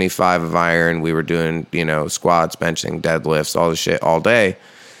 275 of iron. We were doing, you know, squats, benching, deadlifts, all the shit all day.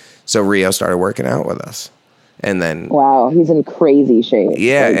 So Rio started working out with us. And then... Wow, he's in crazy shape.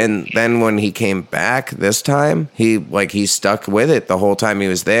 Yeah, and then when he came back this time, he stuck with it the whole time he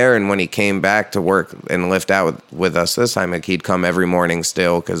was there. And when he came back to work and lift out with us this time, like he'd come every morning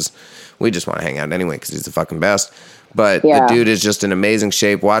still, because we just want to hang out anyway because he's the fucking best. But the dude is just in amazing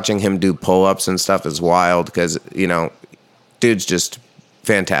shape. Watching him do pull-ups and stuff is wild because, you know, dude's just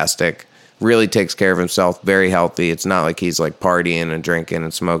fantastic. Really takes care of himself, very healthy. It's not like he's like partying and drinking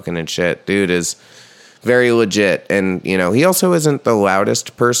and smoking and shit. Dude is very legit. And, you know, he also isn't the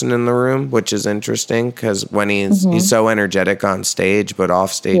loudest person in the room, which is interesting because when he's so energetic on stage, but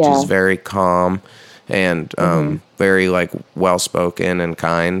off stage he's very calm and very like well-spoken and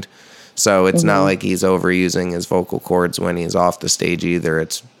kind. So it's not like he's overusing his vocal cords when he's off the stage either.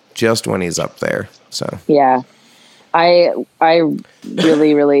 It's just when he's up there. So yeah, I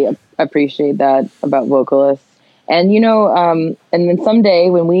really, really appreciate that about vocalists. And, you know, and then someday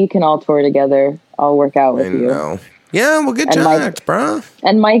when we can all tour together, I'll work out with you. Know. Yeah, we'll get jacked, bro.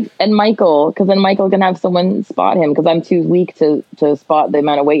 And Michael, because then Michael can have someone spot him because I'm too weak to spot the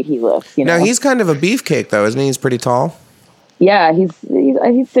amount of weight he lifts. You know? Now, he's kind of a beefcake, though, isn't he? He's pretty tall. Yeah, he's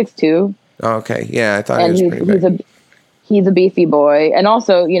 6'2". Oh, okay, yeah, I thought he was pretty big. He's a beefy boy, and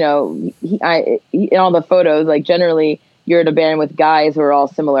also, you know, in all the photos, like generally you're in a band with guys who are all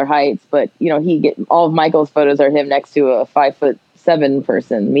similar heights, but you know, all of Michael's photos are him next to a 5'7"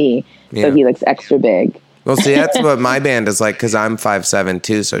 person, me, so he looks extra big. Well, see, that's what my band is like because I'm 5'7"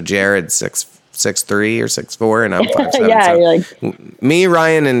 too. So Jared's 6'3" or 6'4", and I'm 5'7". Yeah, so you're like me,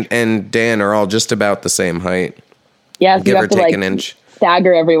 Ryan, and Dan are all just about the same height. Yeah, so give you or have to take like an inch.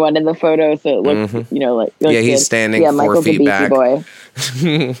 Stagger everyone in the photo so it looks, you know, like he's good. standing 4 Michael's feet a beefy back. Boy.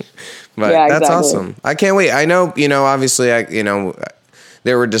 But yeah, that's exactly. awesome. I can't wait. I know, you know, obviously,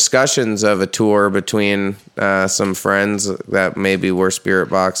 there were discussions of a tour between some friends that maybe were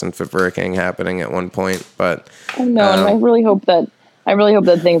Spiritbox and Fit for a King happening at one point. But I know, and I really hope that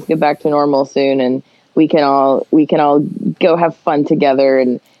things get back to normal soon, and we can all go have fun together,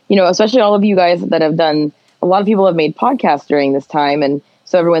 and you know, especially all of you guys that have done. A lot of people have made podcasts during this time, and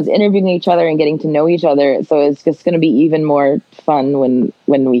so everyone's interviewing each other and getting to know each other. So it's just going to be even more fun when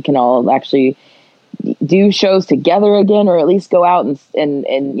we can all actually do shows together again, or at least go out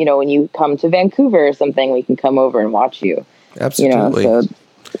and you know, when you come to Vancouver or something, we can come over and watch you. Absolutely. You know, so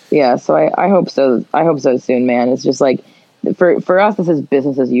yeah, so I hope so. I hope so soon, man. It's just like for us, this is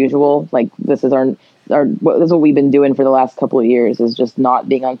business as usual. Like this is this is what we've been doing for the last couple of years, is just not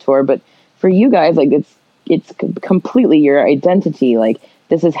being on tour. But for you guys, like it's completely your identity. Like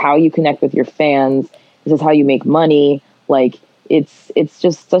this is how you connect with your fans. This is how you make money. Like it's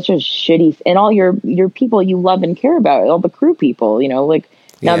just such a shitty, and all your people you love and care about, all the crew people, you know, like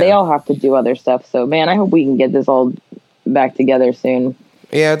now they all have to do other stuff. So man, I hope we can get this all back together soon.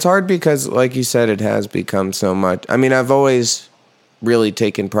 Yeah, it's hard because like you said, it has become so much. I mean, I've always really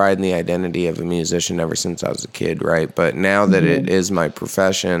taken pride in the identity of a musician ever since I was a kid, right? But now that it is my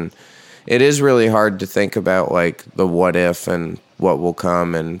profession, it is really hard to think about like the what if and what will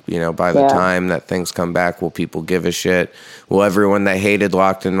come, and by the time that things come back, will people give a shit? Will everyone that hated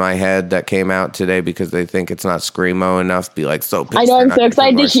Locked in My Head that came out today because they think it's not screamo enough be like so pissed? I know, I'm so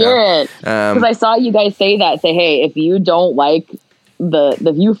excited to hear it because I saw you guys say hey, if you don't like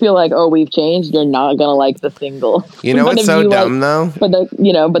if you feel like, oh, we've changed, you're not gonna like the single. It's so dumb though. But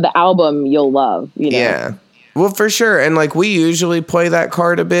the album you'll love. Yeah. Well, for sure. And like we usually play that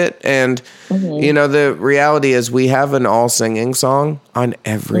card a bit. And, the reality is we have an all singing song on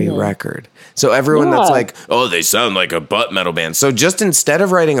every record. So everyone that's like, oh, they sound like a butt metal band. So just instead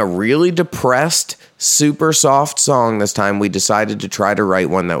of writing a really depressed, super soft song this time, we decided to try to write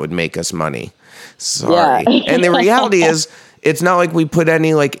one that would make us money. Sorry. Yeah. And the reality is it's not like we put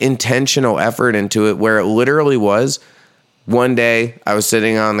any like intentional effort into it, where it literally was. One day I was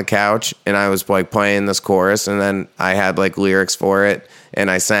sitting on the couch and I was like playing this chorus, and then I had like lyrics for it and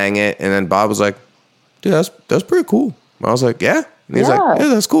I sang it, and then Bob was like, dude, that's pretty cool. I was like, yeah. And he's like, yeah,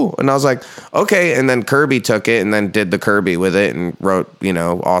 that's cool. And I was like, okay. And then Kirby took it and then did the Kirby with it and wrote,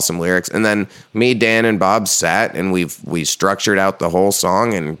 awesome lyrics. And then me, Dan, and Bob sat and we structured out the whole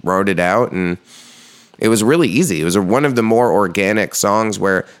song and wrote it out, and it was really easy. It was one of the more organic songs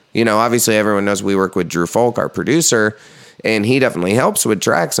where, obviously everyone knows we work with Drew Folk, our producer, and he definitely helps with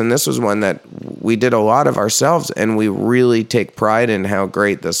tracks. And this was one that we did a lot of ourselves, and we really take pride in how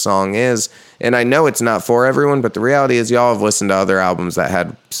great this song is. And I know it's not for everyone, but the reality is y'all have listened to other albums that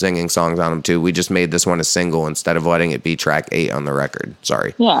had singing songs on them too. We just made this one a single instead of letting it be track 8 on the record.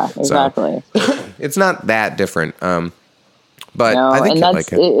 Sorry. Yeah, exactly. So, it's not that different. But no, I think and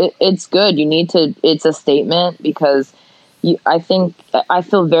like it. It's good. You need to, it's a statement because I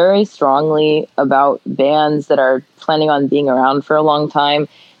feel very strongly about bands that are planning on being around for a long time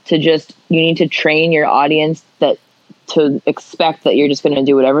you need to train your audience to expect that you're just going to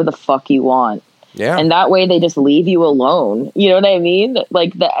do whatever the fuck you want. Yeah. And that way they just leave you alone. You know what I mean?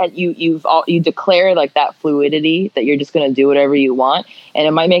 Like that you declare like that fluidity that you're just going to do whatever you want, and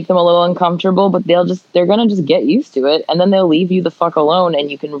it might make them a little uncomfortable, but they're going to just get used to it, and then they'll leave you the fuck alone,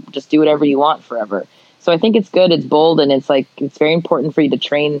 and you can just do whatever you want forever. So I think it's good, it's bold, and it's very important for you to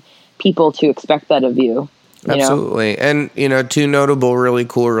train people to expect that of you. Absolutely. And, 2 notable really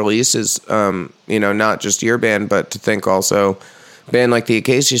cool releases, not just your band, but to think also a band like the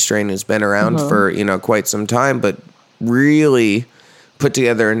Acacia Strain has been around for, quite some time, but really put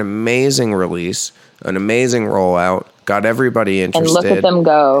together an amazing release, an amazing rollout, got everybody interested. And look at them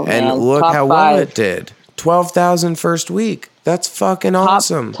go. And man. look Top how 5. well it did. 12,000 first week. That's fucking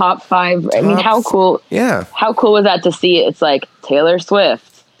awesome. Top 5. I mean, how cool. Yeah. How cool was that to see? It's like Taylor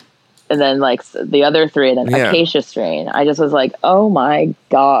Swift and then like the other 3 and then Acacia Strain. I just was like, oh my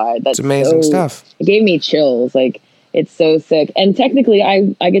God. That's amazing stuff. It gave me chills. Like, it's so sick. And technically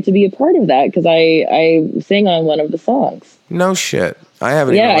I get to be a part of that because I sing on one of the songs. No shit. I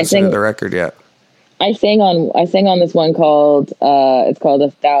haven't even listened to the record yet. I sang on this one called it's called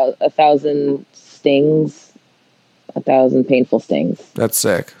a thousand stings. 1,000 painful stings. That's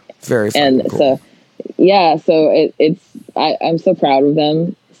sick. Very fucking cool. So it's I'm so proud of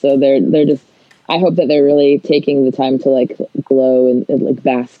them. So they're just, I hope that they're really taking the time to like glow and like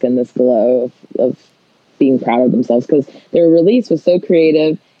bask in this glow of being proud of themselves, because their release was so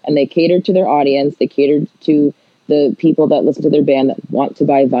creative and they catered to their audience. They catered to the people that listen to their band that want to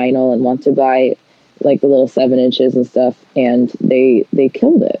buy vinyl and want to buy like the little 7 inches and stuff, and they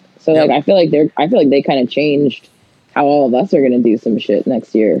killed it. So like I feel like they kind of changed how all of us are going to do some shit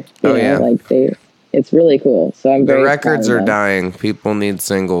next year. It's really cool. So I'm very The records are dying. People need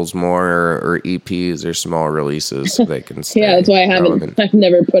singles more or EPs or small releases so they can stay. Yeah, that's why I've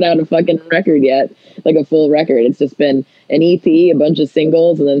never put out a fucking record yet, like a full record. It's just been an EP, a bunch of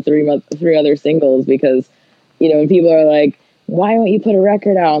singles, and then 3 other singles, because, when people are like, why won't you put a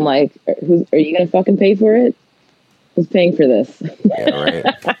record out? I'm like, are you going to fucking pay for it? Who's paying for this? Yeah, right.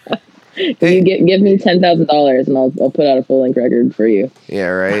 Hey. You give me $10,000 and I'll put out a full length record for you. Yeah,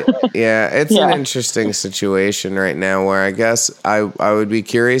 right. Yeah, it's an interesting situation right now where I guess I would be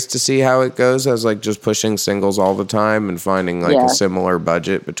curious to see how it goes as like just pushing singles all the time and finding like a similar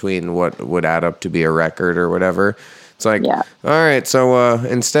budget between what would add up to be a record or whatever. It's like, all right, so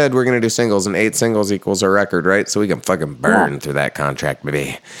instead we're going to do singles, and 8 singles equals a record, right? So we can fucking burn through that contract,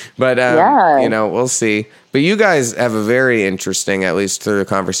 baby. But, we'll see. But you guys have a very interesting, at least through the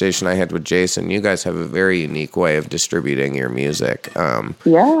conversation I had with Jason, you guys have a very unique way of distributing your music. I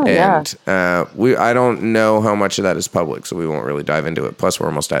don't know how much of that is public, so we won't really dive into it. Plus, we're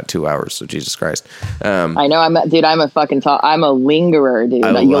almost at 2 hours, so Jesus Christ. I know, I'm a fucking I'm a lingerer, dude.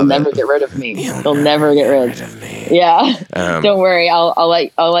 You'll never get rid of me. You'll never get rid of me. Yeah. Don't worry. I'll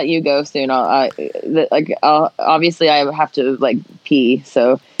let you go soon. Obviously I have to like pee,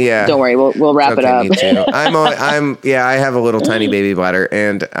 so yeah. Don't worry. We'll wrap it up. Me too. I have a little tiny baby bladder,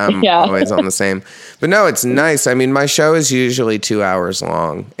 and I'm always on the same. But no, it's nice. I mean, my show is usually 2 hours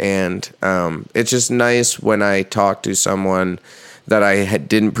long, and it's just nice when I talk to someone that I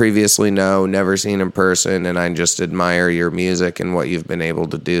didn't previously know, never seen in person, and I just admire your music and what you've been able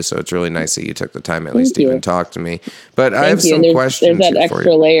to do. So it's really nice that you took the time at least to even talk to me. But I have some questions. There's that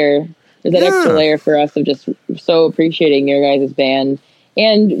extra layer. There's that extra layer for us of just so appreciating your guys' band,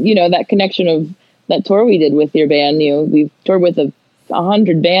 and that connection of that tour we did with your band. We've toured with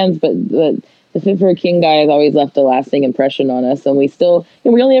 100 bands, but the Fit for a King guy has always left a lasting impression on us, and we still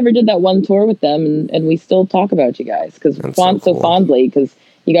we only ever did that one tour with them, and we still talk about you guys so fondly, because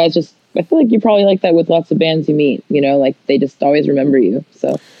you guys just, I feel like you probably like that with lots of bands you meet, like they just always remember you.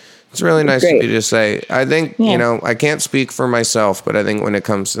 So it's really nice of you to say. I think I can't speak for myself, but I think when it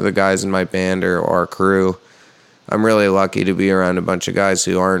comes to the guys in my band or our crew, I'm really lucky to be around a bunch of guys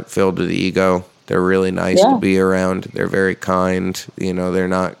who aren't filled with ego. They're really nice to be around. They're very kind. They're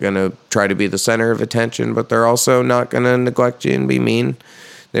not going to try to be the center of attention, but they're also not going to neglect you and be mean.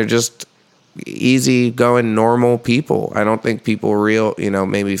 They're just easy-going, normal people. I don't think people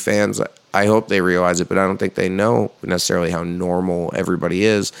maybe fans, I hope they realize it, but I don't think they know necessarily how normal everybody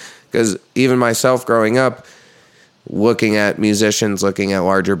is. Because even myself growing up, looking at musicians, looking at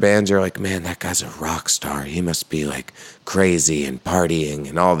larger bands, you're like, man, that guy's a rock star. He must be like crazy and partying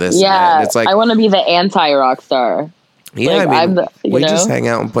and all this. Yeah, and it's like, I want to be the anti-rock star. Yeah, we just hang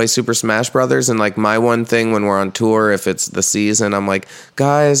out and play Super Smash Brothers, and like my one thing when we're on tour, if it's the season, I'm like,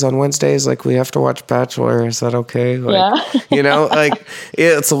 guys, on Wednesdays, like we have to watch Bachelor. Is that okay?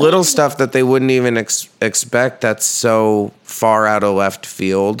 It's little stuff that they wouldn't even expect. That's so far out of left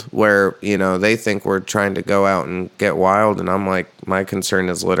field, where they think we're trying to go out and get wild, and I'm like, my concern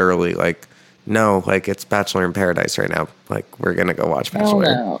is literally like, no, like it's Bachelor in Paradise right now. Like we're gonna go watch Bachelor.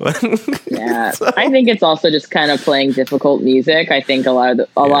 Oh, no. Yeah, so. I think it's also just kind of playing difficult music. I think a lot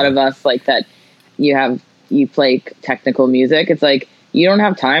of us like that. You play technical music. It's like you don't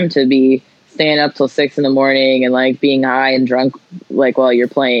have time to be staying up till 6 a.m. and like being high and drunk like while you're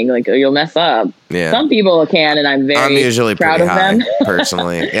playing. Like you'll mess up. Yeah. Some people can, and I'm usually proud of them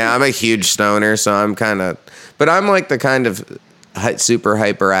personally. Yeah, I'm a huge stoner, so I'm I'm like the kind of super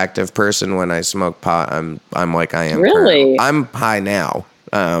hyperactive person. When I smoke pot, I'm like I am. Really? I'm high now.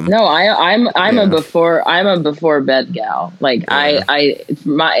 No, I'm a before bed gal. Like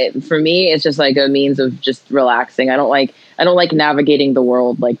for me, it's just like a means of just relaxing. I don't like navigating the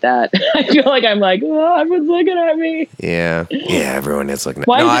world like that. I feel like I'm like, oh, everyone's looking at me. Yeah, everyone is looking at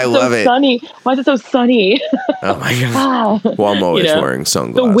me. Why is it so love sunny? it. Why is it so sunny? Oh my god. Well, I'm always wearing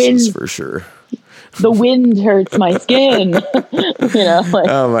sunglasses for sure. The wind hurts my skin.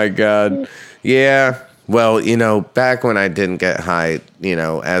 Oh my god. Yeah. Well, back when I didn't get high,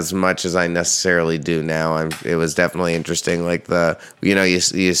 as much as I necessarily do now, it was definitely interesting. Like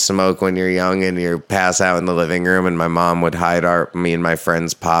you smoke when you're young and you pass out in the living room, and my mom would hide me and my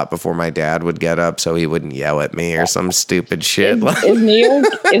friend's pot before my dad would get up, so he wouldn't yell at me or some stupid shit.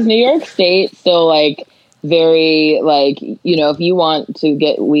 Is New York State still like very like, if you want to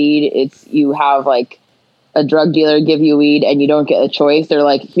get weed, you have like a drug dealer give you weed and you don't get a choice. They're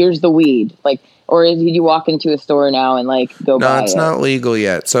like, here's the weed. Like, or did you walk into a store now and like go buy it? No, it's not legal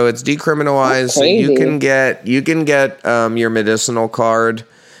yet. So it's decriminalized. So you can get your medicinal card,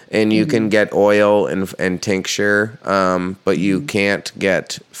 and you can get oil and tincture, but you can't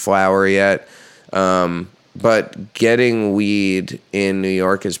get flower yet. But getting weed in New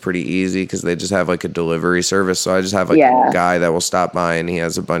York is pretty easy because they just have like a delivery service. So I just have a guy that will stop by, and he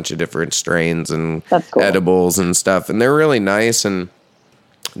has a bunch of different strains and edibles and stuff. And they're really nice, and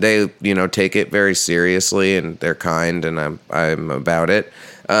they, take it very seriously, and they're kind, and I'm about it.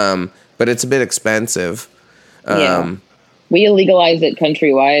 But it's a bit expensive. We legalized it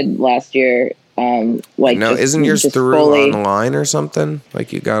countrywide last year. Isn't yours through online or something?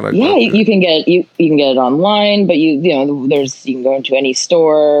 Like you gotta you can get it online, but you can go into any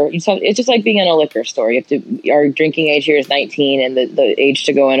store. It's just like being in a liquor store. Our drinking age here is 19, and the age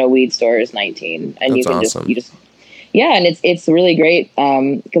to go in a weed store is 19, and that's awesome. And it's really great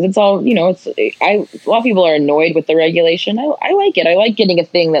because it's all a lot of people are annoyed with the regulation. I like it. I like getting a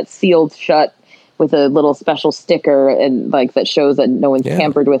thing that's sealed shut with a little special sticker and like that shows that no one's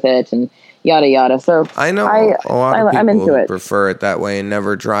tampered with it and yada yada. So I know a lot of I'm people into who it. prefer it that way and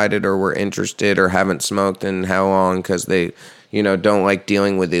never tried it or were interested or haven't smoked in how long because they, don't like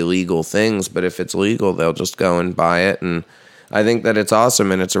dealing with illegal things. But if it's legal, they'll just go and buy it. And I think that it's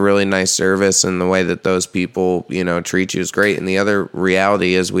awesome and it's a really nice service, and the way that those people, treat you is great. And the other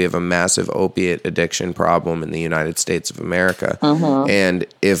reality is we have a massive opiate addiction problem in the United States of America. And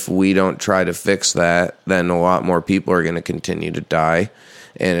if we don't try to fix that, then a lot more people are going to continue to die.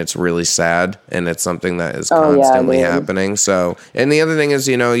 And it's really sad, and it's something that is constantly happening. So, and the other thing is,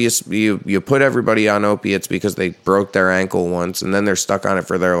 you put everybody on opiates because they broke their ankle once, and then they're stuck on it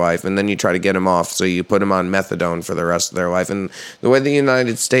for their life, and then you try to get them off, so you put them on methadone for the rest of their life. And the way the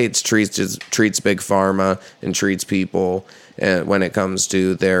United States treats big pharma and treats people when it comes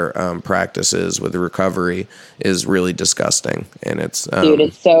to their practices with recovery is really disgusting. And it's dude,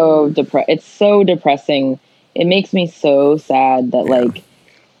 it's so depressing. It makes me so sad that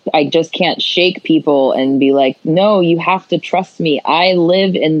I just can't shake people and be like, no, you have to trust me. I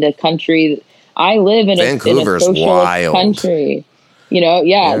live in the country. I live in a socialist wild country.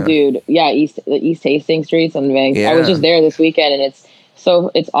 Dude. Yeah, East Hastings streets and I was just there this weekend, and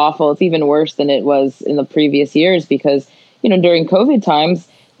it's awful. It's even worse than it was in the previous years because, during COVID times,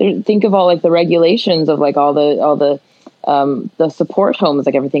 think of all like the regulations of like all the support homes,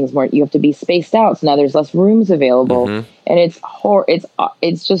 like everything's more, you have to be spaced out. So now there's less rooms available, and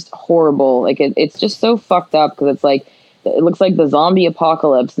it's just horrible. Like it's just so fucked up because it's like, it looks like the zombie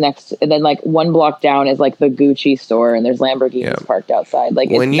apocalypse next. And then like one block down is like the Gucci store and there's Lamborghinis parked outside. Like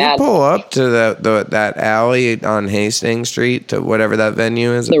when you pull up to that alley on Hastings Street to whatever that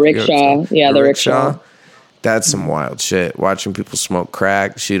venue is, the rickshaw. Yeah. The rickshaw. That's some wild shit. Watching people smoke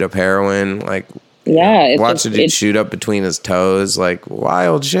crack, shoot up heroin, like, watch a dude shoot up between his toes, like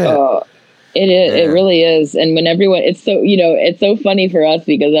wild shit. It is. It really is. And when everyone, it's so funny for us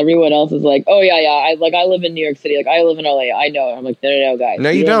because everyone else is like, oh yeah. I live in New York City. Like I live in LA. I know. I'm like, no, guys. No,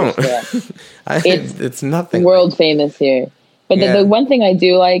 you don't. It's nothing. World famous here. But the one thing I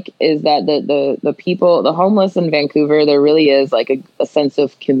do like is that the people, the homeless in Vancouver, there really is like a sense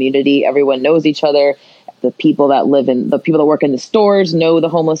of community. Everyone knows each other. The people that work in the stores know the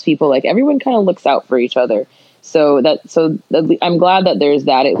homeless people. Like everyone kind of looks out for each other. So I'm glad that there's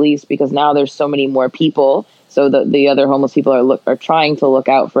that at least, because now there's so many more people. So the other homeless people are trying to look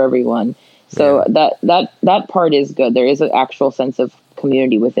out for everyone. So that part is good. There is an actual sense of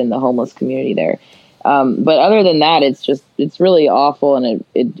community within the homeless community there. But other than that, it's really awful. And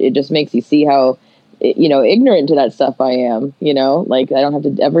it just makes you see how, ignorant to that stuff I am, like I don't have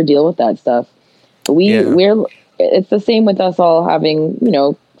to ever deal with that stuff. It's the same with us all having,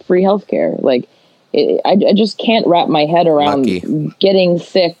 free healthcare. Like I just can't wrap my head around getting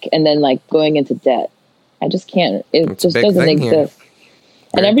sick and then like going into debt. I just can't. It just doesn't exist.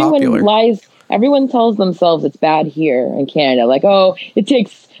 And everyone tells themselves it's bad here in Canada. Like, oh, it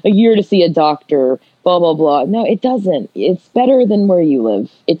takes a year to see a doctor, blah, blah, blah. No, it doesn't. It's better than where you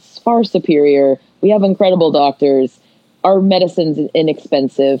live. It's far superior. We have incredible doctors. Our medicine's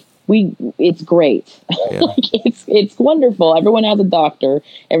inexpensive. It's great. It's wonderful. Everyone has a doctor.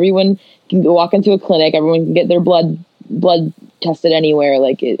 Everyone can go walk into a clinic. Everyone can get their blood tested anywhere.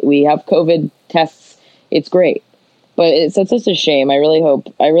 Like we have COVID tests. It's great, but it's such a shame. I really hope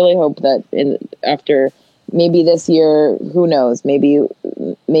that after maybe this year, who knows? Maybe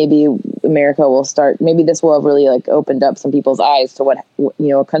America will start. Maybe this will have really like opened up some people's eyes to what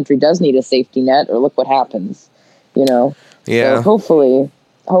a country does need a safety net. Or look what happens. Yeah. So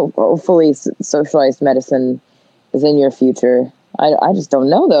hopefully socialized medicine is in your future. I just don't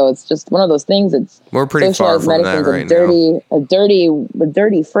know though. It's just one of those things. We're pretty far from that right now. A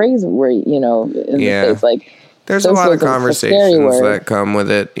dirty phrase where, in the States, like there's a lot of conversations that come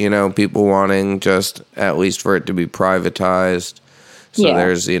with it, people wanting just at least for it to be privatized. So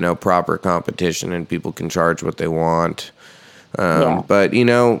there's, proper competition and people can charge what they want. But,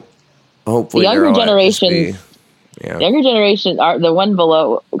 hopefully the younger generation are the one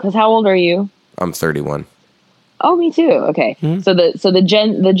below, because how old are you? I'm 31. Oh, me too. Okay. Mm-hmm. So the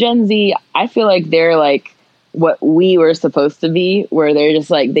Gen Z, I feel like they're like what we were supposed to be, where they're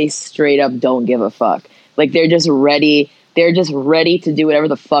just like, they straight up don't give a fuck. Like they're just ready to do whatever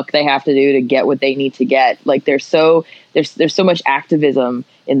the fuck they have to do to get what they need to get. Like there's so much activism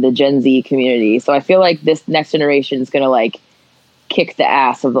in the Gen Z community. So I feel like this next generation is going to like kick the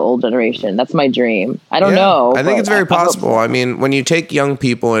ass of the old generation. That's my dream. I don't know. I think it's very possible. I mean, when you take young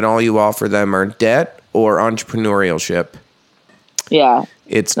people and all you offer them are debt or entrepreneurship,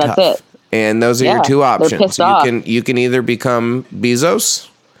 it's tough. It. And those are your two options. You can either become Bezos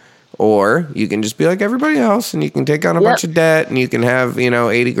Or you can just be like everybody else and you can take on a bunch of debt and you can have,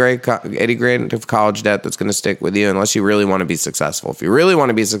 80 grand of college debt that's going to stick with you unless you really want to be successful. If you really want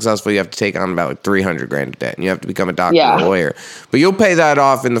to be successful, you have to take on about 300 grand of debt and you have to become a doctor or a lawyer. But you'll pay that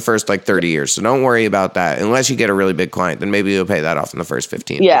off in the first 30 years. So don't worry about that. Unless you get a really big client, then maybe you'll pay that off in the first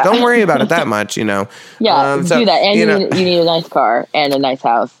 15. Yeah. But don't worry about it that much, do that. And you need a nice car and a nice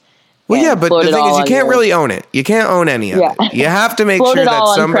house. Well, yeah, but the thing is, you can't really own it. You can't own any of it. You have to make sure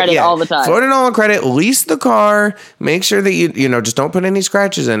that somebody all the time. Float it all on credit. Lease the car. Make sure that you just don't put any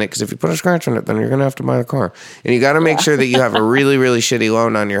scratches in it, because if you put a scratch on it, then you're gonna have to buy a car. And you got to make sure that you have a really, really shitty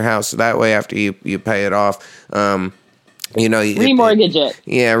loan on your house. So that way, after you pay it off, remortgage it.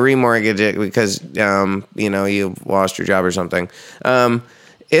 Yeah, remortgage it because you lost your job or something.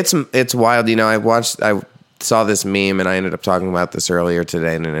 It's wild. I saw this meme, and I ended up talking about this earlier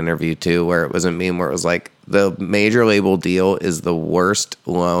today in an interview too, where it was a meme where it was like the major label deal is the worst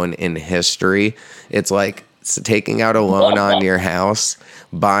loan in history. It's like taking out a loan on your house,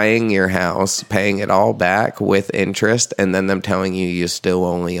 buying your house, paying it all back with interest, and then them telling you still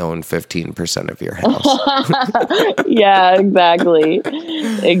only own 15% of your house. Yeah, exactly.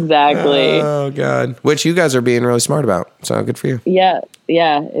 Oh God. Which you guys are being really smart about. So good for you. Yeah.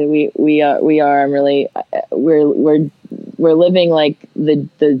 We are. I'm really, we're living like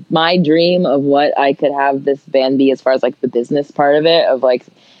my dream of what I could have this band be, as far as like the business part of it, of like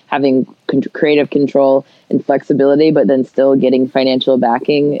having creative control and flexibility, but then still getting financial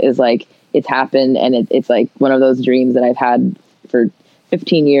backing is like, it's happened. And it's like one of those dreams that I've had for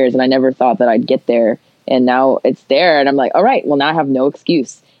 15 years. And I never thought that I'd get there. And now it's there. And I'm like, all right, well, now I have no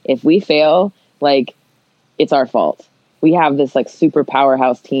excuse. If we fail, like, it's our fault. We have this like super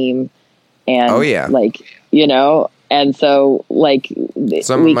powerhouse team. And and so like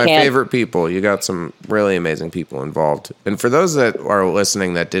some of my favorite people, you got some really amazing people involved. And for those that are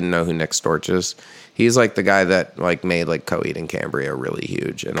listening that didn't know who Nick Storch is, he's like the guy that like made like Coheed and Cambria really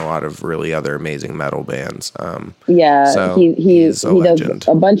huge and a lot of really other amazing metal bands. So he does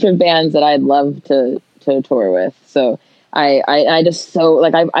a bunch of bands that I'd love to tour with. So I just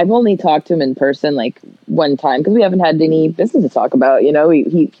I've only talked to him in person like one time because we haven't had any business to talk about.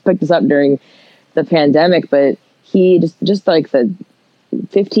 He picked us up during the pandemic, but he just like the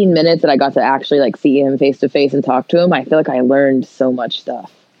 15 minutes that I got to actually like see him face to face and talk to him, I feel like I learned so much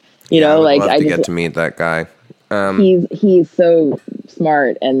stuff. I get to meet that guy. He's so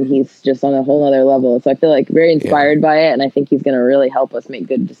smart and he's just on a whole other level. So I feel like very inspired by it, and I think he's going to really help us make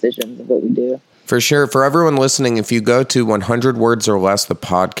good decisions of what we do. For sure. For everyone listening, if you go to 100 Words or Less, the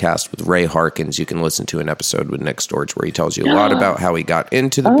podcast with Ray Harkins, you can listen to an episode with Nick Storch where he tells you a lot about how he got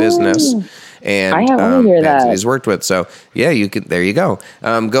into the business and I want to hear bands that he's worked with. So yeah, there you go.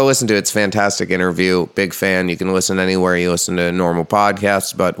 Go listen to it. It's a fantastic interview. Big fan. You can listen anywhere you listen to normal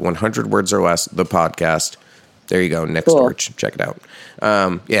podcasts, but 100 Words or Less, the podcast. There you go. Nick Storch. Check it out.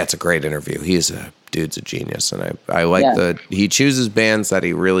 It's a gre's interview. Dude's a genius. And I like he chooses bands that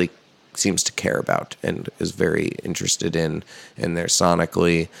he really seems to care about and is very interested in their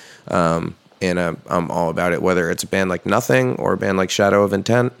sonically. I'm all about it, whether it's a band like Nothing or a band like Shadow of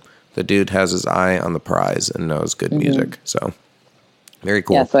Intent. The dude has his eye on the prize and knows good music. So very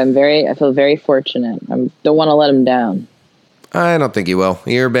cool. Yeah, so I feel very fortunate. I don't want to let him down. I don't think you will.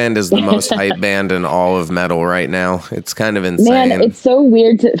 Your band is the most hype band in all of metal right now. It's kind of insane. Man, it's so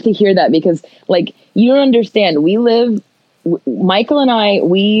weird to hear that because, like, you don't understand. Michael and I,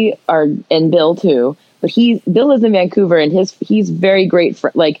 we are, and Bill too, but Bill lives in Vancouver, and he's very great.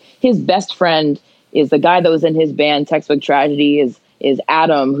 Like, his best friend is the guy that was in his band Textbook Tragedy, is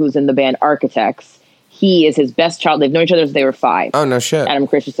Adam, who's in the band Architects. He is his best child. They've known each other since they were 5. Oh, no shit. Adam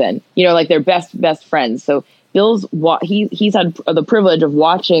Christensen. Like, they're best friends. So Bill's he's had the privilege of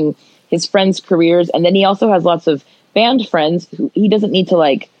watching his friends' careers, and then he also has lots of band friends who he doesn't need to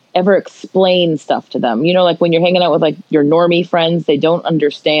like ever explain stuff to them. Like when you're hanging out with like your normie friends, they don't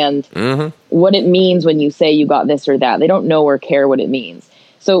understand what it means when you say you got this or that. They don't know or care what it means.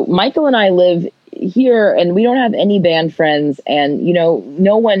 So Michael and I live here, and we don't have any band friends, and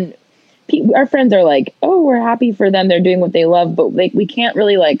no one. Our friends are like, oh, we're happy for them. They're doing what they love, but we can't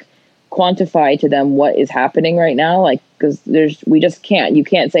really like quantify to them what is happening right now, like, because we just can't. You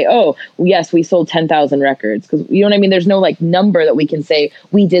can't say, oh yes, we sold 10,000 records, because you know what I mean. There's no like number that we can say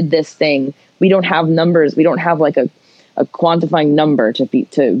we did this thing. We don't have numbers. We don't have like a quantifying number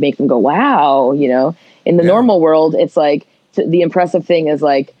to make them go wow. In the normal world, it's like the impressive thing is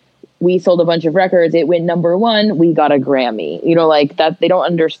like we sold a bunch of records. It went number 1. We got a Grammy. Like that. They don't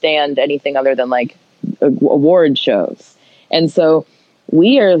understand anything other than like award shows, and so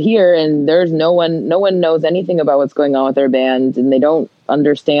we are here and there's no one knows anything about what's going on with their band, and they don't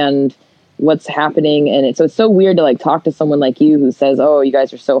understand what's happening. And it's so weird to like talk to someone like you who says, oh, you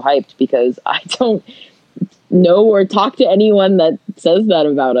guys are so hyped, because I don't know or talk to anyone that says that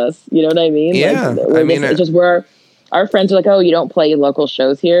about us. You know what I mean? Yeah. Like, it's just where our friends are like, oh, you don't play local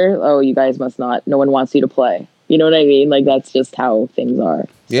shows here? Oh, you guys must not. No one wants you to play. You know what I mean? Like, that's just how things are.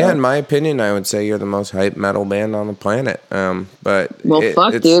 Yeah, in my opinion, I would say you're the most hype metal band on the planet. But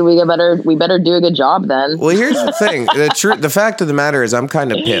dude, we better do a good job then. Well, here's the thing: the fact of the matter is, I'm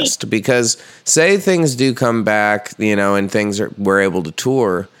kind of pissed because say things do come back, and we're able to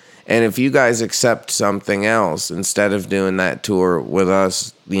tour, and if you guys accept something else instead of doing that tour with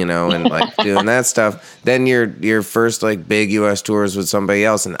us, and like doing that stuff, then your first like big U.S. tours with somebody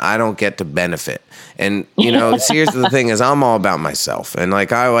else, and I don't get to benefit. And here's the thing: is I'm all about myself, and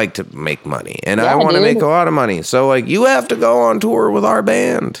like I like to make money, and I want to make a lot of money. So like you have to go on tour with our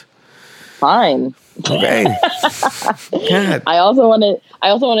band. Fine. Okay. God. I also want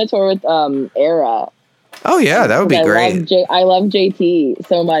to tour with Era. Oh yeah, that would be great. I love JT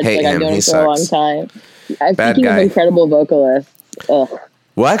so much. Hate I've him. known He him for a long sucks. time. Bad Speaking guy. of incredible vocalists. Ugh.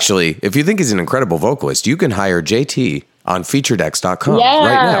 Well, actually, if you think he's an incredible vocalist, you can hire JT on featuredex.com Yeah,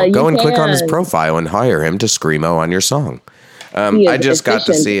 right now. Go and click on his can. profile and hire him to screamo on your song. He is I just got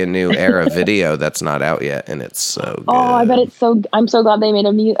to efficient. see a new Era video that's not out yet, and it's so good. Oh, I bet it's so. I'm so glad they made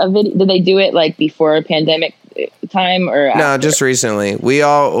a video. Did they do it like before a pandemic time or after? No, just recently. We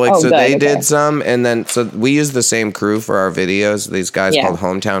all they did some, and then we use the same crew for our videos. These guys called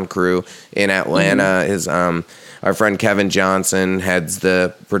Hometown Crew in Atlanta. Is our friend Kevin Johnson heads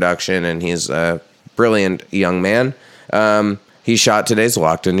the production, and he's a brilliant young man. He shot today's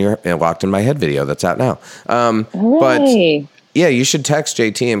Locked in My Head video that's out now. But yeah, you should text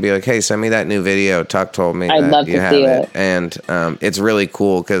JT and be like, hey, send me that new video. Tuck told me I'd love you to have see it. it. And it's really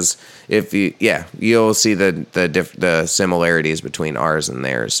cool because you'll see the similarities between ours and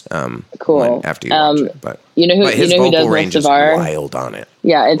theirs. Cool. After you watch it. But his vocal does range most is of our wild on it.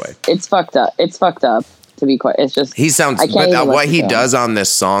 Yeah, it's fucked up. It's fucked up, to be quite. It's just He sounds, but what he does on this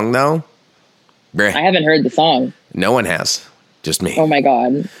song though, I haven't heard the song. no one has. Just me. Oh my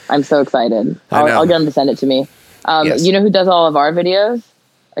God. I'm so excited. I'll get him to send it to me. Yes. You know who does all of our videos?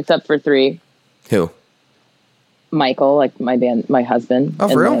 Except for 3. Who? Michael, like my husband. Oh,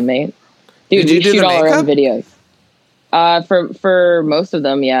 for real? Bandmate. Dude, Did you we do shoot the all our own makeup? videos. For most of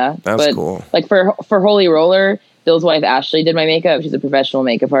them, yeah. That's cool. Like for Holy Roller, Bill's wife Ashley did my makeup. She's a professional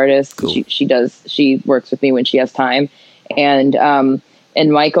makeup artist. Cool. She works with me when she has time.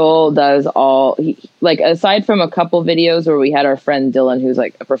 And Michael does aside from a couple videos where we had our friend Dylan, who's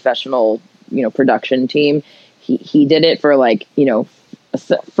like a professional, production team, he did it for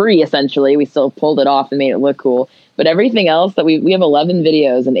free essentially. We still pulled it off and made it look cool. But everything else that we have 11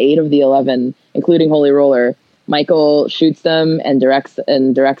 videos, and 8 of the 11, including Holy Roller, Michael shoots them and directs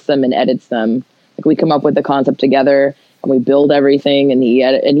them and edits them. Like we come up with the concept together and we build everything, and he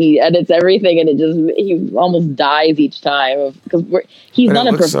edits everything, and he almost dies each time because he's not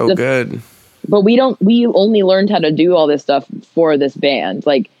a so good. But we only learned how to do all this stuff for this band.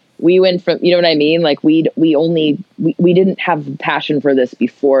 Like we went from, you know what I mean? Like we didn't have passion for this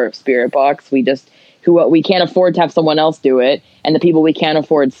before Spiritbox. We can't afford to have someone else do it, and the people we can't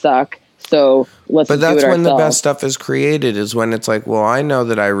afford suck. So let's do it ourselves. But that's when the best stuff is created, is when it's like, well, I know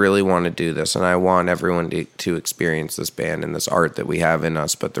that I really want to do this, and I want everyone to experience this band and this art that we have in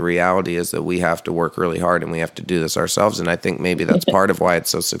us. But the reality is that we have to work really hard, and we have to do this ourselves. And I think maybe that's part of why it's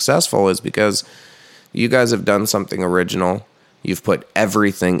so successful, is because you guys have done something original. You've put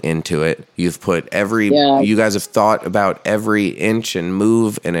everything into it. You guys have thought about every inch and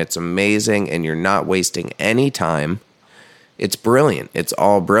move, and it's amazing, and you're not wasting any time. It's brilliant. It's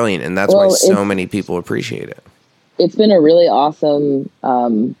all brilliant, and that's why so many people appreciate it. It's been a really awesome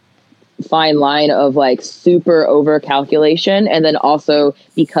fine line of like super over calculation, and then also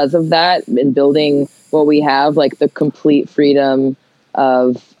because of that, in building what we have, like the complete freedom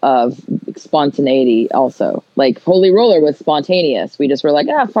of spontaneity. Also, like Holy Roller was spontaneous. We just were like,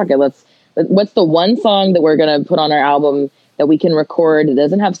 fuck it. What's the one song that we're gonna put on our album that we can record? It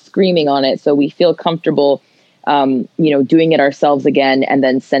doesn't have screaming on it, so we feel comfortable. Doing it ourselves again, and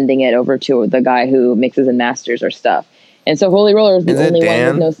then sending it over to the guy who mixes and masters our stuff. And so Holy Roller is the only one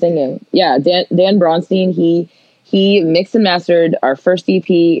with no singing. Yeah, Dan Bronstein, he mixed and mastered our first EP,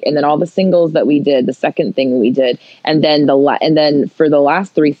 and then all the singles that we did, the second thing we did, and then for the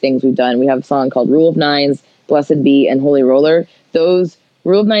last 3 things we've done, we have a song called Rule of Nines, Blessed Be, and Holy Roller. Those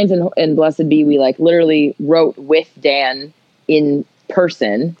Rule of Nines and Blessed Be, we like literally wrote with Dan in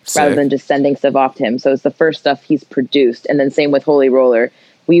person Sick. rather than just sending stuff off to him. So it's the first stuff he's produced. And then same with Holy Roller.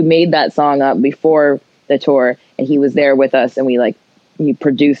 We made that song up before the tour, and he was there with us, and he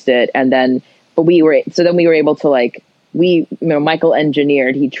produced it. And then, then we were able to like, Michael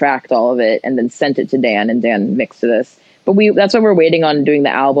engineered, he tracked all of it and then sent it to Dan, and Dan mixed this. But that's why we're waiting on doing the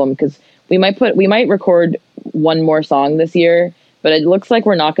album, because we might record one more song this year, but it looks like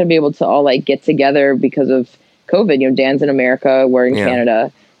we're not going to be able to all like get together because of COVID. Dan's in America, we're in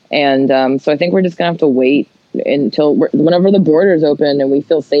Canada. And so I think we're just going to have to wait until whenever the borders open and we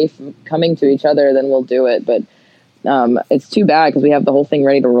feel safe coming to each other, then we'll do it. But it's too bad because we have the whole thing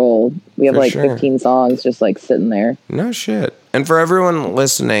ready to roll. We have 15 songs just like sitting there. No shit. And for everyone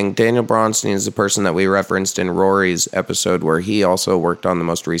listening, Daniel Bronstein is the person that we referenced in Rory's episode, where he also worked on the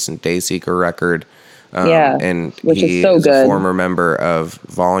most recent Dayseeker record. And which he is so good. A former member of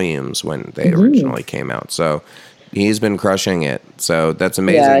Volumes when they originally came out. So he's been crushing it. So that's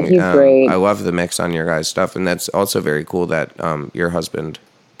amazing. Yeah, he's great. I love the mix on your guys' stuff, and that's also very cool that your husband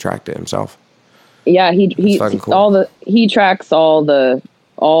tracked it himself. Yeah, he cool. He tracks he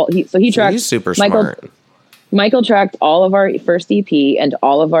tracks. He's super smart. Michael tracked all of our first EP and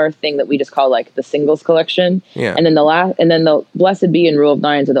all of our thing that we just call like the singles collection. Yeah. And then the Blessed Be and Rule of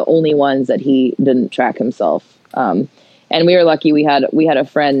Nines are the only ones that he didn't track himself. And we were lucky. We had a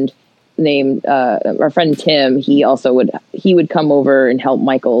friend named our friend Tim. He would come over and help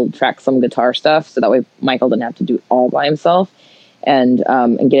Michael track some guitar stuff, so that way Michael didn't have to do it all by himself, and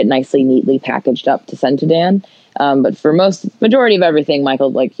get it neatly packaged up to send to Dan. But for majority of everything,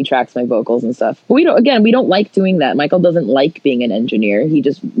 Michael, like, he tracks my vocals and stuff. But we don't like doing that. Michael doesn't like being an engineer. We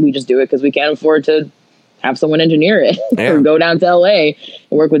just do it because we can't afford to have someone engineer it or go down to LA and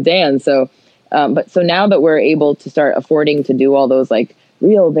work with Dan. So, so now that we're able to start affording to do all those like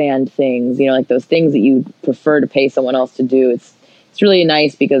real band things, like those things that you prefer to pay someone else to do, it's really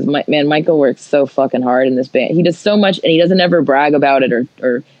nice because Michael works so fucking hard in this band. He does so much, and he doesn't ever brag about it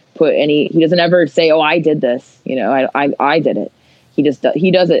or he doesn't ever say, "Oh, I did this." I did it. He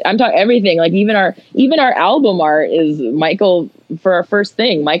does it. I'm talking everything. Like even our album art is Michael for our first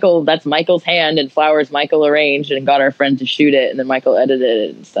thing. That's Michael's hand and flowers Michael arranged and got our friend to shoot it, and then Michael edited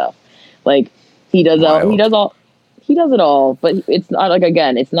it and stuff. Like he does it all, but it's not like,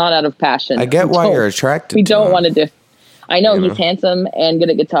 again, it's not out of passion. I get why you're attracted. We don't want to do. I know he's handsome and good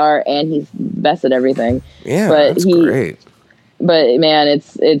at guitar, and he's best at everything. Yeah, but that's great. But man,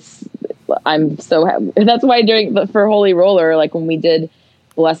 it's I'm so happy. That's why for Holy Roller, like when we did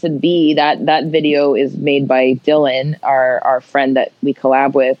Blessed Be, that video is made by Dylan, our friend that we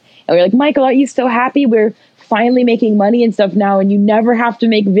collab with, and we're like, Michael, are you so happy? We're finally making money and stuff now, and you never have to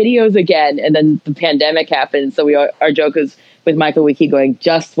make videos again. And then the pandemic happened, so our joke is with Michael, we keep going,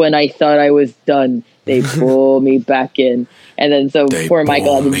 just when I thought I was done, they pull me back in. And then poor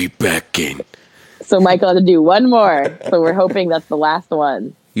Michael had to me back in. So Michael had to do one more. So we're hoping that's the last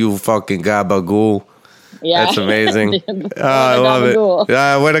one. You fucking gabagool. Yeah. That's amazing. I love it.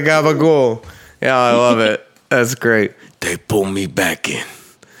 What a gabagool. Yeah, I love it. That's great. They pull me back in.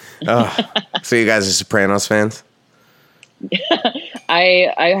 Oh. So you guys are Sopranos fans?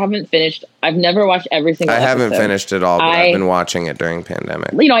 I haven't finished. I've never watched every single episode. I haven't finished it all, but I've been watching it during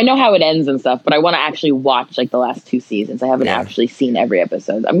pandemic. I know how it ends and stuff, but I want to actually watch like the last 2 seasons. I haven't actually seen every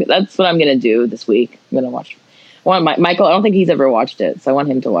episode. That's what I'm going to do this week. I'm going to watch. Michael, I don't think he's ever watched it, so I want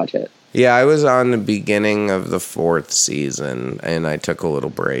him to watch it. Yeah, I was on the beginning of the 4th season, and I took a little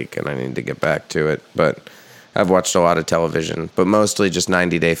break, and I need to get back to it, but I've watched a lot of television, but mostly just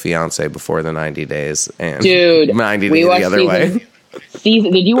 90 Day Fiance before the 90 days, and 90 Day the other way.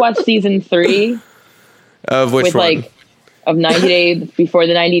 Did you watch season 3? Of which one? Of 90 Days Before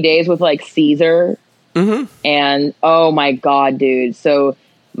the 90 Days with like Caesar. Mm-hmm. And oh my God, dude. So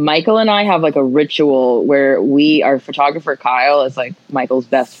Michael and I have like a ritual where our photographer Kyle is like Michael's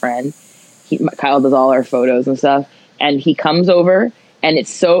best friend. Kyle does all our photos and stuff, and he comes over. And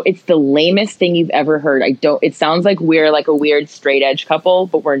it's the lamest thing you've ever heard. It sounds like we're like a weird straight edge couple,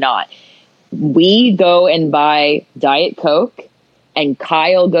 but we're not. We go and buy Diet Coke, and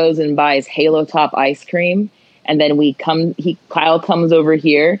Kyle goes and buys Halo Top ice cream. And then Kyle comes over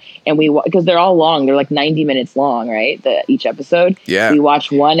here, and because they're all long, they're like 90 minutes long, right? Each episode. Yeah. We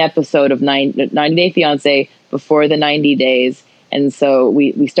watch one episode of 90 Day Fiance before the 90 days. And so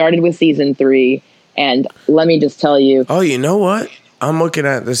we started with season 3, and let me just tell you. Oh, you know what? I'm looking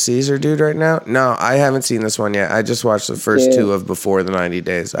at the Caesar dude right now. No, I haven't seen this one yet. I just watched the first 2 of Before the 90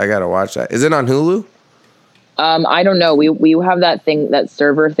 Days. I gotta watch that. Is it on Hulu? I don't know. We have that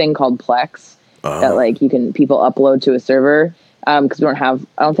server thing called Plex that like people upload to a server. because I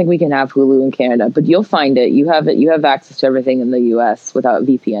don't think we can have Hulu in Canada, but you'll find it. You have access to everything in the US without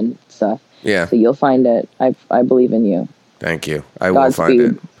VPN stuff. Yeah. So you'll find it. I believe in you. Thank you. I will find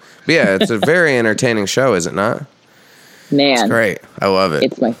it. But yeah, it's a very entertaining show, is it not? Man. It's great. I love it.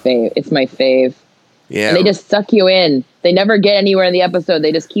 It's my fave. Yeah. And they just suck you in. They never get anywhere in the episode.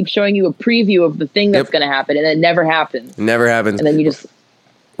 They just keep showing you a preview of the thing that's going to happen, and it never happens. Never happens. And then you just...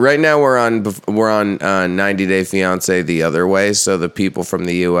 Right now we're on 90 Day Fiancé the other way, so the people from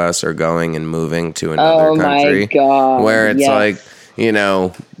the U.S. are going and moving to another country. My God. Where it's like,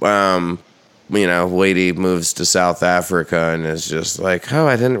 lady moves to South Africa and is just like, oh,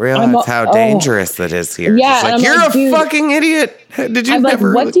 I didn't realize how dangerous it is here. Yeah, like, you're a fucking idiot. Did you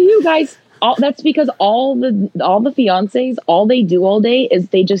never? What do you guys? That's because all the fiancés, all they do all day is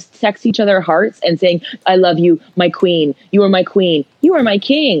they just text each other hearts and saying, I love you, my queen. You are my queen. You are my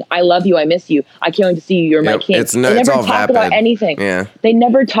king. I love you. I miss you. I can't wait to see you. You're my king. They never talk about anything. Yeah. They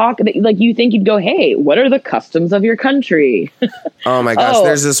never talk. Like, you think you'd go, hey, what are the customs of your country? Oh my gosh.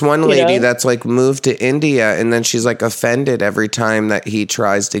 There's this one lady that's like moved to India, and then she's like offended every time that he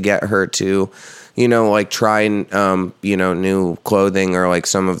tries to get her to, like try new clothing or like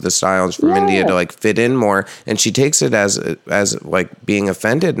some of the styles from India to like fit in more. And she takes it as like being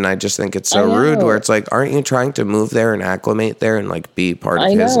offended. And I just think it's so rude, where it's like, aren't you trying to move there and acclimate there and like be part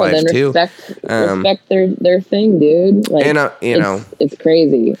of his life too? Respect their thing, dude. Like, it's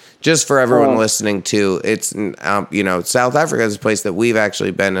crazy. Just for everyone listening too, it's, South Africa is a place that we've actually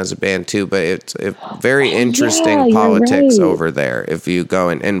been as a band too, but it's very interesting politics over there. If you go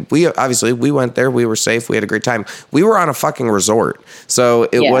and we went there, we were safe, we had a great time. We were on a fucking resort, so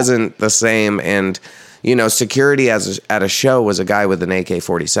it wasn't the same. And security at a show was a guy with an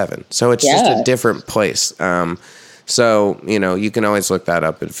AK-47, so it's just a different place. So, you can always look that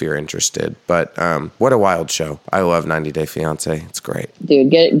up if you're interested. But what a wild show. I love 90 Day Fiancé. It's great. Dude,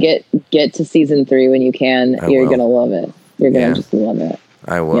 get to season 3 when you can. You're going to love it. You're going to just love it.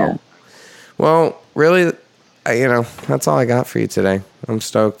 I will. Yeah. Well, really, that's all I got for you today. I'm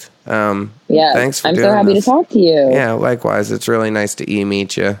stoked. Thanks for doing this. I'm so happy to talk to you. Yeah, likewise. It's really nice to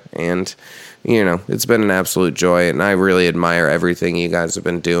meet you. And it's been an absolute joy, and I really admire everything you guys have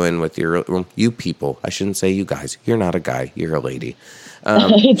been doing with you people. I shouldn't say you guys. You're not a guy. You're a lady.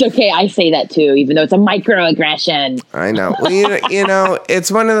 It's okay. I say that too, even though it's a microaggression. I know. Well, it's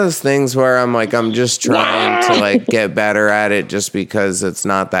one of those things where I'm just trying to like get better at it, just because it's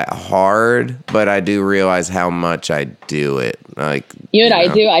not that hard. But I do realize how much I do it. Like I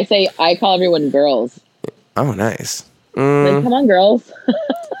do. I call everyone girls. Oh, nice. Like, come on, girls.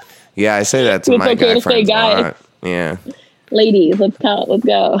 Yeah, I say that to my guy friends a lot. Yeah. Ladies, let's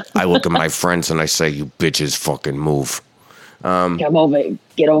go. I look at my friends and I say, you bitches fucking move. Get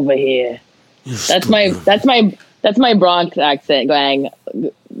over here. That's my Bronx accent going,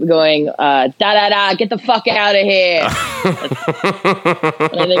 da da da, get the fuck out of here. Get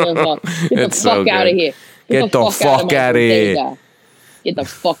the fuck out of here. Get the fuck out of here. Get the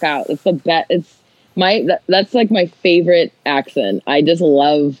fuck out. It's the best. That's like my favorite accent.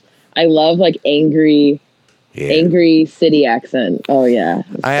 I love like angry city accent. Oh yeah.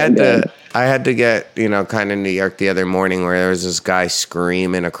 I had to get, kind of New York the other morning, where there was this guy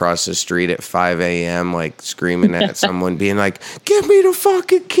screaming across the street at 5 a.m., like screaming at someone, being like, give me the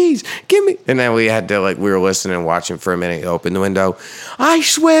fucking keys, give me. And then we had to we were listening and watching for a minute. He opened the window. I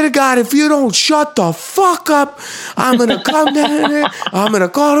swear to God, if you don't shut the fuck up, I'm going to come down there. I'm going to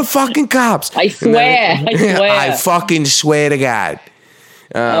call the fucking cops. I swear. I fucking swear to God.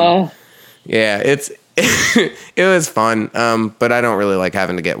 Yeah, it was fun, but I don't really like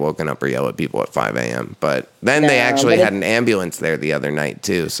having to get woken up or yell at people at 5 a.m. But then they actually had an ambulance there the other night,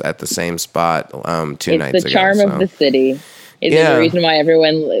 too, so at the same spot 2 nights ago. It's the charm of the city. It's the reason why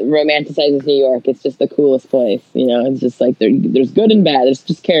everyone romanticizes New York. It's just the coolest place. It's just like there's good and bad. There's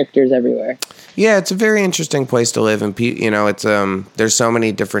just characters everywhere. Yeah, it's a very interesting place to live, and it's there's so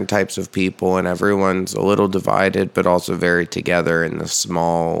many different types of people, and everyone's a little divided, but also very together in this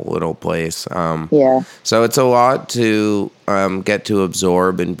small little place. So it's a lot to get to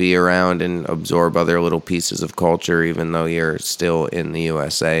absorb and be around and absorb other little pieces of culture, even though you're still in the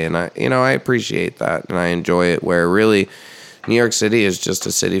USA. And I appreciate that, and I enjoy it. Where really, New York City is just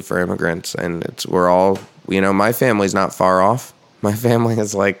a city for immigrants, and we're all, my family's not far off. My family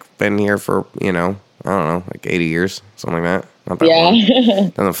has been here for, I don't know, 80 years, something like that. Not that long.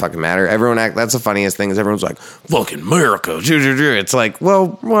 Doesn't fucking matter. That's the funniest thing, is everyone's like, fucking America. It's like,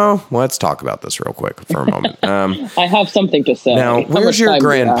 well, let's talk about this real quick for a moment. I have something to say. Now, where's your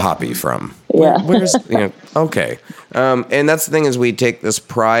grandpappy from? Where's okay. And that's the thing is we take this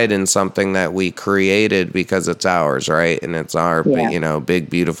pride in something that we created because it's ours, right? And it's our, big,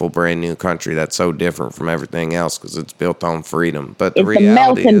 beautiful, brand new country that's so different from everything else because it's built on freedom. But the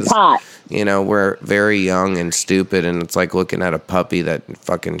reality is, pot. We're very young and stupid, and it's like looking at a puppy that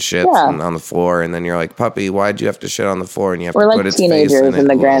fucking shits on the floor, and then you're like, puppy, why'd you have to shit on the floor? And you have to put its face in it. We're like teenagers in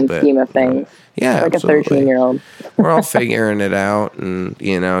the grand scheme of things. Yeah, like absolutely. A 13-year-old. We're all figuring it out and,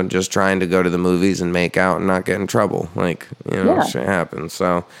 just trying to go to the movies and make out and not get in trouble. Like, shit happens.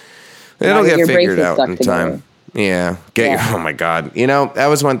 So it'll get figured out in time. Yeah. Oh my God. That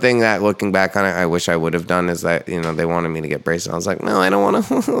was one thing that looking back on it, I wish I would have done is that, they wanted me to get braces. I was like, no, I don't want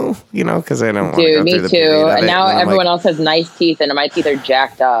to, because I don't want to go through the period of it. And now everyone else has nice teeth and my teeth are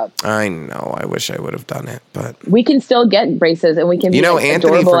jacked up. I know. I wish I would have done it, but we can still get braces and we can be Anthony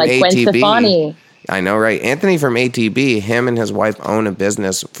adorable from like Gwen ATB, Stefani. I know, right? Anthony from ATB, him and his wife own a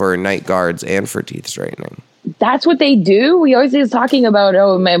business for night guards and for teeth straightening. That's what they do. We always is talking about,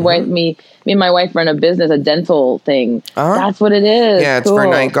 me and my wife run a business, a dental thing. That's what it is. Yeah, it's for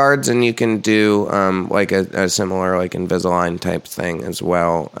night guards, and you can do like a similar like Invisalign type thing as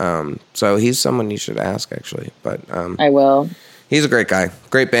well. So he's someone you should ask actually. But I will. He's a great guy,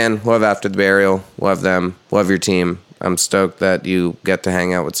 great band. Love After the Burial, love them, love your team. I'm stoked that you get to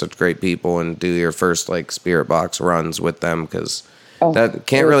hang out with such great people and do your first like Spiritbox runs with them because. That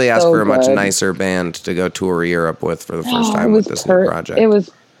can't really ask for a much nicer band to go tour Europe with for the first time with this new project. It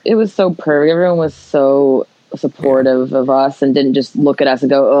was so perfect. Everyone was so supportive of us and didn't just look at us and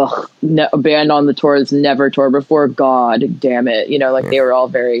go, "Ugh, a band on the tour that's never toured before. God damn it!" They were all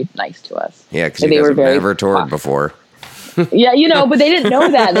very nice to us. Yeah, because they were never toured before. Yeah, but they didn't know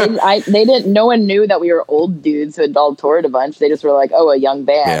that. They didn't. No one knew that we were old dudes who had all toured a bunch. They just were like, "Oh, a young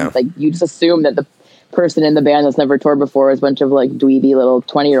band." Yeah. Like you just assume that the person in the band that's never toured before is a bunch of like dweeby little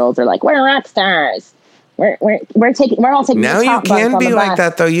 20-year-olds are like, we're rock stars. We're all taking now you can be like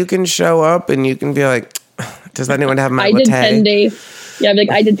that though. You can show up and you can be like, does anyone have my latte? I did 10 days. Yeah,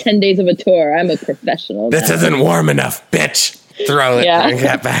 I did 10 days of a tour. I'm a professional. This isn't warm enough, bitch. Throw it and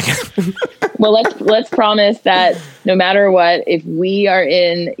get back. Well, let's promise that no matter what, if you're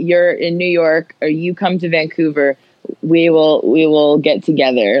in New York or you come to Vancouver, we will get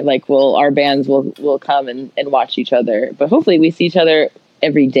together. Like our bands will come and watch each other. But hopefully we see each other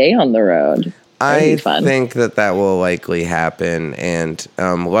every day on the road. I think that will likely happen. And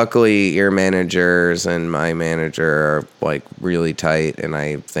luckily your managers and my manager are like really tight. And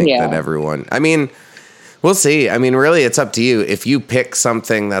I think that everyone, we'll see. Really it's up to you. If you pick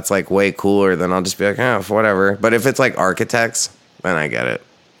something that's like way cooler, then I'll just be like, oh, whatever. But if it's like Architects, then I get it.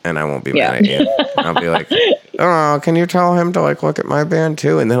 And I won't be mad at you. I'll be like, oh, can you tell him to like look at my band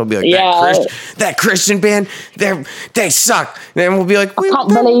too? And then he'll be like, that Christian band, they suck. And then we'll be like, I can't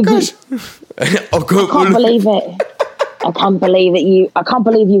believe it. I can't believe it. I can't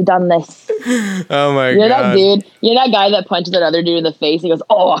believe you've done this. Oh my God. You're that dude. You're that guy that punches that other dude in the face. He goes,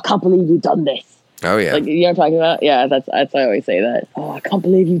 oh, I can't believe you've done this. Oh yeah. Like, you know what I'm talking about? Yeah, that's I always say that. Oh, I can't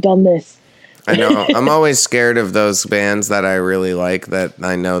believe you've done this. I know. I'm always scared of those bands that I really like that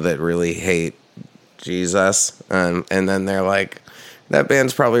I know that really hate Jesus. And then they're like, that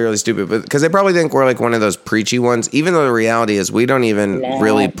band's probably really stupid. But because they probably think we're like one of those preachy ones, even though the reality is we don't even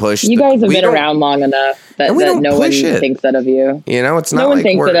really push. You guys have been around long enough that no one thinks that of you. It's not no one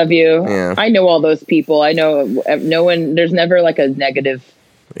thinks that of you. Yeah. I know all those people. I know no one. There's never like a negative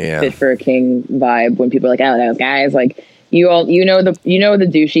fit for a king vibe when people are like, oh, those guys like. You know the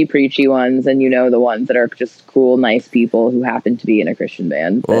douchey, preachy ones, and the ones that are just cool, nice people who happen to be in a Christian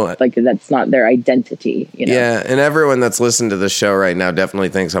band. Well, that's not their identity. Yeah, and everyone that's listened to the show right now definitely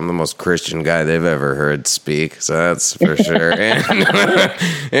thinks I'm the most Christian guy they've ever heard speak. So that's for sure.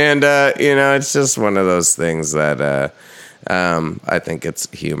 And it's just one of those things that. I think it's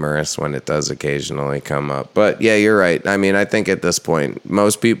humorous when it does occasionally come up. But yeah, you're right. I think at this point,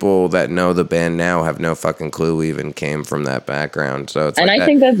 most people that know the band now have no fucking clue we even came from that background. So it's I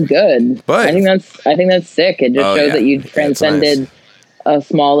think that's good. But I think that's sick. It just shows that you transcended a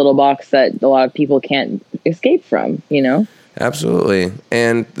small little box that a lot of people can't escape from, Absolutely.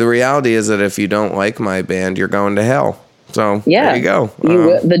 And the reality is that if you don't like my band, you're going to hell. So there you go.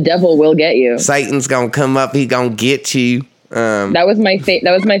 The devil will get you. Satan's gonna come up. He gonna get you. That was my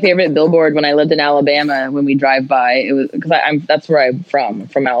favorite billboard when I lived in Alabama. When we drive by, it was because that's where I'm from.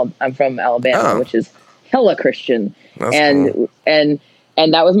 I'm from Alabama, which is hella Christian. That's cool. And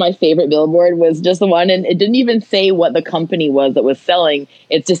that was my favorite billboard. Was just the one, and it didn't even say what the company was that was selling.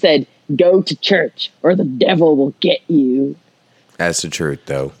 It just said, "Go to church, or the devil will get you." That's the truth,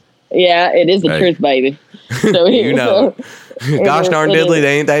 though. Yeah, it is the truth, baby. So Gosh darn diddly,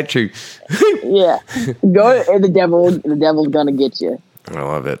 they ain't that true. Yeah. Go, and the devil's gonna get you. I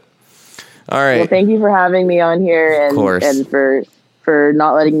love it. All right. Well, thank you for having me on here, and for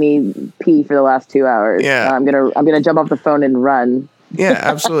not letting me pee for the last 2 hours. Yeah. I'm gonna jump off the phone and run. Yeah,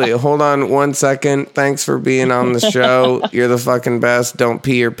 absolutely. Hold on 1 second. Thanks for being on the show. You're the fucking best. Don't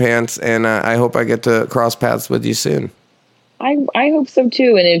pee your pants, and I hope I get to cross paths with you soon. I hope so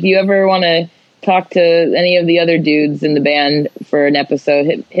too. And if you ever want to talk to any of the other dudes in the band for an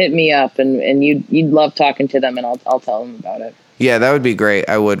episode, hit me up, and you'd love talking to them, and I'll tell them about it. Yeah, that would be great.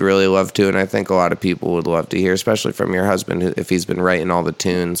 I would really love to, and I think a lot of people would love to hear, especially from your husband, if he's been writing all the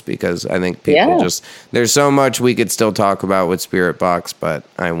tunes, because I think people there's so much we could still talk about with Spiritbox, but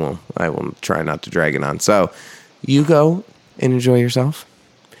I will try not to drag it on. So you go and enjoy yourself,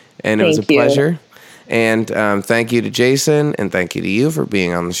 and it was a pleasure. And thank you to Jason, and thank you to you for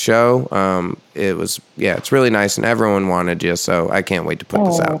being on the show. It's really nice, and everyone wanted you, so I can't wait to put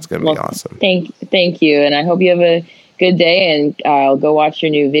this out. It's going to be awesome. Thank you, and I hope you have a good day, and I'll go watch your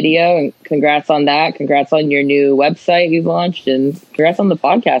new video, and congrats on that. Congrats on your new website you've launched, and congrats on the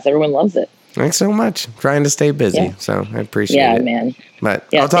podcast. Everyone loves it. Thanks so much. I'm trying to stay busy, so I appreciate it. Yeah, man. But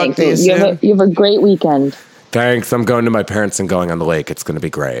I'll talk to you soon. You have a great weekend. Thanks. I'm going to my parents and going on the lake. It's going to be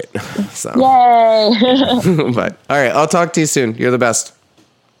great. So. Yay. But all right, I'll talk to you soon. You're the best.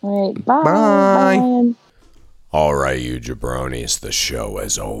 All right, bye. Bye. All right, you jabronis, the show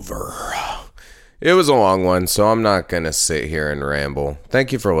is over. It was a long one, so I'm not going to sit here and ramble.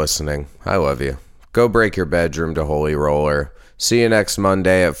 Thank you for listening. I love you. Go break your bedroom to Holy Roller. See you next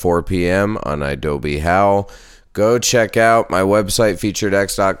Monday at 4 p.m. on Adobe How. Go check out my website,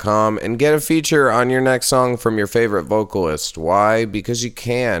 featuredx.com, and get a feature on your next song from your favorite vocalist. Why? Because you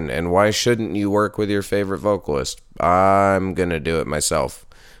can, and why shouldn't you work with your favorite vocalist? I'm going to do it myself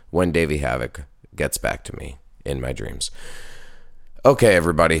when Davey Havoc gets back to me in my dreams. Okay,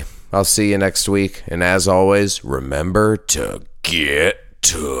 everybody. I'll see you next week, and as always, remember to get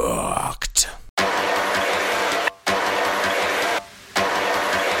tough.